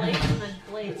last name Blades and then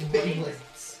Blades. Big Blades.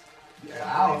 blades.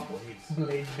 Wow.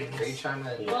 Blade Are you blades. trying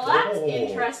to Well, that's Oh.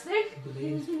 interesting.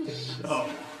 Blades blades. Oh.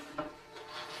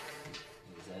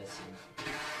 use this?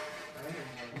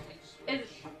 Is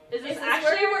Is this this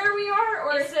actually where- where we are,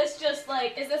 or is this just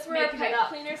like Is this where our making it pipe up?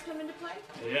 cleaners come into play?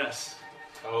 Yes.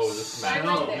 Oh, this is Right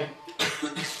magic. there.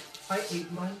 I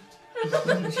ate mine.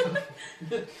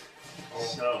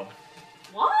 So,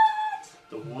 What?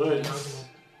 the woods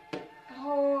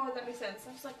Oh, that makes sense.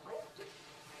 I was like, what?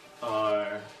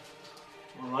 are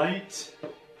right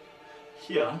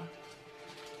here,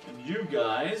 and you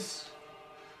guys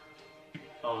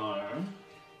are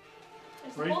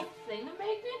Is the Right. whole thing a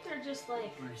magnet or just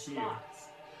like Right here.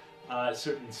 spots?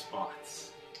 Certain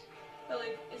spots. But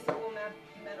like, is the whole map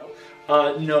metal?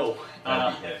 No.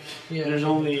 That'd be heavy. Yeah.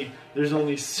 There's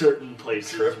only certain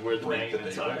places Trip where the break the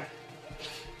magnets table. are.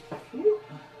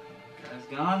 Guys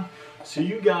gone. So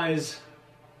you guys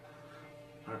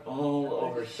are all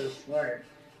over So smart.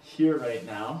 here right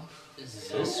now. Is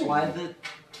this why the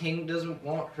king doesn't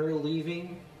want her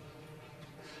leaving?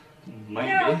 Might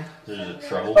Yeah. There's a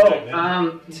trouble Oh,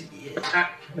 magnet.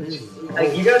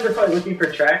 like you guys are probably looking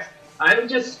for tracks. I'm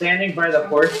just standing by the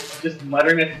horse, just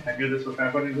muttering it. I do this with my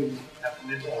buddy.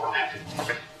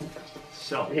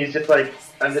 So He's just like,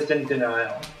 I'm just in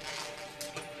denial.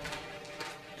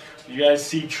 you guys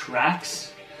see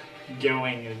tracks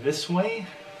going this way,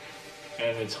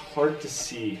 and it's hard to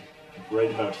see right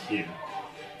about here.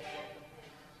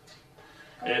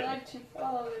 I'd It- like to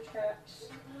follow the tracks.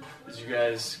 As you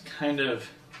guys kind of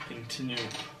continue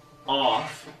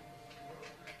off,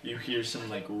 you hear some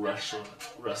like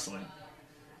rustling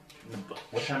in the bush.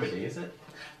 What time of day is it?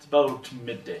 It's about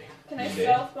midday Can I Okay.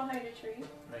 stealth behind a tree?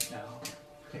 right now.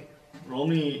 Okay. Roll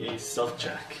me a stealth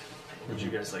check. What would you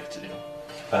guys like to do?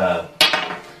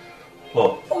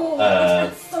 Well, Oh,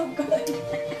 that's so good.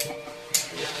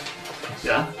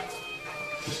 Yeah.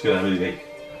 just gonna really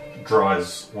draw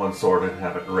his one sword and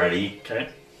have it ready. Okay.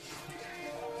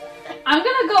 I'm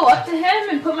gonna go up to him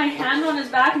and put my hand on his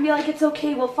back and be like, "It's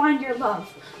okay, we'll find your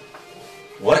love,"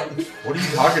 What? What are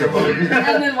you talking about?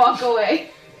 and then walk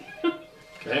away.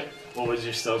 Okay. What was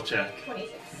your stealth check?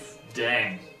 26.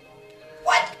 Dang.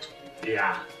 What?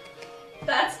 Yeah.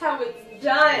 That's how it's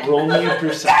done. Roll me a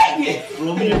perception.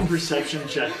 Roll me a perception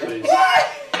check, please.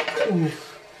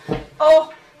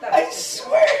 Oh, that I was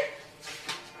swear!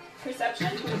 perception.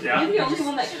 Yeah. You're the only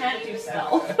one that can't do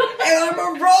stealth. And I'm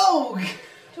a rogue!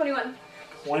 21.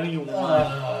 21.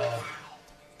 Uh,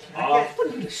 Off.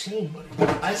 What are you saying, buddy?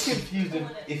 I'm confused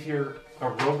if you're a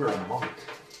rogue or a monk.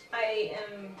 I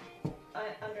am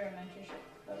under a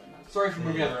mentorship of a monk. Sorry for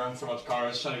moving it around so much, Connor. I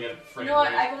was trying to get it You framed know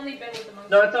what? right. I've only been with the monk.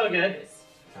 No, it's all for good. years.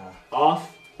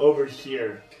 Off over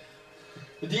here.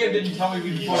 The DM didn't tell me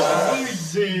before. Let's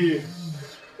see.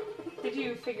 Did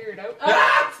you figure it out?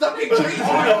 Ah! Stop being trees!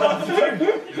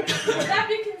 Would that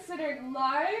be considered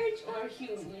large or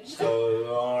huge? A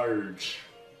large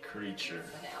creature.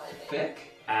 Thick?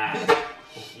 And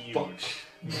huge.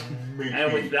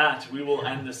 And with that, we will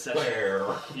end the session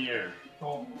Where? here.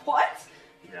 What?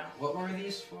 Yeah. What were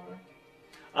these for?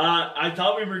 I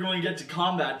thought we were going to get to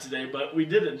combat today, but we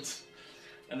didn't.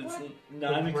 And it's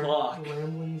 9 o'clock.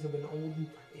 Ramblings of an old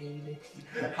lady.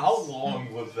 How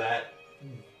long was that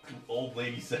old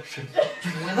lady section?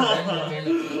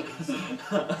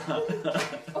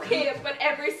 Okay, but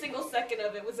every single second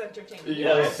of it was entertaining.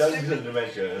 Yes. Dungeons and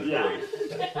Dementia. Yeah.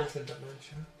 That's a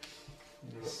dimension.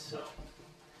 So,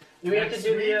 We have to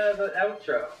do the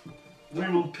outro. we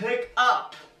will pick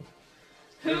up.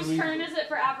 Whose We turn is it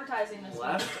for advertising this week?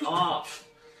 left off.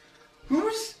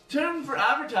 Whose turn for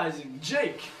advertising?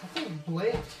 Jake. I think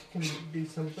Blake can do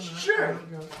something. Sure. I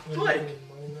haven't got Blake. anything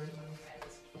in mind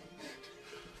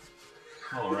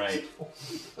right All right.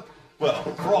 Well,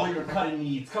 for all your cutting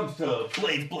needs, comes to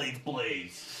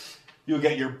Blades. You'll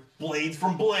get your blades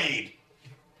from Blade.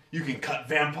 You can cut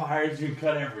vampires, you can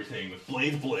cut everything with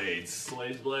Blades.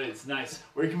 Blades. Nice.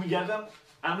 Where can we get them?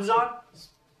 Amazon?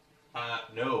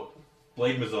 No.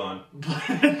 Blade Mazon.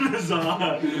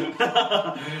 Amazon.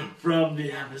 From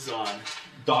the Amazon.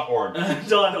 .org.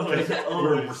 Always. We're a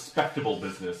Always. respectable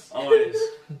business. Always.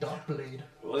 now. Dot blade.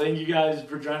 Well, thank you guys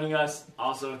for joining us.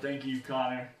 Also, thank you,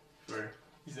 Connor, for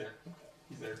He's there.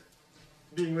 He's there.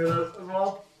 being with us as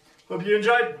well. Hope you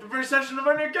enjoyed the first session of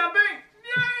our new campaign.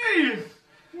 Yay!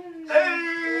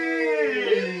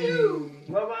 Hey!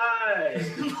 Bye bye.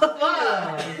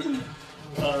 Bye-bye.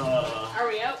 Are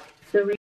we out?